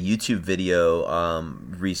watching like a YouTube video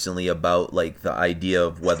recently about like the idea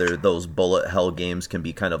of whether those bullet hell games can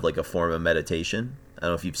be kind of like a form of meditation. I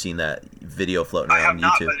don't know if you've seen that video floating around YouTube. I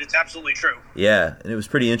have not, but it's absolutely true. Yeah, and it was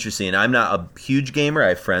pretty interesting. I'm not a huge gamer. I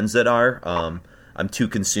have friends that are. I'm too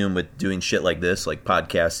consumed with doing shit like this, like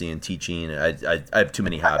podcasting and teaching. I have too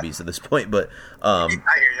many hobbies at this point, but I hear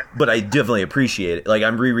you. But I definitely appreciate it. Like,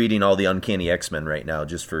 I'm rereading all the Uncanny X-Men right now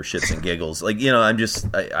just for shits and giggles. Like, you know,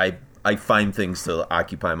 I find things to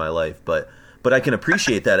occupy my life, but I can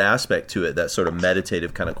appreciate that aspect to it, that sort of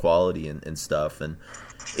meditative kind of quality and stuff. And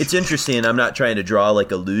it's interesting. I'm not trying to draw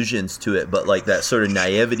like allusions to it, but like that sort of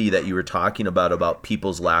naivety that you were talking about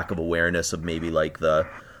people's lack of awareness of maybe like the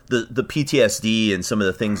PTSD and some of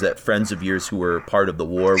the things that friends of yours who were part of the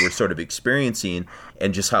war were sort of experiencing,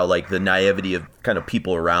 and just how like the naivety of kind of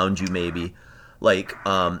people around you maybe. Like,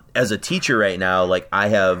 as a teacher right now, like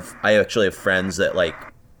I actually have friends that like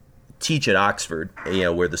teach at Oxford, you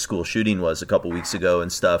know, where the school shooting was a couple weeks ago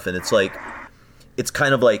and stuff. And it's like, it's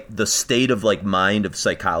kind of like the state of like mind of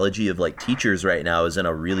psychology of like teachers right now is in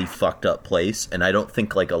a really fucked up place. And I don't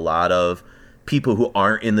think like a lot of people who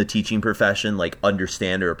aren't in the teaching profession like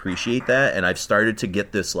understand or appreciate that. And I've started to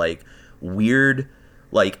get this like weird,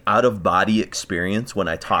 like out of body experience when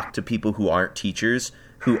I talk to people who aren't teachers,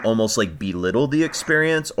 who almost like belittle the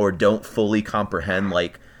experience or don't fully comprehend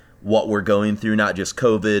like what we're going through, not just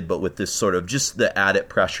COVID, but with this sort of just the added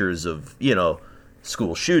pressures of, you know,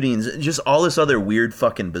 school shootings, just all this other weird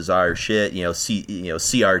fucking bizarre shit, you know,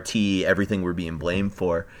 CRT, everything we're being blamed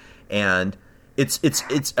for. And it's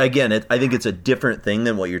again, I think it's a different thing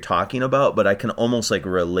than what you're talking about, but I can almost like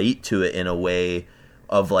relate to it in a way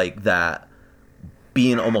of like that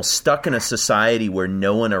being almost stuck in a society where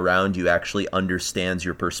no one around you actually understands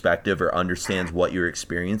your perspective or understands what your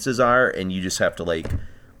experiences are, and you just have to like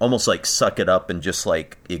almost like suck it up and just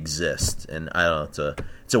like exist. And I don't know,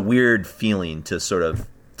 it's a weird feeling to sort of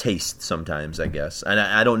taste sometimes, I guess. And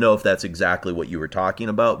I don't know if that's exactly what you were talking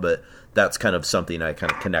about, but that's kind of something I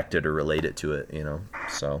kind of connected or related to it, you know.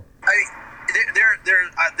 So I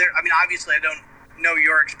mean, obviously, I don't know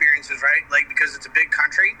your experiences, right? Like, because it's a big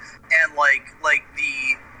country, and like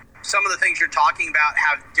some of the things you're talking about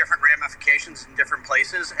have different ramifications in different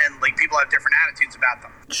places, and like people have different attitudes about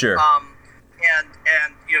them. Sure.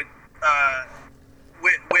 And you know,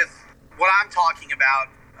 with what I'm talking about,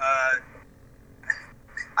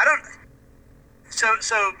 I don't.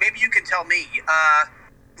 So maybe you can tell me.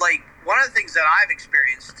 Like, one of the things that I've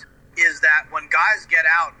experienced is that when guys get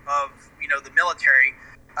out of, you know, the military,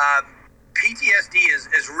 PTSD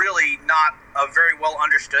is really not a very well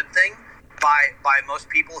understood thing by most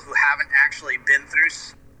people who haven't actually been through,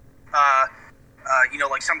 you know,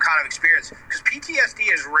 like some kind of experience. Because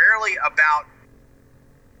PTSD is rarely about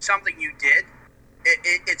something you did.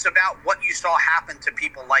 It's about what you saw happen to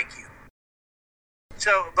people like you.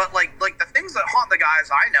 So, but like the things that haunt the guys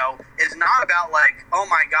I know is not about like, oh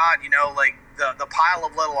my God, you know, like the pile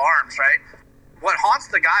of little arms, right? What haunts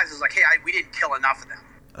the guys is like, hey, we didn't kill enough of them.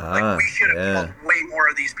 Like, we should have killed way more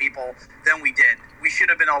of these people than we did. We should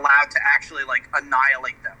have been allowed to actually like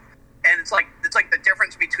annihilate them. And it's like the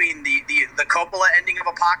difference between the Coppola ending of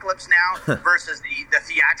Apocalypse Now versus the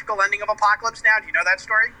theatrical ending of Apocalypse Now. Do you know that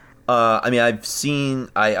story? I mean, I've seen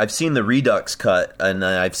the Redux cut, and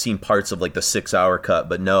I've seen parts of like the 6-hour cut.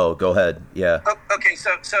 But no, go ahead. Yeah. Okay,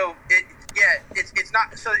 so it's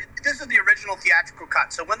not. So this is the original theatrical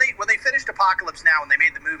cut. So when they finished Apocalypse Now and they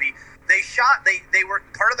made the movie, they were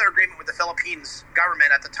part of their agreement with the Philippines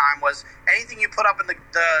government at the time was anything you put up in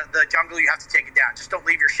the jungle, you have to take it down. Just don't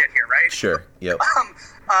leave your shit here, right? Sure. Yep.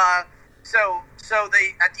 So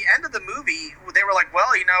they, at the end of the movie, they were like,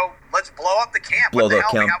 well, you know, let's blow up the camp. Blow the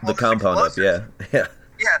compound up, yeah.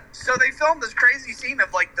 Yeah, so they filmed this crazy scene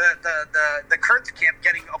of like the Kurtz camp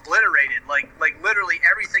getting obliterated, like literally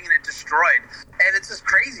everything in it destroyed, and it's this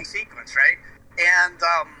crazy sequence, right? And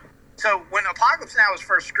so when Apocalypse Now was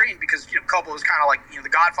first screened, because you know Coppola was kind of like, you know, The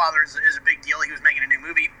Godfather is a big deal. He was making a new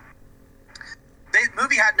movie. The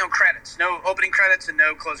movie had no credits, no opening credits and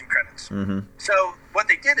no closing credits. Mm-hmm. So what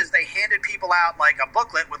they did is they handed people out like a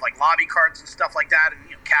booklet with like lobby cards and stuff like that, and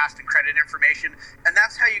you know, cast and credit information, and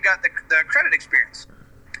that's how you got the credit experience.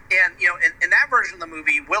 And you know, in that version of the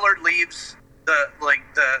movie, Willard leaves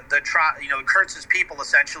Kurtz's people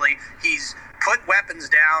essentially. He's put weapons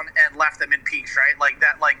down and left them in peace, right? Like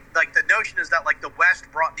that, like the notion is that like the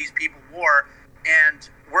West brought these people war, and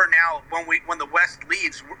we're now when the West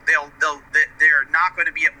leaves, they're not going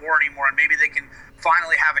to be at war anymore, and maybe they can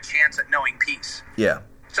finally have a chance at knowing peace. Yeah.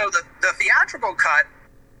 So the theatrical cut,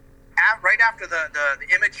 right after the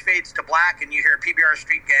image fades to black and you hear PBR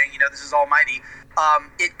Street Gang, you know, this is almighty.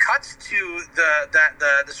 It cuts to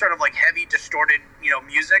the sort of like heavy distorted, you know,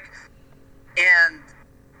 music, and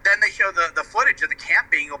then they show the footage of the camp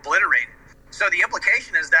being obliterated. So the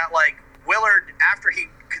implication is that like Willard, after he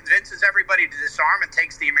convinces everybody to disarm and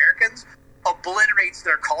takes the Americans, obliterates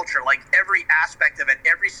their culture. Like every aspect of it,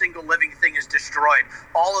 every single living thing is destroyed.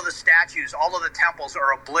 All of the statues, all of the temples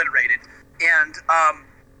are obliterated. And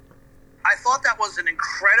I thought that was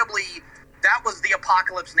that was the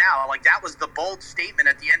Apocalypse Now. Like that was the bold statement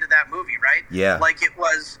at the end of that movie, right? Yeah. Like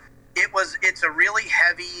it's a really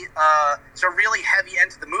heavy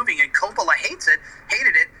end to the movie, and Coppola hated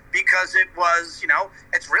it because it was, you know,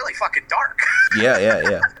 it's really fucking dark.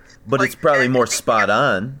 Yeah. But like, it's probably more spot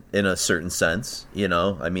on in a certain sense, you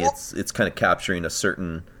know. I mean, it's kind of capturing a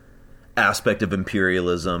certain aspect of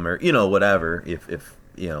imperialism, or you know, whatever. If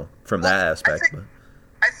you know, from that aspect.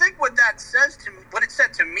 I think what it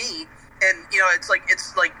said to me, and you know, it's like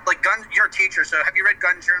Guns. You're a teacher, so have you read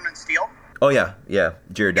Guns, Germs, and Steel? Oh yeah,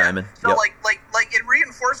 Jared Diamond. So yep. like it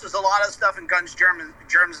reinforces a lot of stuff in Guns, Germs,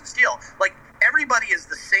 and Steel. Like everybody is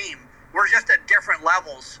the same. We're just at different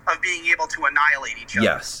levels of being able to annihilate each other.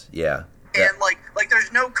 Yes, yeah. And like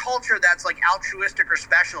there's no culture that's like altruistic or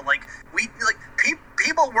special. Like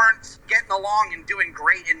people weren't getting along and doing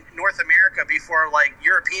great in North America before like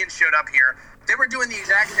Europeans showed up here. They were doing the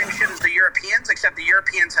exact same shit as the Europeans, except the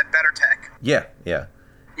Europeans had better tech. Yeah. You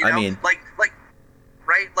know? I mean,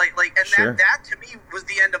 right, and sure. that to me was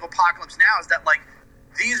the end of Apocalypse Now. Is that like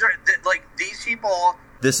these people?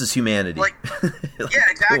 This is humanity. Like, yeah,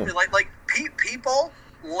 exactly. Cool. Like people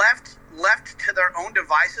left to their own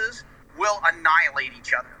devices will annihilate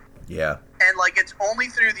each other. Yeah. And like it's only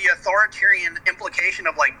through the authoritarian implication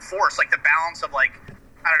of like force, like the balance of like,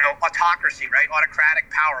 I don't know, autocracy, right? Autocratic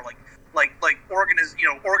power,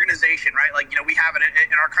 organization, right? Like, we have it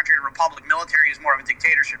in our country, a republic. Military is more of a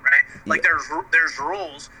dictatorship, right? Like there's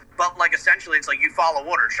rules, but like essentially it's like you follow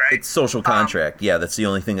orders, right? It's social contract. Yeah, that's the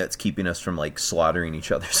only thing that's keeping us from like slaughtering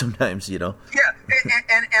each other sometimes, Yeah,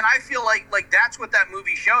 and I feel like that's what that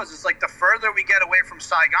movie shows. Is like the further we get away from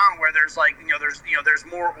Saigon, where there's like there's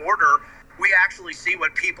more order, we actually see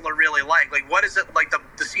what people are really like. Like, what is it like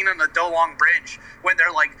the scene on the Do Long Bridge when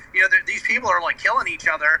they're like, these people are like killing each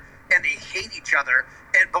other and they hate each other,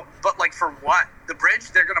 and but like for what? The bridge?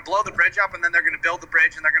 They're gonna blow the bridge up and then they're gonna build the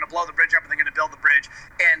bridge and they're gonna blow the bridge up and they're gonna build the bridge.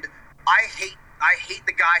 And I hate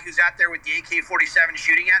the guy who's out there with the AK-47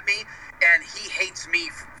 shooting at me, and he hates me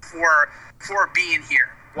for being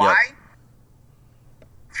here. Why? Yep.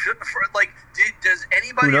 Does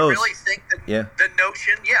anybody really think that the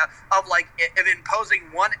notion, of like of imposing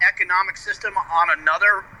one economic system on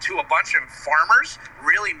another to a bunch of farmers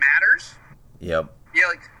really matters? Yep.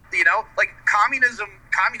 Yeah,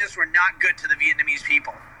 communists were not good to the Vietnamese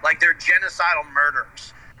people. Like, they're genocidal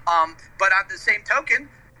murderers. But on the same token,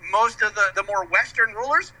 most of the more Western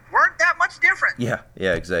rulers weren't that much different. Yeah,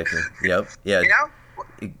 exactly. Yep. Yeah.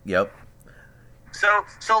 Yep. So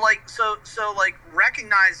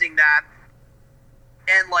recognizing that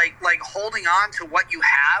and like holding on to what you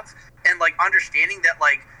have and like understanding that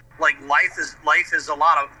like life is there's a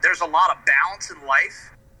lot of balance in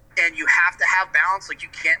life, and you have to have balance. Like, you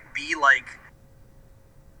can't be like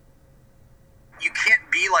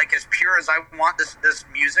as pure as I want this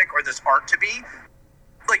music or this art to be.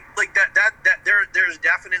 Like that there's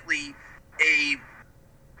definitely a,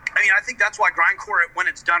 I think that's why grindcore, when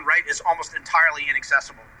it's done right, is almost entirely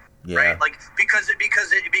inaccessible. Yeah. Right? Like, because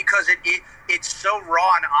it's so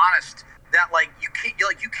raw and honest that like you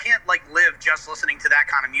can't live just listening to that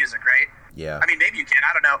kind of music, right? Yeah. I mean, maybe you can.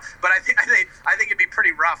 I don't know, but I think it'd be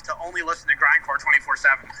pretty rough to only listen to grindcore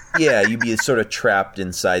 24/7. Yeah, you'd be sort of trapped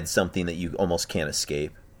inside something that you almost can't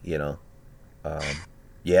escape.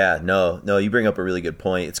 Yeah, no, you bring up a really good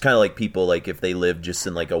point. It's kind of like people, like, if they live just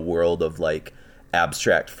in like a world of like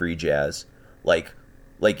abstract free jazz, like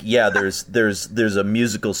there's a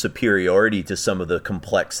musical superiority to some of the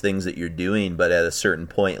complex things that you're doing, but at a certain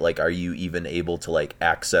point, like, are you even able to like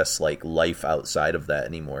access like life outside of that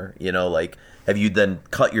anymore? Like, have you then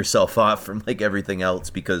cut yourself off from like everything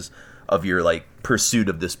else because of your like pursuit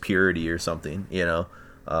of this purity or something? Yeah.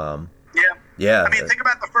 I mean, think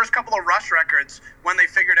about the first couple of Rush records when they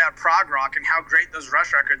figured out prog rock and how great those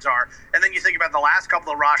Rush records are. And then you think about the last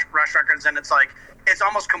couple of Rush records, and it's like, it's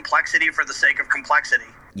almost complexity for the sake of complexity.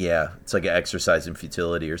 Yeah, it's like an exercise in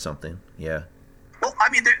futility or something. Yeah. Well,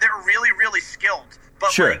 I mean, they're really, really skilled.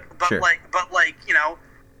 But sure.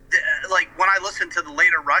 Like when I listen to the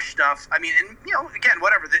later Rush stuff, I mean, and again,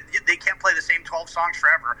 whatever, they can't play the same 12 songs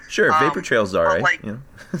forever. Sure, Vapor Trail's all right. Like,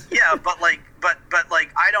 yeah, but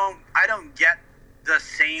I don't get the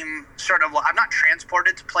same sort of. I'm not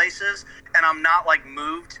transported to places, and I'm not like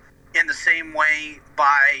moved in the same way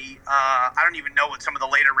by. I don't even know what some of the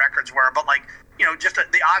later records were, but like just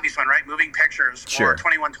the obvious one, right? Moving Pictures, sure. Or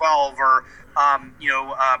 2112, or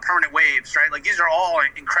Permanent Waves, right? Like, these are all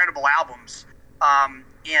incredible albums.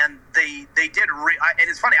 And they did, and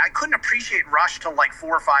it's funny, I couldn't appreciate Rush till like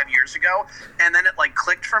 4 or 5 years ago, and then it like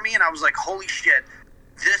clicked for me, and I was like, holy shit,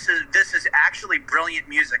 this is actually brilliant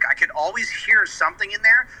music. I could always hear something in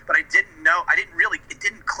there, but it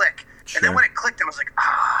didn't click. Sure. And then when it clicked, I was like,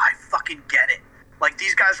 I fucking get it. Like,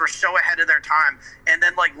 these guys were so ahead of their time. And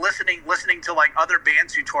then like listening to like other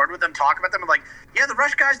bands who toured with them talk about them, I'm like, yeah, the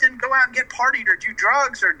Rush guys didn't go out and get partied or do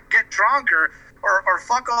drugs or get drunk or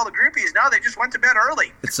fuck all the groupies. No, they just went to bed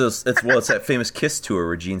early. It's that famous Kiss tour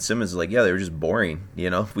where Gene Simmons is like, yeah, they were just boring.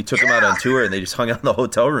 We took them out on tour and they just hung out in the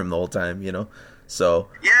hotel room the whole time. So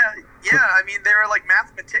yeah. I mean, they were like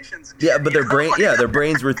mathematicians. Yeah, but their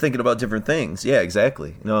brains were thinking about different things. Yeah,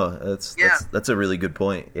 exactly. No, that's a really good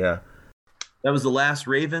point. Yeah. That was The Last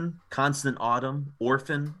Raven, Constant Autumn,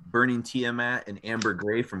 Orphan, Burning Tiamat, and Amber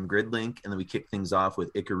Gray from Gridlink, and then we kick things off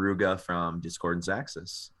with Ikaruga from Discordance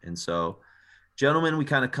Axis. And so, gentlemen, we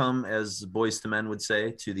kind of come, as Boys to Men would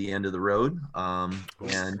say, to the end of the road.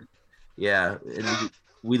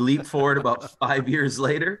 We leap forward about 5 years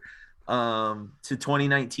later to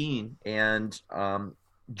 2019, and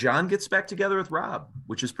John gets back together with Rob,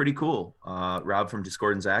 which is pretty cool. Rob from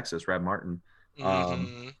Discordance Axis, Rob Martin.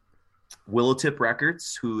 Willowtip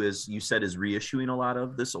Records, who, as you said, is reissuing a lot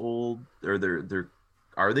of this old, or they're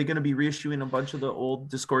are they going to be reissuing a bunch of the old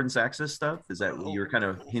Discordance Access stuff? Is that what you were kind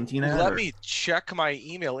of hinting at? Let me check my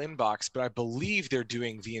email inbox, but I believe they're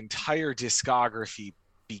doing the entire discography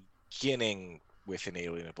beginning with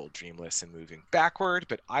Inalienable, Dreamless, and moving backward.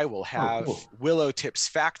 But I will have Willow Tips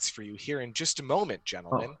facts for you here in just a moment,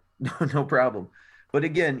 gentlemen. No problem. But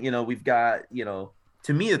again, we've got,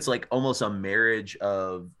 to me, it's like almost a marriage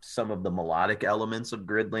of some of the melodic elements of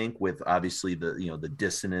Gridlink with obviously the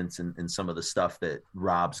dissonance and some of the stuff that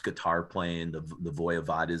Rob's guitar playing, the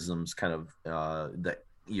voivodisms kind of that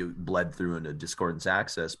you bled through into Discordance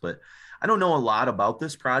Access. But I don't know a lot about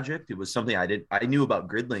this project. It was something I knew about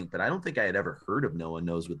Gridlink, but I don't think I had ever heard of No One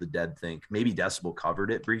Knows What the Dead Think. Maybe Decibel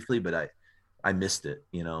covered it briefly, but I missed it,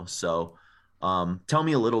 so tell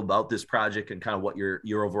me a little about this project and kind of what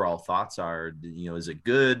your overall thoughts are. Is it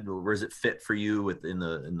good, or where does it fit for you in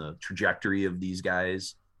the trajectory of these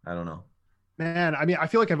guys? I don't know. Man, I mean, I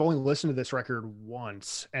feel like I've only listened to this record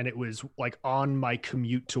once, and it was like on my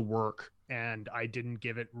commute to work, and I didn't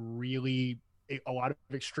give it really a lot of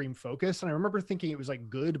extreme focus. And I remember thinking it was like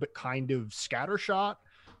good, but kind of scattershot.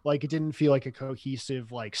 Like it didn't feel like a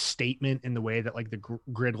cohesive like statement in the way that like the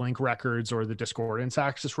Gridlink records or the Discordance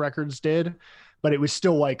Access records did, but it was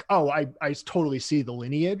still like, oh, I totally see the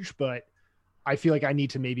lineage, but I feel like I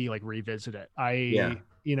need to maybe like revisit it.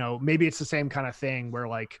 Maybe it's the same kind of thing where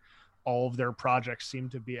like all of their projects seem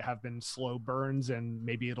to have been slow burns, and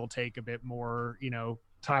maybe it'll take a bit more,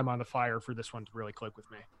 time on the fire for this one to really click with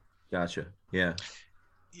me. Gotcha. Yeah.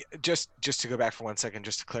 Just to go back for 1 second,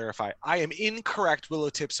 just to clarify, I am incorrect. Willow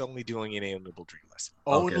Tips only doing Inalienable, Dreamless.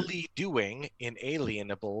 Okay. Only doing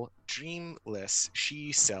Inalienable, Dreamless.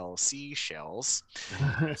 She sells seashells.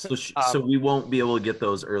 So we won't be able to get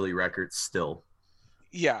those early records still.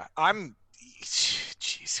 Yeah,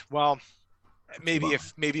 jeez. Well, maybe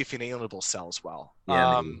if Inalienable sells well.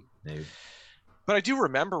 Yeah, maybe. But I do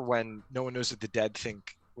remember when No One Knows What the Dead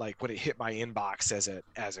Think, like when it hit my inbox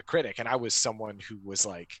as a critic, and I was someone who was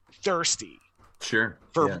like thirsty for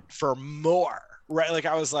more, right? Like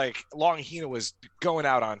I was like, Long Hina was going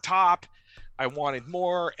out on top. I wanted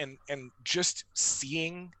more. And just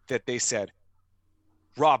seeing that they said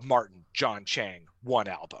Rob Martin, John Chang, one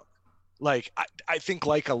album. Like I think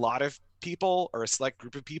like a lot of people, or a select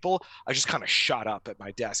group of people, I just kind of shot up at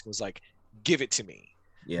my desk and was like, give it to me.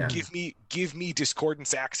 Yeah. Give me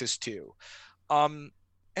Discordance Access too.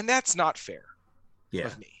 And that's not fair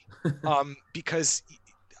of me, because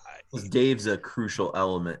Dave's a crucial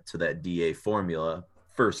element to that DA formula,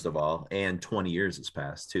 first of all, and 20 years has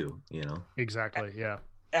passed too, Exactly, yeah.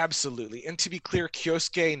 Absolutely. And to be clear,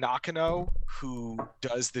 Kyosuke Nakano, who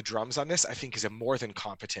does the drums on this, I think is a more than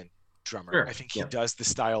competent drummer. Sure. I think he does the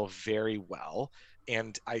style very well.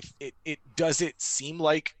 And it does it seem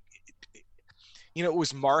like, it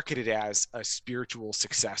was marketed as a spiritual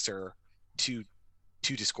successor to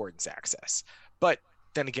Discordance Access, but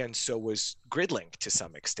then again, so was Gridlink to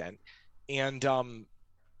some extent. And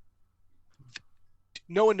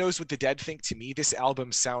No One Knows What the Dead Think, to me, this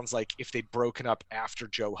album sounds like if they'd broken up after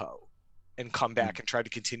Joho and come back and tried to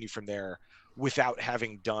continue from there without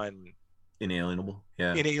having done Inalienable,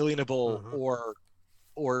 or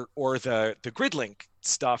the Gridlink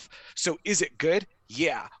stuff. So is it good?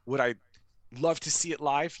 Yeah. Would I love to see it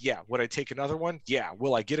live? Yeah. Would I take another one? Yeah.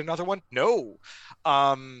 Will I get another one? No.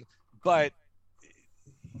 But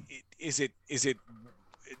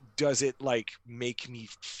does it like make me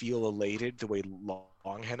feel elated the way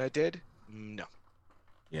Long Henna did? No.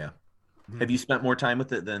 Yeah. Have you spent more time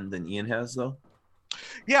with it than Ian has though?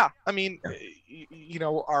 Yeah. I mean,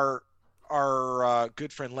 our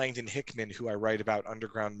good friend Langdon Hickman, who I write about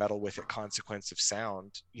underground metal with at Consequence of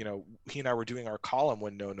Sound, he and I were doing our column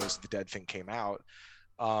when No One Knows the Dead Thing came out.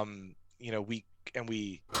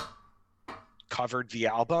 We covered the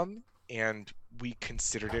album and we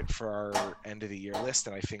considered it for our end of the year list,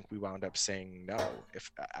 and I think we wound up saying no.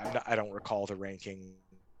 I don't recall the ranking,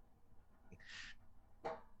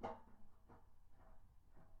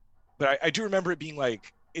 but I do remember it being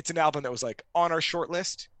like, it's an album that was like on our short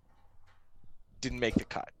list, didn't make the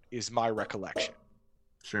cut, is my recollection.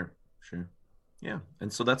 Sure. Yeah.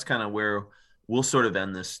 And so that's kind of where we'll sort of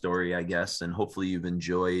end this story, I guess. And hopefully you've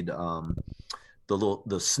enjoyed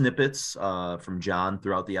the snippets from John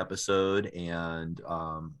throughout the episode, and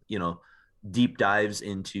deep dives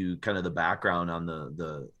into kind of the background on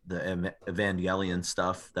the Evangelion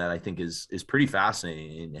stuff that I think is pretty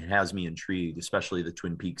fascinating and has me intrigued, especially the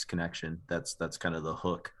Twin Peaks connection. That's kind of the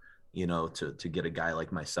hook, to get a guy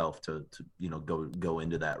like myself to go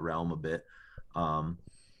into that realm a bit.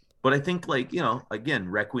 But I think, like, again,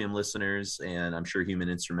 Requiem listeners, and I'm sure Human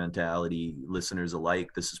Instrumentality listeners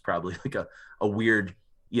alike, this is probably like a weird,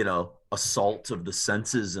 assault of the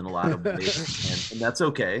senses in a lot of ways. and that's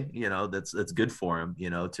okay. That's good for them,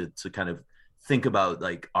 to kind of think about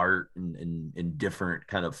like art and different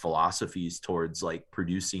kind of philosophies towards like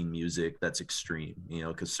producing music that's extreme,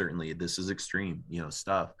 because certainly this is extreme,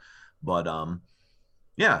 stuff. But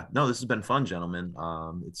yeah, no, this has been fun, gentlemen.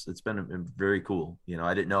 It's been very cool.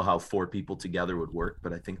 I didn't know how 4 people together would work,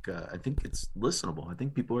 but I think it's listenable. I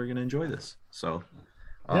think people are going to enjoy this. So,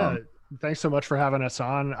 yeah, thanks so much for having us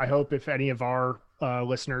on. I hope if any of our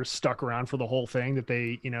listeners stuck around for the whole thing, that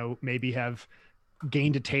they, maybe have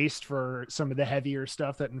gained a taste for some of the heavier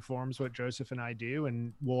stuff that informs what Joseph and I do.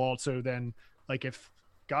 And we'll also then, like, if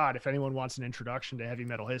anyone wants an introduction to heavy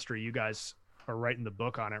metal history, you guys are writing the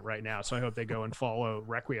book on it right now. So I hope they go and follow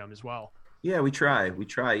Requiem as well. Yeah, we try.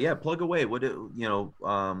 Yeah. Plug away.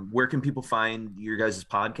 Where can people find your guys'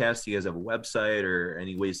 podcast? Do you guys have a website or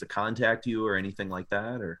any ways to contact you or anything like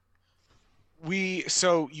that? Or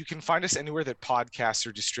So you can find us anywhere that podcasts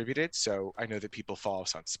are distributed. So I know that people follow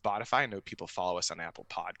us on Spotify. I know people follow us on Apple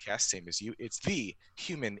Podcasts, same as you. It's the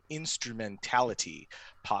Human Instrumentality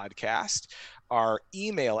Podcast. Our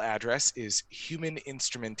email address is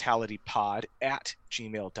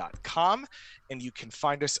humaninstrumentalitypod@gmail.com. And you can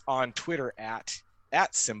find us on Twitter at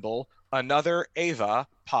symbol another Ava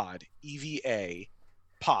pod, EVA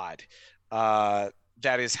pod.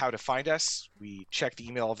 That is how to find us. We check the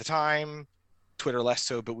email all the time. Twitter less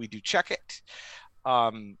so, but we do check it.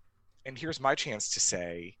 And here's my chance to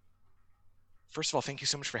say, first of all, thank you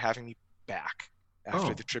so much for having me back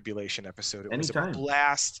after the Tribulation episode. It was a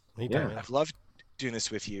blast. Anytime. I've loved doing this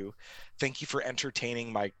with you. Thank you for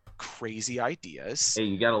entertaining my crazy ideas. Hey,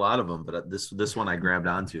 you got a lot of them, but this one I grabbed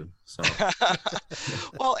onto. So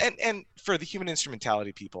well, and for the Human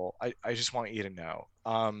Instrumentality people, I just want you to know,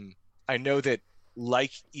 I know that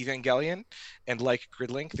like Evangelion and like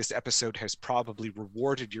Gridlink, this episode has probably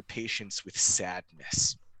rewarded your patience with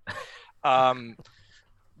sadness.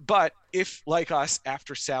 But if, like us,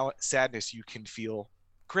 after sadness, you can feel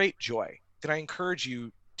great joy, then I encourage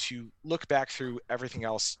you to look back through everything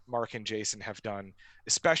else Mark and Jason have done,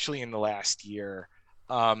 especially in the last year.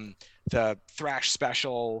 The Thrash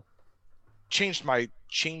special changed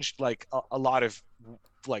like a lot of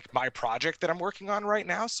like my project that I'm working on right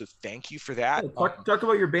now. So thank you for that. Yeah, talk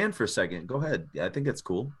about your band for a second. Go ahead. Yeah, I think it's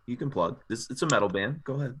cool. You can plug. It's a metal band.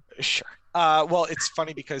 Go ahead. Sure. Well, it's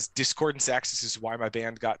funny because Discordance Axis is why my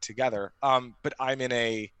band got together. But I'm in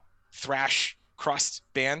a thrash crust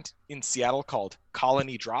band in Seattle called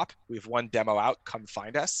Colony Drop. We have one demo out. Come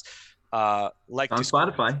find us. Like on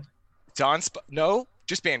Spotify. It's on no,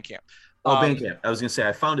 just Bandcamp. Oh, Bandcamp. I was gonna say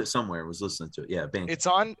I found it somewhere. I was listening to it. Yeah,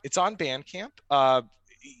 Bandcamp. It's on Bandcamp.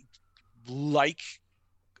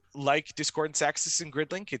 Like Discordance Axis and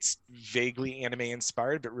Gridlink, it's vaguely anime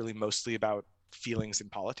inspired, but really mostly about feelings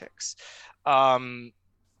and politics. And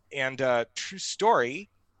true story,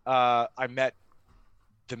 I met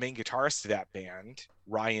the main guitarist of that band,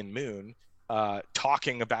 Ryan Moon,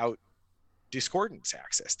 talking about Discordance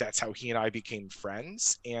Axis. That's how he and I became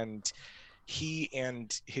friends. And he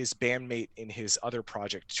and his bandmate in his other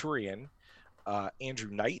project, Turian,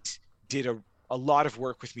 Andrew Knight, did a lot of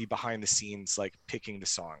work with me behind the scenes, like picking the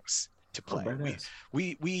songs to play.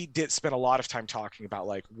 We did spend a lot of time talking about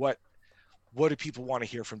like what do people want to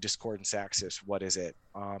hear from Discordance Axis? What is it?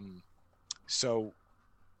 So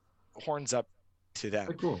horns up to them.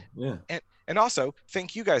 Very cool. Yeah. And also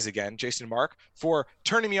thank you guys again, Jason and Mark, for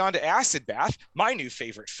turning me on to Acid Bath, my new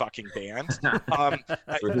favorite fucking band.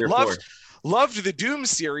 Loved the Doom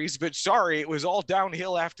series, but sorry, it was all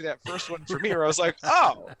downhill after that first one for me, where I was like,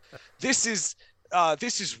 oh, this is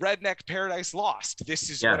Redneck Paradise Lost. This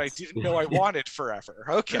is what I didn't know I wanted forever.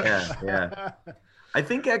 Okay. Yeah. I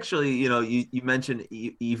think actually, you mentioned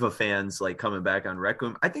Eva fans like coming back on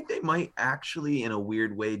Requiem. I think they might actually, in a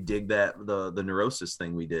weird way, dig that the Neurosis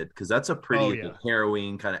thing we did, because that's a pretty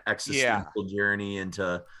harrowing kind of existential journey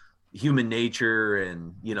into human nature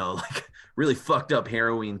and like really fucked up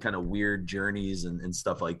harrowing kind of weird journeys and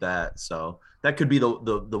stuff like that. So that could be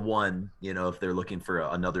the one, if they're looking for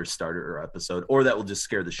another starter episode, or that will just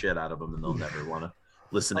scare the shit out of them and they'll never want to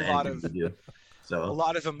listen to anything we do. So a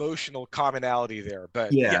lot of emotional commonality there,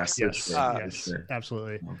 but yes,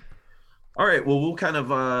 absolutely. All right. Well, we'll kind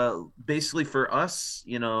of basically for us,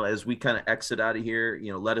 as we kind of exit out of here,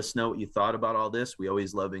 let us know what you thought about all this. We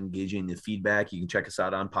always love engaging the feedback. You can check us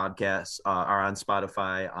out on podcasts, or on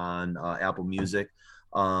Spotify, on Apple Music.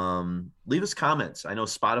 Leave us comments. I know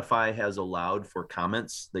Spotify has allowed for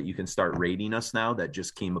comments that you can start rating us now. That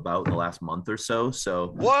just came about in the last month or so.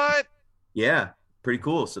 So what? Yeah, pretty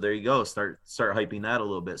cool. So there you go. Start hyping that a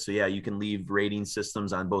little bit. So yeah, you can leave rating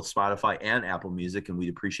systems on both Spotify and Apple Music, and we'd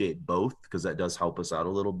appreciate both because that does help us out a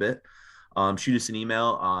little bit. Shoot us an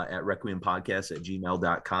email at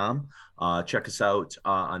requiempodcast@gmail.com. Check us out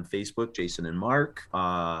on Facebook, Jason and Mark,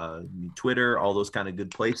 Twitter, all those kind of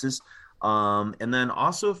good places. And then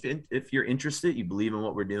also if you're interested, you believe in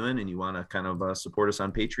what we're doing and you want to kind of support us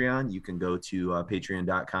on Patreon, you can go to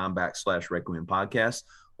patreon.com/Requiem podcast,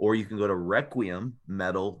 or you can go to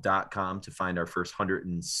requiemmetal.com to find our first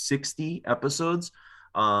 160 episodes.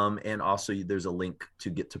 And also there's a link to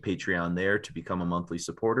get to Patreon there to become a monthly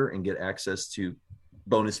supporter and get access to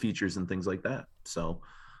bonus features and things like that. So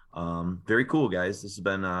very cool, guys. This has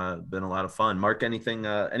been a lot of fun. Mark, anything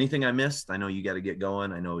I missed? I know you got to get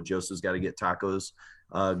going. I know Joseph's got to get tacos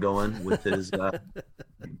going with his get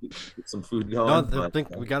some food going. No, I think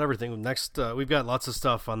we got everything. Next, we've got lots of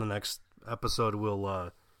stuff on the next episode.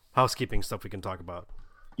 We'll housekeeping stuff we can talk about.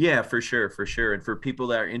 Yeah, for sure. And for people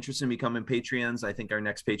that are interested in becoming Patreons, I think our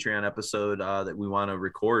next Patreon episode that we want to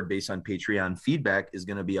record based on Patreon feedback is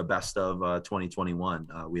going to be a best of 2021.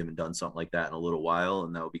 We haven't done something like that in a little while,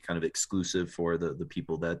 and that will be kind of exclusive for the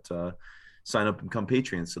people that sign up and become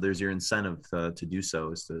Patreons. So there's your incentive to do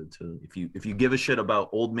so, is to if you give a shit about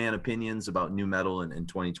old man opinions about new metal in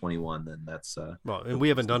 2021, then that's well, and we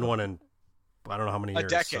haven't done one in I don't know how many years. A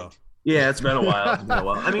decade. So. Yeah, it's been a while.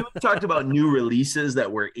 I mean, we talked about new releases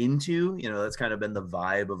that we're into. That's kind of been the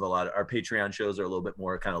vibe of a lot of our Patreon shows are a little bit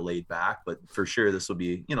more kind of laid back, but for sure this will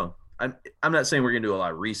be, I'm not saying we're going to do a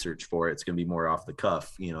lot of research for it. It's going to be more off the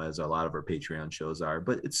cuff, as a lot of our Patreon shows are,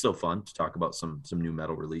 but it's still fun to talk about some new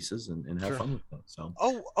metal releases and have fun with them. So.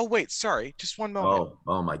 Oh, wait, sorry. Just one moment.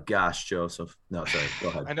 Oh my gosh, Joseph. No, sorry. Go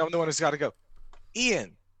ahead. I know I'm the one who's got to go.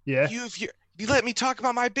 Ian. Yeah. You let me talk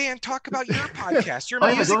about my band. Talk about your podcast, your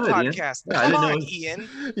music podcast. Yeah, Come on, Ian.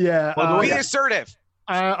 Yeah. Be assertive.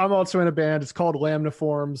 I'm also in a band. It's called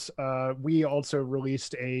Lamniforms. We also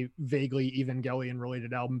released a vaguely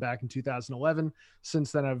Evangelion-related album back in 2011.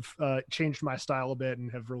 Since then, I've changed my style a bit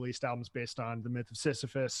and have released albums based on the myth of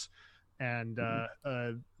Sisyphus and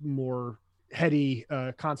more heady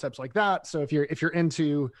concepts like that. So if you're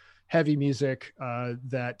into heavy music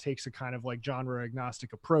that takes a kind of like genre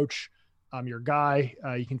agnostic approach, I'm your guy.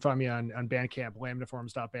 You can find me on Bandcamp,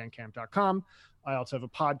 lamniforms.bandcamp.com. I also have a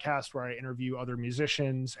podcast where I interview other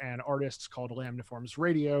musicians and artists called Lamniforms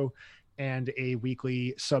Radio, and a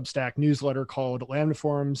weekly Substack newsletter called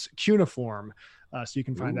Lamniforms Cuneiform. So you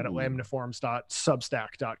can find that at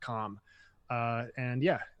lamniforms.substack.com. And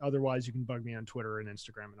yeah, otherwise you can bug me on Twitter and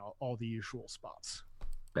Instagram and all the usual spots.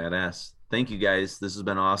 Badass. Thank you, guys. This has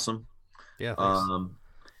been awesome. Yeah. Thanks.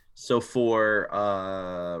 So for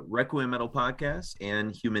Requiem Metal Podcast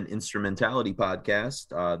and Human Instrumentality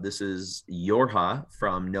Podcast, this is Yorha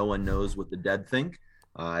from No One Knows What the Dead Think.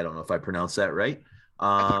 I don't know if I pronounced that right.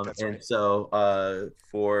 That's and right. So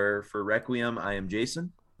for Requiem, I am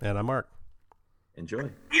Jason. And I'm Mark.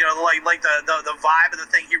 Enjoy. Like the vibe of the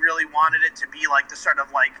thing, he really wanted it to be like the sort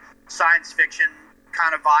of like science fiction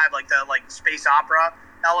kind of vibe, like the like space opera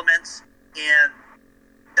elements, and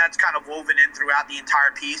that's kind of woven in throughout the entire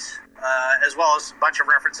piece, as well as a bunch of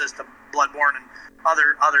references to Bloodborne and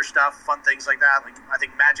other stuff, fun things like that. Like I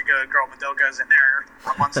think Magica Girl Madoka is in there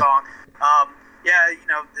on one song.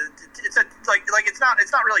 It's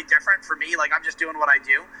it's not really different for me. Like I'm just doing what I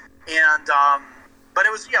do, and but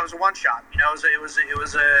it was a one shot. We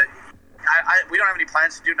don't have any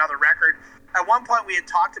plans to do another record. At one point we had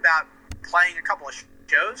talked about playing a couple of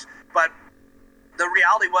shows, but the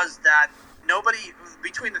reality was that nobody,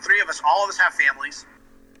 between the three of us, all of us have families.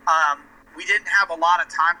 We didn't have a lot of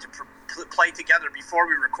time to play together before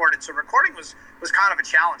we recorded, so recording was kind of a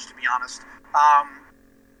challenge, to be honest.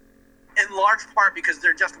 In large part because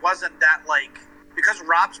there just wasn't that, because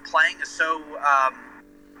Rob's playing is so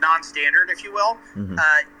non-standard, if you will. Mm-hmm.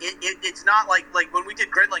 It's not like when we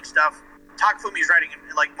did Gridlink stuff, Takafumi's writing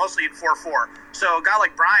mostly in 4/4. So a guy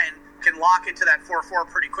like Brian can lock into that 4/4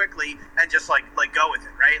 pretty quickly and just go with it,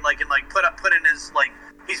 right? Put in his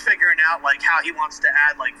he's figuring out how he wants to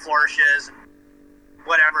add flourishes and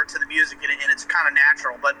whatever to the music, and it's kind of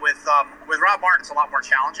natural. But with Rob Martin, it's a lot more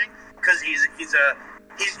challenging because he's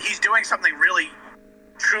doing something really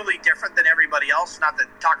truly different than everybody else. Not that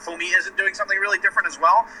Takafumi isn't doing something really different as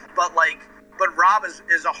well, but Rob is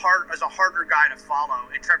a harder guy to follow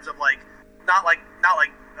in terms of not like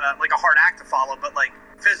a hard act to follow, but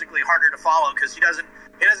physically harder to follow because he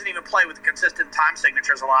he doesn't even play with consistent time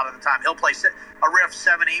signatures a lot of the time. He'll play a riff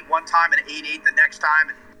 7/8 one time and 8/8 the next time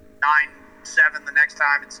and 9/7 the next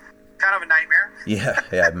time. It's kind of a nightmare. Yeah,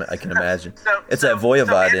 I can imagine. It's that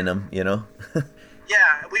voivod in him, you know?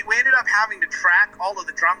 Yeah, we ended up having to track all of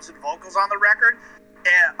the drums and vocals on the record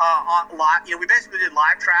a lot. You know, we basically did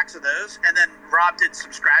live tracks of those, and then Rob did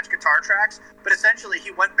some scratch guitar tracks. But essentially,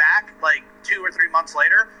 he went back like 2 or 3 months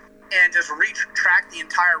later and just tracked the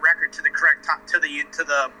entire record to the correct time, to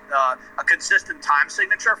a consistent time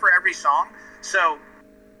signature for every song. So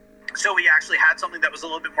we actually had something that was a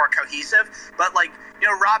little bit more cohesive. But like, you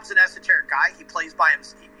know, Rob's an esoteric guy. He plays by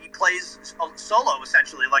himself. He plays solo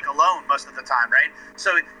essentially, like alone most of the time, right?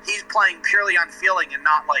 So he's playing purely on feeling and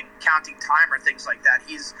not like counting time or things like that.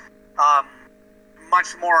 He's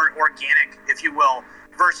much more organic, if you will,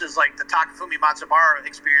 versus like the Takafumi Matsubara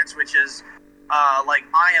experience, which is like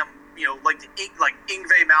I am, you know, like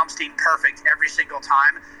Yngwie Malmsteen perfect every single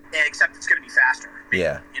time, except it's going to be faster. Maybe,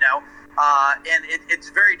 yeah. You know, and it's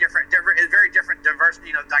very different, very different, diverse,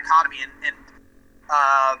 you know, dichotomy and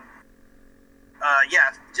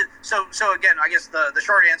yeah. So again, I guess the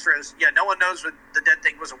short answer is, yeah, no one knows what the Dead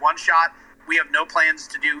Thing was a one shot. We have no plans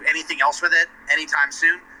to do anything else with it anytime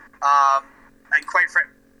soon. And quite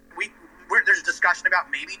frankly, there's discussion about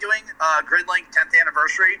maybe doing Gridlink 10th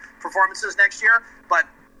anniversary performances next year, but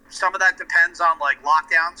some of that depends on like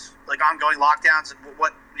lockdowns, like ongoing lockdowns, and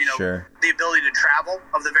what, you know, sure, the ability to travel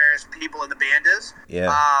of the various people in the band is.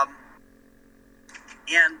 Yeah.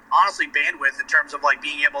 And honestly, bandwidth in terms of like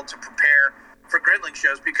being able to prepare for Gridlink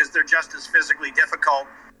shows, because they're just as physically difficult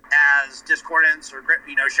as Discordance or,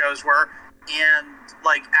 you know, shows were. And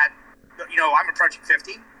like at, you know, I'm approaching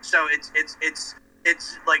 50, so it's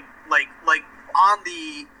like on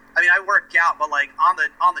the, I mean, I work out, but like on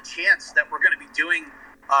the chance that we're going to be doing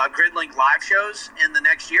Gridlink live shows in the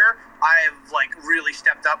next year, I've like really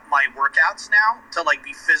stepped up my workouts now to like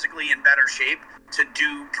be physically in better shape to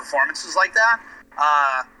do performances like that.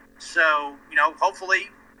 So, you know, hopefully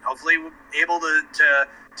we're able to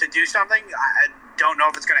do something. I don't know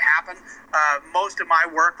if it's going to happen. Most of my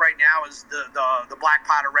work right now is the Black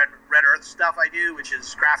Pot of Red Earth stuff I do, which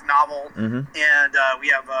is graphic novel, mm-hmm, and we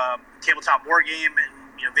have a tabletop war game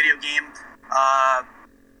and, you know, video game.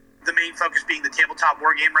 The main focus being the tabletop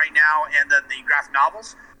war game right now, and then the graphic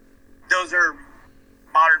novels. Those are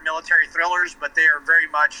modern military thrillers, but they are very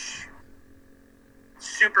much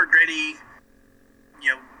super gritty.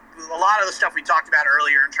 You know, a lot of the stuff we talked about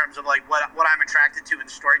earlier in terms of like what I'm attracted to in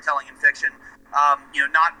storytelling and fiction. You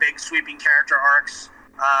know, not big sweeping character arcs,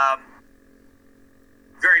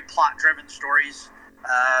 very plot driven stories,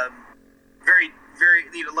 very,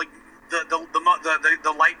 you know, like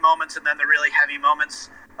the light moments and then the really heavy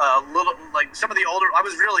moments. Little like some of the older. I mean,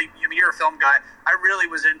 you're a film guy. I really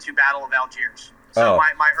was into Battle of Algiers. So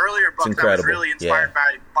my earlier books, I was really inspired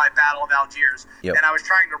by Battle of Algiers, yep, and I was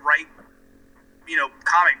trying to write, you know,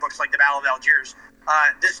 comic books like the Battle of Algiers.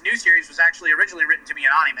 This new series was actually originally written to be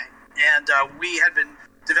an anime, and we had been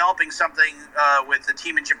developing something with the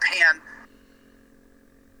team in Japan,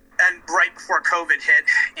 and right before COVID hit,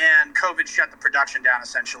 and COVID shut the production down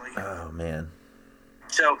essentially. Oh man.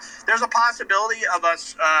 So there's a possibility of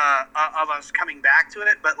us coming back to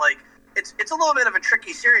it, but like it's a little bit of a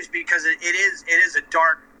tricky series because it is a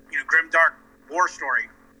dark, you know, grim dark war story,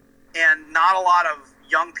 and not a lot of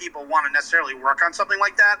young people want to necessarily work on something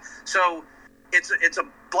like that. So it's a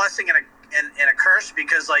blessing and a curse,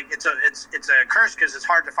 because like it's a curse because it's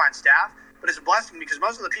hard to find staff, but it's a blessing because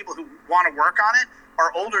most of the people who want to work on it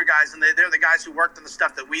are older guys, and they're the guys who worked on the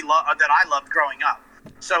stuff that I loved growing up.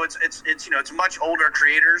 So it's you know, it's much older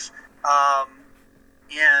creators,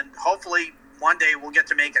 and hopefully one day we'll get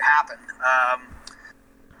to make it happen.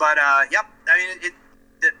 Yep, I mean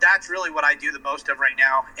that's really what I do the most of right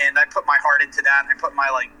now, and I put my heart into that. I put my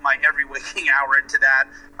every waking hour into that.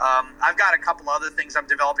 I've got a couple other things I'm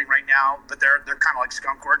developing right now, but they're kind of like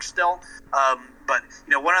skunk work still. But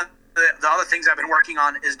you know, one of the other things I've been working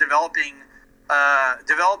on is developing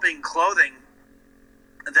clothing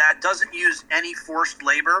that doesn't use any forced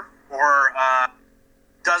labor or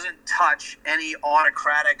doesn't touch any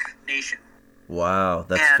autocratic nation. Wow,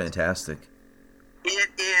 that's fantastic.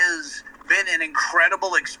 It has been an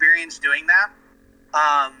incredible experience doing that.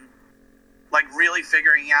 Like really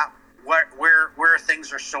figuring out where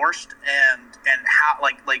things are sourced and how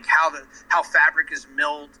how fabric is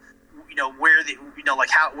milled. You know, where the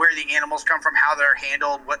animals come from, how they're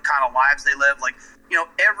handled, what kind of lives they live. Like, you know,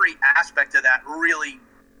 every aspect of that, really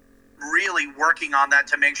working on that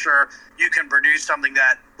to make sure you can produce something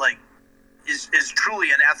that like is truly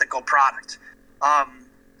an ethical product.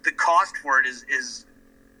 The cost for it is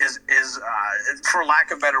for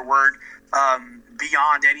lack of a better word,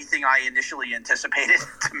 beyond anything I initially anticipated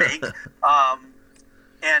to make.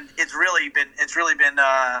 And it's really been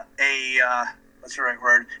what's the right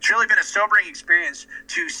word? It's really been a sobering experience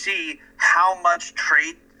to see how much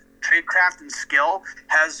tradecraft and skill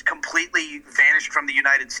has completely vanished from the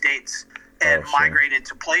United States and migrated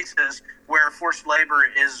to places where forced labor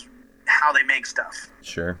is how they make stuff.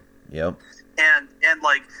 Sure. Yep. And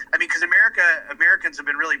like, I mean, because Americans have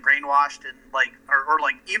been really brainwashed, and like, or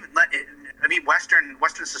like even, I mean, Western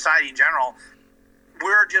society in general,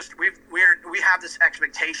 we have this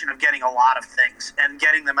expectation of getting a lot of things and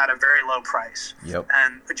getting them at a very low price. Yep.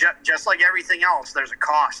 And just like everything else, there's a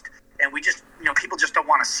cost, and we just, people just don't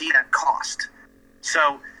want to see that cost.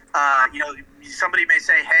 So, somebody may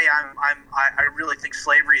say, "Hey, I really think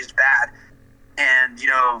slavery is bad," and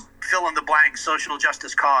fill in the blank social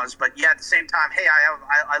justice cause. But yeah, at the same time, hey,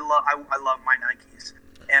 I love my Nikes,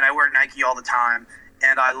 and I wear Nike all the time,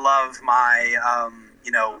 and I love my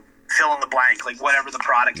fill in the blank, like whatever the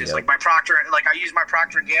product is. Like my Procter, like I use my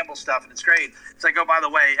Procter and Gamble stuff, and it's great. It's like, oh, by the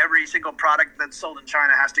way, every single product that's sold in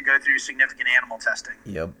China has to go through significant animal testing.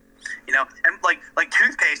 Yep. And like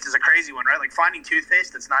toothpaste is a crazy one, right? Like finding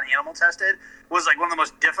toothpaste that's not animal tested was like one of the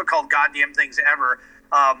most difficult goddamn things ever.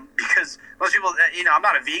 Because most people, I'm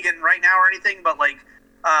not a vegan right now or anything, but like,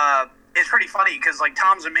 it's pretty funny because like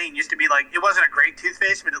Tom's of Maine used to be like, it wasn't a great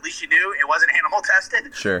toothpaste, but at least you knew it wasn't animal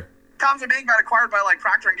tested. Sure. Tom's of Maine got acquired by like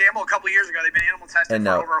Procter and Gamble a couple years ago. They've been animal tested for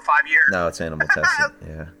over 5 years. No, it's animal tested.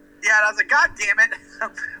 Yeah. Yeah, and I was like, God damn it.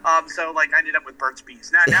 So like I ended up with Burt's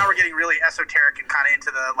Bees. Now we're getting really esoteric and kind of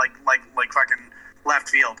into the like fucking left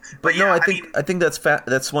field. But yeah, no, I think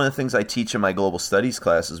that's one of the things I teach in my global studies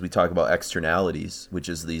classes. We talk about externalities, which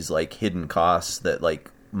is these like hidden costs that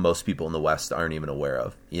like most people in the West aren't even aware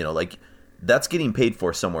of. Like that's getting paid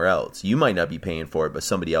for somewhere else. You might not be paying for it, but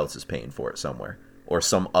somebody else is paying for it somewhere, or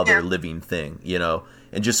some other living thing,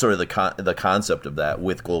 and just sort of the concept of that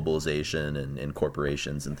with globalization and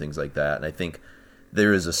corporations and things like that. And I think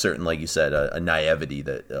there is a certain, like you said, a naivety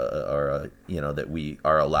that, that we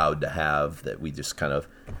are allowed to have, that we just kind of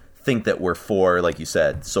think that we're for, like you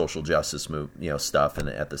said, social justice stuff. And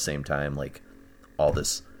at the same time, like all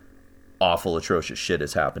this awful, atrocious shit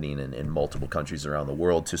is happening in multiple countries around the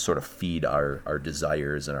world to sort of feed our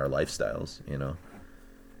desires and our lifestyles, Well,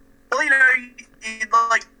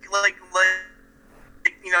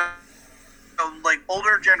 like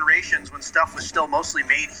older generations when stuff was still mostly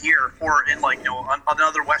made here or in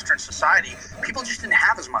another Western society, people just didn't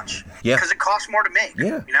have as much because it costs more to make.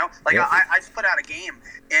 I just put out a game,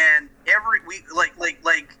 and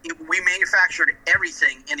we manufactured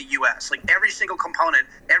everything in the U.S. Like every single component,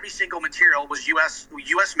 every single material was U.S.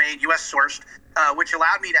 made, U.S. sourced, which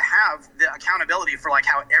allowed me to have the accountability for like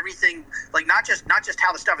how everything, like not just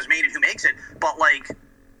how the stuff is made and who makes it, but like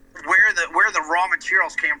where the raw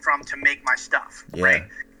materials came from to make my stuff, right?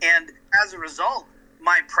 And as a result,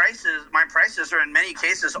 my prices are in many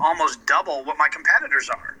cases almost double what my competitors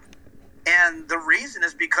are. And the reason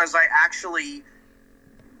is because I actually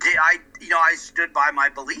did, I stood by my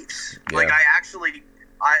beliefs. Like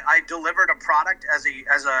I delivered a product as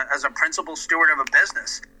a principal steward of a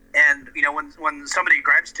business. And when somebody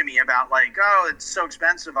gripes to me about like, oh, it's so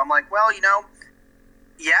expensive, I'm like, well,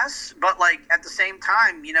 yes, but like at the same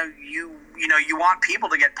time, you want people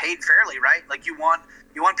to get paid fairly, right? Like you want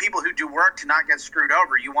people who do work to not get screwed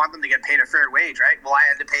over. You want them to get paid a fair wage, right? Well, I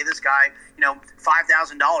had to pay this guy,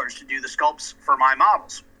 $5,000 to do the sculpts for my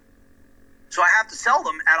models. So I have to sell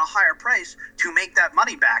them at a higher price to make that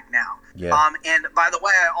money back now. Yeah. And by the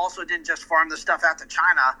way, I also didn't just farm the stuff out to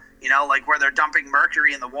China, like where they're dumping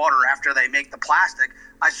mercury in the water after they make the plastic.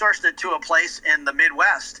 I sourced it to a place in the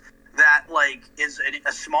Midwest that like is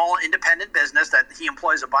a small independent business that he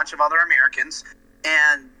employs a bunch of other Americans,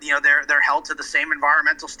 and they're held to the same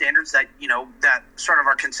environmental standards that that sort of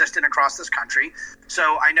are consistent across this country.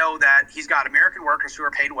 So I know that he's got American workers who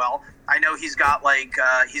are paid well. I know he's got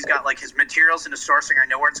his materials and his sourcing. I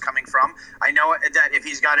know where it's coming from. I know that if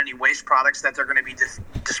he's got any waste products that they're going to be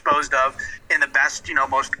disposed of in the best,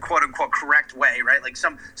 most quote unquote correct way, right? Like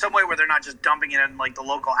some way where they're not just dumping it in like the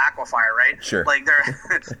local aquifer, right? Sure. Like they're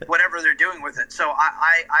whatever they're doing with it. So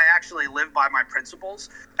I actually live by my principles,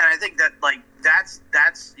 and I think that like that's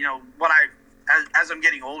what as I'm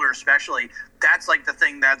getting older, especially, that's like the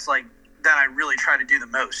thing that's like that I really try to do the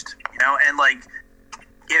most, and like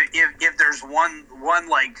if there's one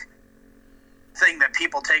like thing that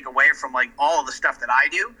people take away from like all of the stuff that I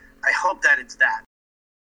do, I hope that it's that.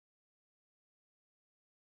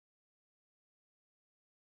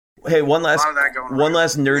 Hey, one last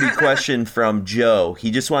nerdy question from Joe.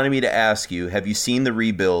 He just wanted me to ask you: have you seen the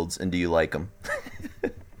rebuilds, and do you like them?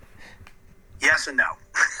 Yes and no.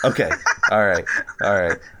 Okay. All right.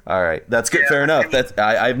 That's good. Yeah, fair enough.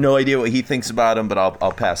 I have no idea what he thinks about him, but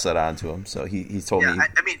I'll pass that on to him. So he told me.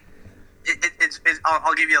 I mean,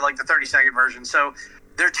 I'll give you like the 30-second version. So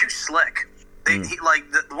they're too slick.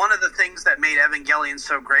 One of the things that made Evangelion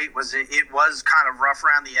so great was it was kind of rough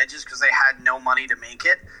around the edges because they had no money to make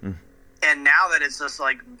it. And now that it's just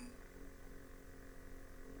like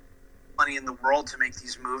money in the world to make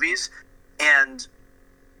these movies, and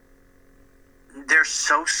they're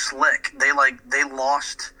so slick. They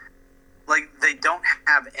lost, like, they don't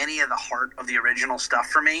have any of the heart of the original stuff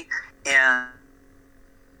for me. And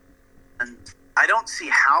I don't see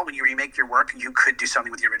how, when you remake your work, you could do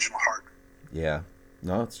something with the original heart. Yeah.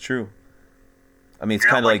 No, it's true. I mean, it's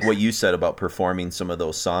kind of like what you said about performing some of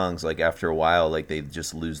those songs. Like, after a while, like, they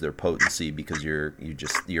just lose their potency because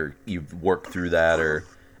you've worked through that, or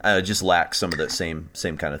just lack some of that same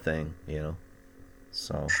kind of thing, you know?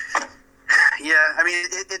 So... Yeah, I mean,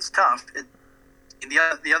 it's tough.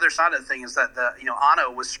 The other side of the thing is that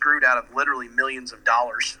Anno was screwed out of literally millions of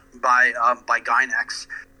dollars by Gainax,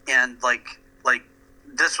 and like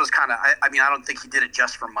this was kind of. I mean, I don't think he did it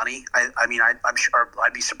just for money. I mean, I'm sure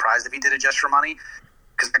I'd be surprised if he did it just for money,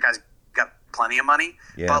 because that guy's got plenty of money.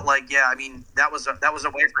 Yeah. But I mean, that was a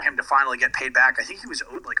way for him to finally get paid back. I think he was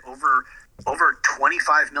owed like over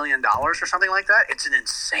 $25 million or something like that. It's an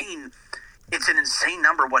insane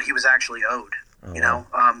number what he was actually owed,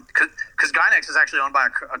 because Gainax is actually owned by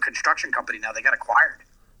a construction company now. They got acquired.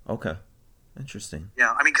 Okay. Interesting.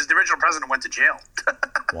 Yeah, I mean, because the original president went to jail.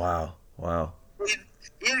 Wow.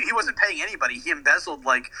 He wasn't paying anybody. He embezzled,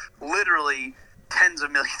 like, literally tens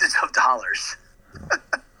of millions of dollars.